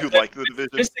only one who liked the Division?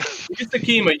 Just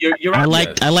Akima, you're. I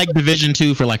like Division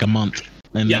 2 for like a month,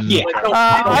 and then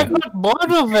I got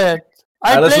bored of it.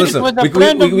 Listen.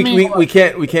 We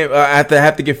can't. I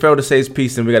have to get Pharaoh to say his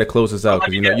piece, and we got to close this out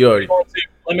because you already.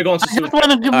 Let me go on. I just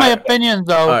want to give my opinion,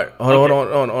 though. All right, hold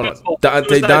on.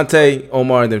 Dante,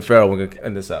 Omar, and then Pharaoh. We're gonna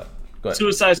end this out.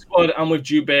 Suicide Squad. I'm with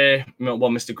Jubei. Well,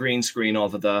 Mr. Green Screen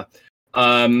over there.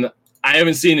 I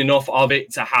haven't seen enough of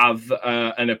it to have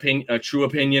a true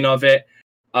opinion of it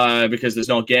because there's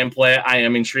no gameplay. I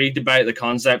am intrigued about the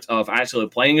concept of actually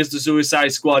playing as the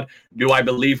Suicide Squad. Do I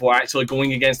believe we're actually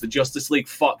going against the Justice League?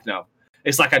 Fuck no.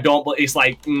 It's like I don't. It's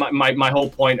like my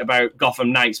whole point about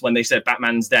Gotham Knights when they said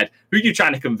Batman's dead. Who are you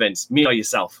trying to convince? Me or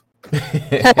yourself?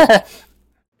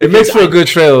 It makes for a good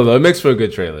trailer, though. It makes for a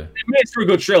good trailer. It makes for a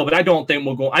good trailer, but I don't think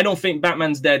we're going. I don't think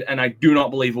Batman's dead, and I do not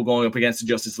believe we're going up against the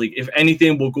Justice League. If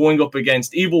anything, we're going up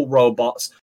against evil robots.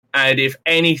 And if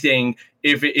anything,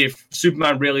 if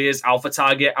Superman really is Alpha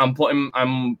Target, I'm putting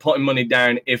money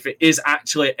down. If it is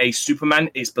actually a Superman,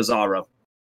 it's Bizarro.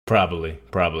 Probably.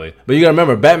 But you gotta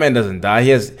remember, Batman doesn't die.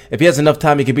 If he has enough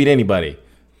time, he can beat anybody.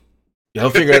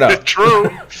 He'll figure it out. True.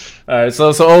 All right.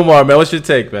 So Omar, man, what's your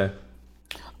take, man?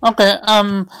 Okay.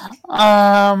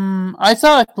 I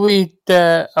saw a tweet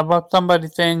about somebody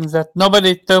saying that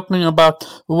nobody's talking about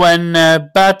when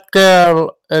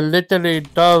Batgirl literally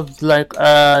does like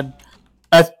a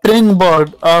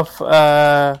springboard of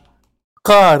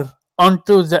car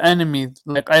onto the enemies.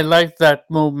 Like I like that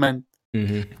movement.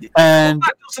 Mm-hmm. And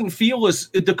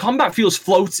the combat looks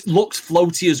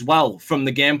floaty as well from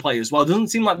the gameplay as well. It doesn't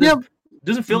seem like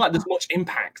doesn't feel like there's much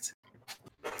impact.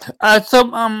 It's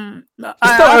still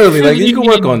early. Like you can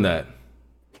work on that.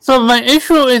 So my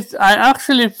issue is I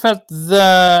actually felt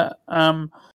the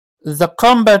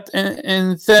combat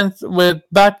in sense with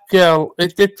Batgirl.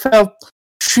 It felt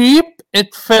cheap.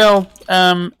 It felt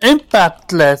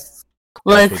impactless.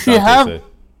 Like she have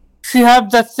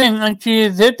that thing and she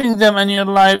is hitting them and you're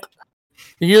like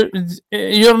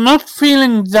you're not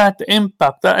feeling that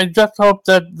impact. I just hope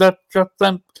that just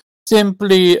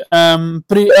simply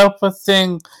pre-alpha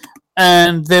thing,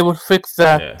 and they will fix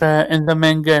that in the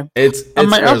main game. It's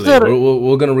early.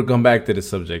 We're gonna come back to the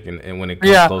subject and when it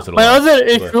comes closer to my other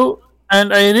issue,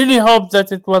 and I really hope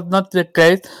that it was not the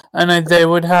case, and they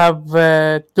would have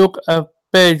took a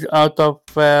page out of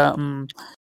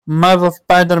Marvel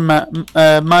Spider-Man,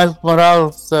 Miles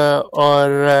Morales,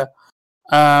 or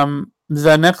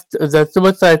the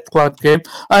Suicide Squad game.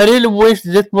 I really wish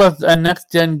this was a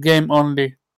next-gen game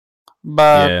only,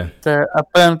 but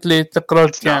apparently it's a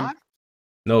cross-gen.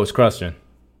 No, it's cross-gen.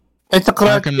 It's a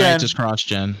cross-gen. Arkham Knight is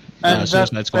cross-gen.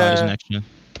 Suicide Squad is next-gen.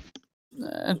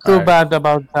 Too bad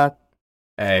about that.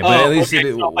 Hey, but at least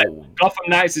Gotham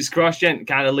Knights is cross-gen.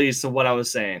 Kind of leads to what I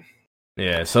was saying.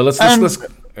 Yeah, so let's go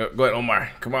ahead, Omar.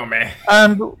 Come on, man.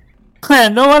 And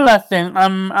no, one last thing.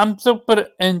 I'm super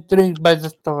intrigued by the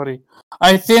story.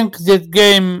 I think this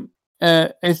game,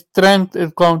 its strength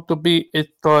is going to be its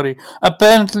story.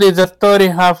 Apparently, the story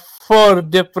have 4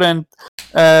 different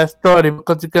story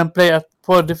because you can play as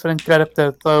 4 different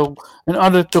characters. So, in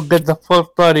order to get the full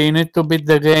story, you need to beat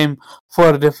the game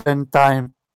 4 different times.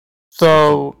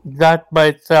 So that by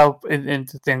itself is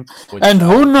interesting. And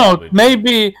who knows?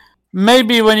 Maybe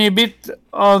when you beat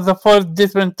all the 4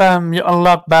 different times, you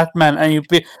unlock Batman,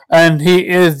 and he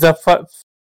is the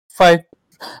 5th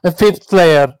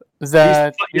player.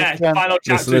 That final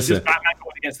chapter is just Batman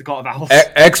going against the God of Owls.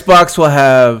 Xbox will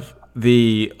have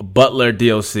the Butler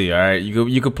DLC. All right,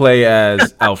 you could play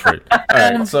as Alfred. All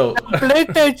right, so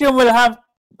PlayStation will have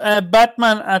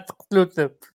Batman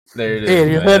exclusive. There it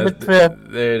is.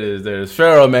 There it is.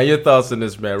 Pharaoh, man, your thoughts on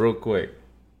this, man, real quick.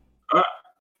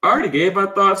 I already gave my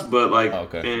thoughts, but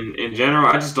in general,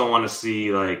 I just don't want to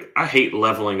see I hate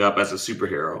leveling up as a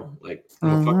superhero. But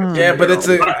it's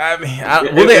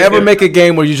will they ever make a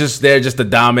game where you're just there just to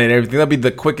dominate everything? That'd be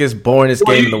the quickest, boringest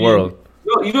game in the world.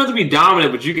 You don't have to be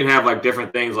dominant, but you can have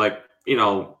different things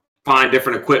find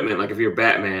different equipment. Like if you're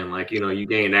Batman, you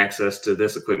gain access to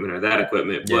this equipment or that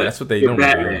equipment. Yeah, that's what they do.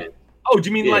 Batman. Oh, do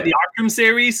you mean like the Arkham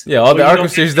series? Yeah, all the Arkham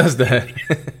series does that.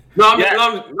 I'm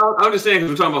just saying because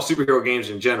we're talking about superhero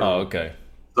games in general. Oh, okay.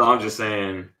 So I'm just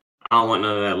saying I don't want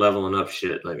none of that leveling up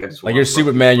shit. I just you're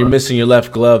Superman, you're missing your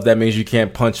left glove. That means you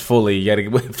can't punch fully. You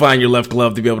got to find your left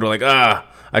glove to be able to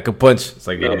I can punch. It's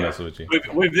I'm messing with you.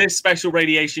 With this special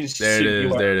radiation there it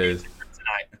is. All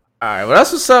right, well,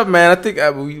 that's what's up, man. I think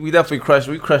we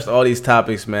definitely crushed all these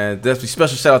topics, man. Definitely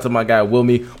special shout out to my guy,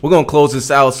 Wilmy. We're going to close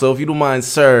this out, so if you don't mind,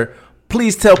 sir,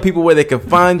 please tell people where they can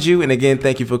find you. And again,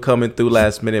 thank you for coming through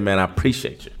last minute, man. I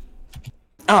appreciate you.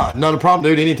 Not a problem,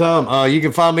 dude. Anytime. You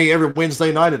can find me every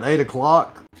Wednesday night at 8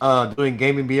 o'clock doing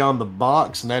Gaming Beyond the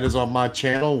Box, and that is on my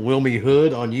channel, Wilmy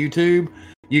Hood on YouTube.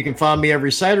 You can find me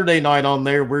every Saturday night on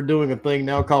there. We're doing a thing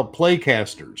now called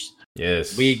Playcasters.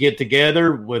 Yes. We get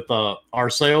together with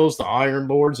ourselves, the Iron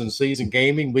Boards and Season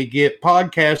Gaming. We get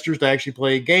podcasters to actually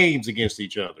play games against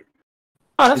each other.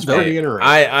 Oh, that's pretty interesting.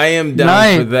 I am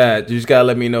down for that. You just got to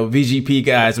let me know. VGP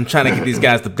guys, I'm trying to get these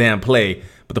guys to damn play.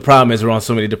 But the problem is we're on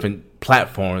so many different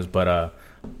platforms. But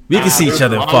we can see each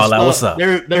other in Fallout. What's up?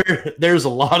 There's a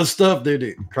lot of stuff, dude,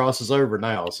 that crosses over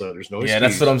now. So there's no excuse. Yeah,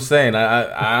 that's what I'm saying.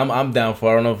 I'm down for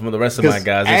it. I don't know if the rest of my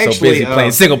guys are so busy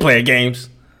playing single-player games.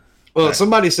 Well,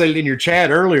 somebody said it in your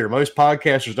chat earlier. Most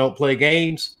podcasters don't play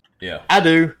games. Yeah, I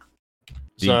do.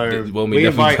 So we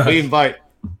invite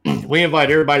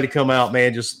everybody to come out,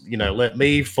 man. Just let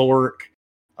me, Fork,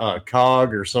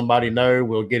 Cog, or somebody know.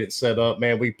 We'll get it set up,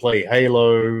 man. We play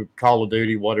Halo, Call of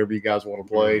Duty, whatever you guys want to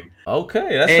play.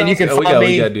 Okay, you can find me.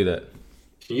 We gotta do that.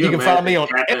 You can find me on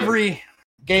every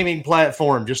gaming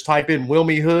platform. Just type in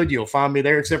Wilmy Hood. You'll find me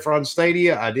there, except for on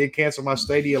Stadia. I did cancel my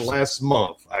Stadia last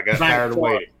month. I got tired of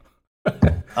waiting.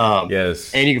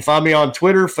 Yes, and you can find me on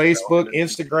Twitter, Facebook,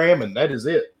 Instagram, and that is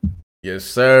it. Yes,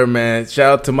 sir, man.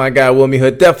 Shout out to my guy Wilmy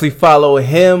Hood. Definitely follow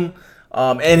him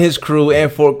and his crew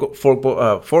and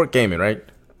Fork Gaming, right?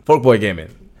 Fork Boy Gaming.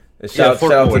 Shout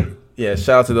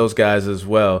out to those guys as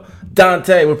well.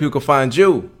 Dante, where people can find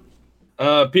you?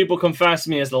 People confess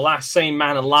me as the last sane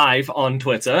man alive on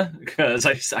Twitter because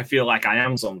I feel like I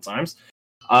am sometimes.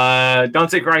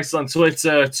 Dante Christ on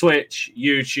Twitter, Twitch,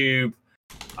 YouTube,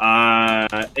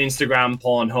 Instagram,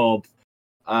 Pornhub,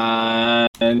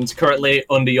 and currently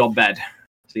under your bed.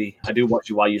 See, I do watch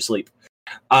you while you sleep.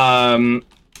 I'm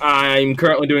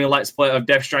currently doing a Let's Play of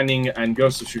Death Stranding and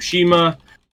Ghost of Tsushima,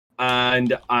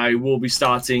 and I will be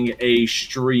starting a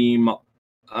stream.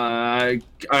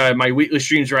 My weekly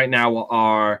streams right now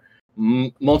are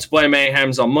Multiplayer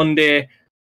Mayhems on Monday,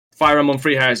 Fire Emblem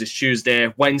Free Hires is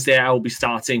Tuesday. Wednesday, I will be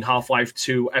starting Half-Life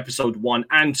 2 Episode 1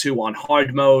 and 2 on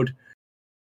hard mode.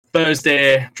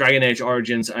 Thursday, Dragon Age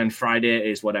Origins, and Friday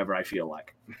is whatever I feel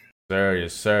like.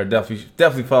 Yes, sir.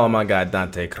 Definitely follow my guy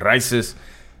Dante Crisis.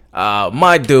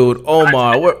 My dude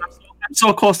Omar. I'm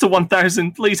so close to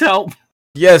 1,000. Please help.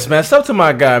 Yes, man. Sub to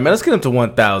my guy, man. Let's get him to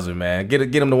 1,000, man. Get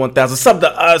him to 1,000. Sub to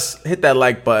us. Hit that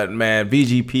like button, man.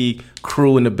 VGP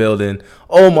crew in the building.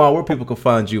 Omar, where people can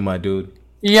find you, my dude?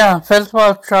 Yeah, first of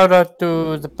all, shout out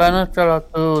to the panel. Shout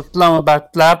out to Islamabad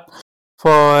Lab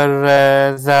for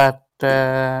that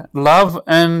love.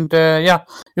 And yeah,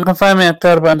 you can find me at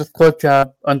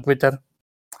Turbo_Chat on Twitter.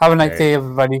 Have a nice day,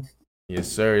 everybody. Yes,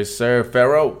 sir. Yes, sir.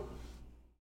 Pharaoh.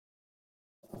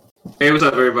 Hey, what's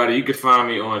up, everybody? You can find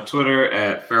me on Twitter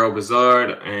at Pharaoh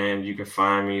Bizarre, and you can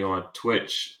find me on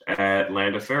Twitch at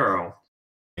Land of Pharaoh.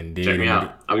 Indeed. Check me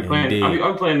out. I'll be playing.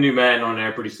 I'll be playing new Madden on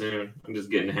there pretty soon. I'm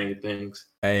just getting the hang of things.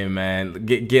 Hey, man,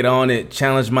 get on it.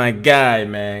 Challenge my guy,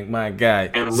 man. My guy.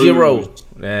 And Zero.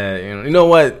 You know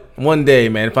what? One day,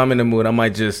 man, if I'm in the mood, I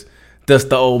might just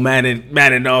dust the old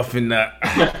Madden off and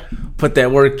put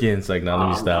that work in. It's like, no, let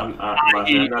me stop. I'm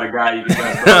not a guy you can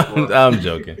dust off. I'm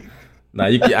joking. Nah,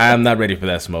 I am not ready for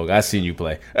that smoke. I seen you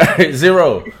play. All right,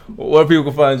 Zero, where people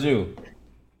can find you?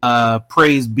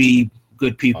 Praise be,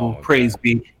 good people. Praise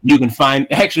be. You can find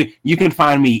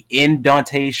me in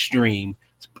Dante's stream,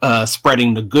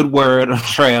 spreading the good word of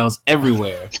Trails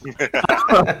everywhere. That's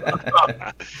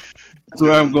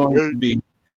where I'm going to be.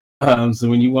 So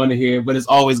when you want to hear, but as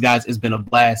always, guys, it's been a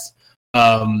blast.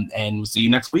 And we'll see you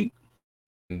next week.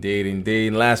 Indeed, indeed.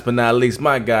 And last but not least,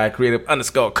 my guy,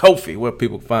 Creative_Kofi, where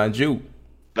people can find you.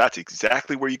 That's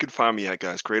exactly where you can find me at,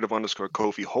 guys.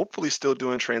 Creative_Kofi. Hopefully still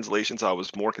doing translations. I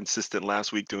was more consistent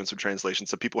last week doing some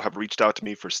translations. Some people have reached out to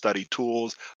me for study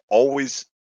tools. Always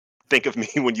think of me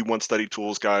when you want study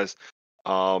tools, guys.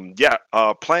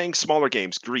 Playing smaller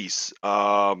games. Grease,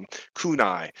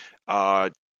 Kunai,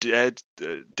 Dead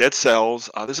Cells.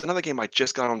 There's another game I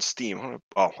just got on Steam.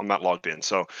 I'm not logged in,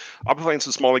 so I'll be playing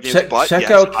some smaller games.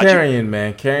 Check out Carrion,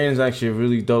 man. Carrion's actually a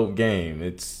really dope game.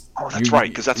 That's right,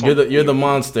 because that's you're the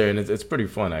monster, and it's pretty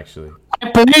fun actually. I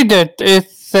played it.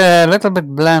 It's a little bit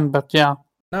bland, but yeah.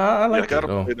 I like it.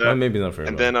 Play that. Maybe not for.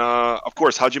 And then, of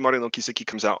course, Hajimari no Kiseki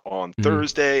comes out on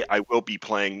Thursday. I will be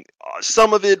playing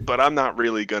some of it, but I'm not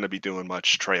really going to be doing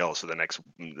much Trails for the next,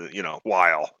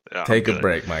 while. Take a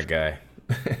break, my guy.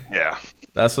 Yeah,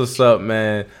 that's what's up,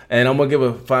 man. And I'm gonna give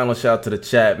a final shout out to the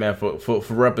chat, man, for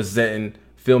representing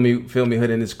Feel Me Hood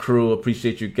and his crew.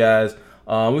 Appreciate you guys.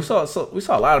 We saw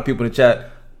a lot of people in the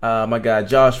chat. My guy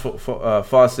Josh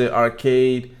Fawcett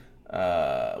Arcade.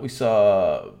 We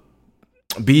saw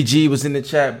BG was in the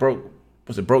chat.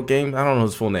 Broke Game? I don't know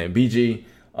his full name. BG.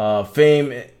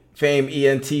 Fame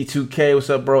ENT2K. What's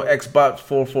up, bro? Xbot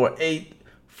 448.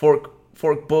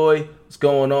 Fork Boy. What's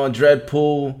going on?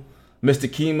 Dreadpool. Mr.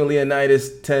 Keema Leonidas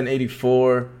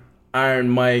 1084, Iron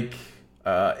Mike,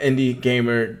 Indie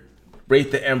Gamer,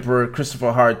 Wraith the Emperor,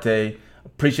 Christopher Harte.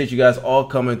 Appreciate you guys all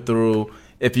coming through.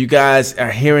 If you guys are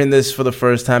hearing this for the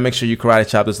first time, make sure you karate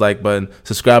chop this like button.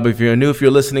 Subscribe if you're new. If you're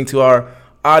listening to our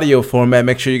audio format,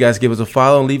 make sure you guys give us a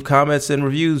follow and leave comments and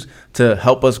reviews to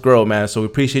help us grow, man. So we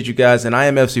appreciate you guys. And I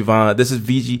am FC Vaughn. This is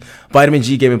Vitamin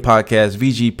G Gaming Podcast,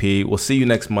 VGP. We'll see you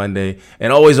next Monday.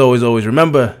 And always, always, always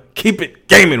remember, keep it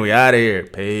gaming. We out of here.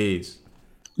 Peace.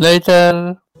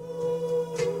 Later.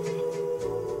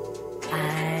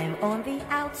 I'm on the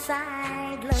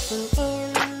outside looking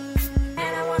in,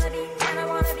 and I wanna be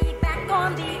back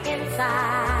on the inside.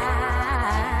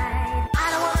 I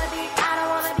don't wanna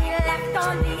be left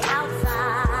on the outside,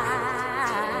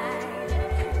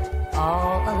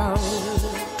 all alone.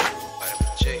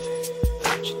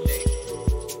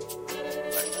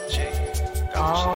 All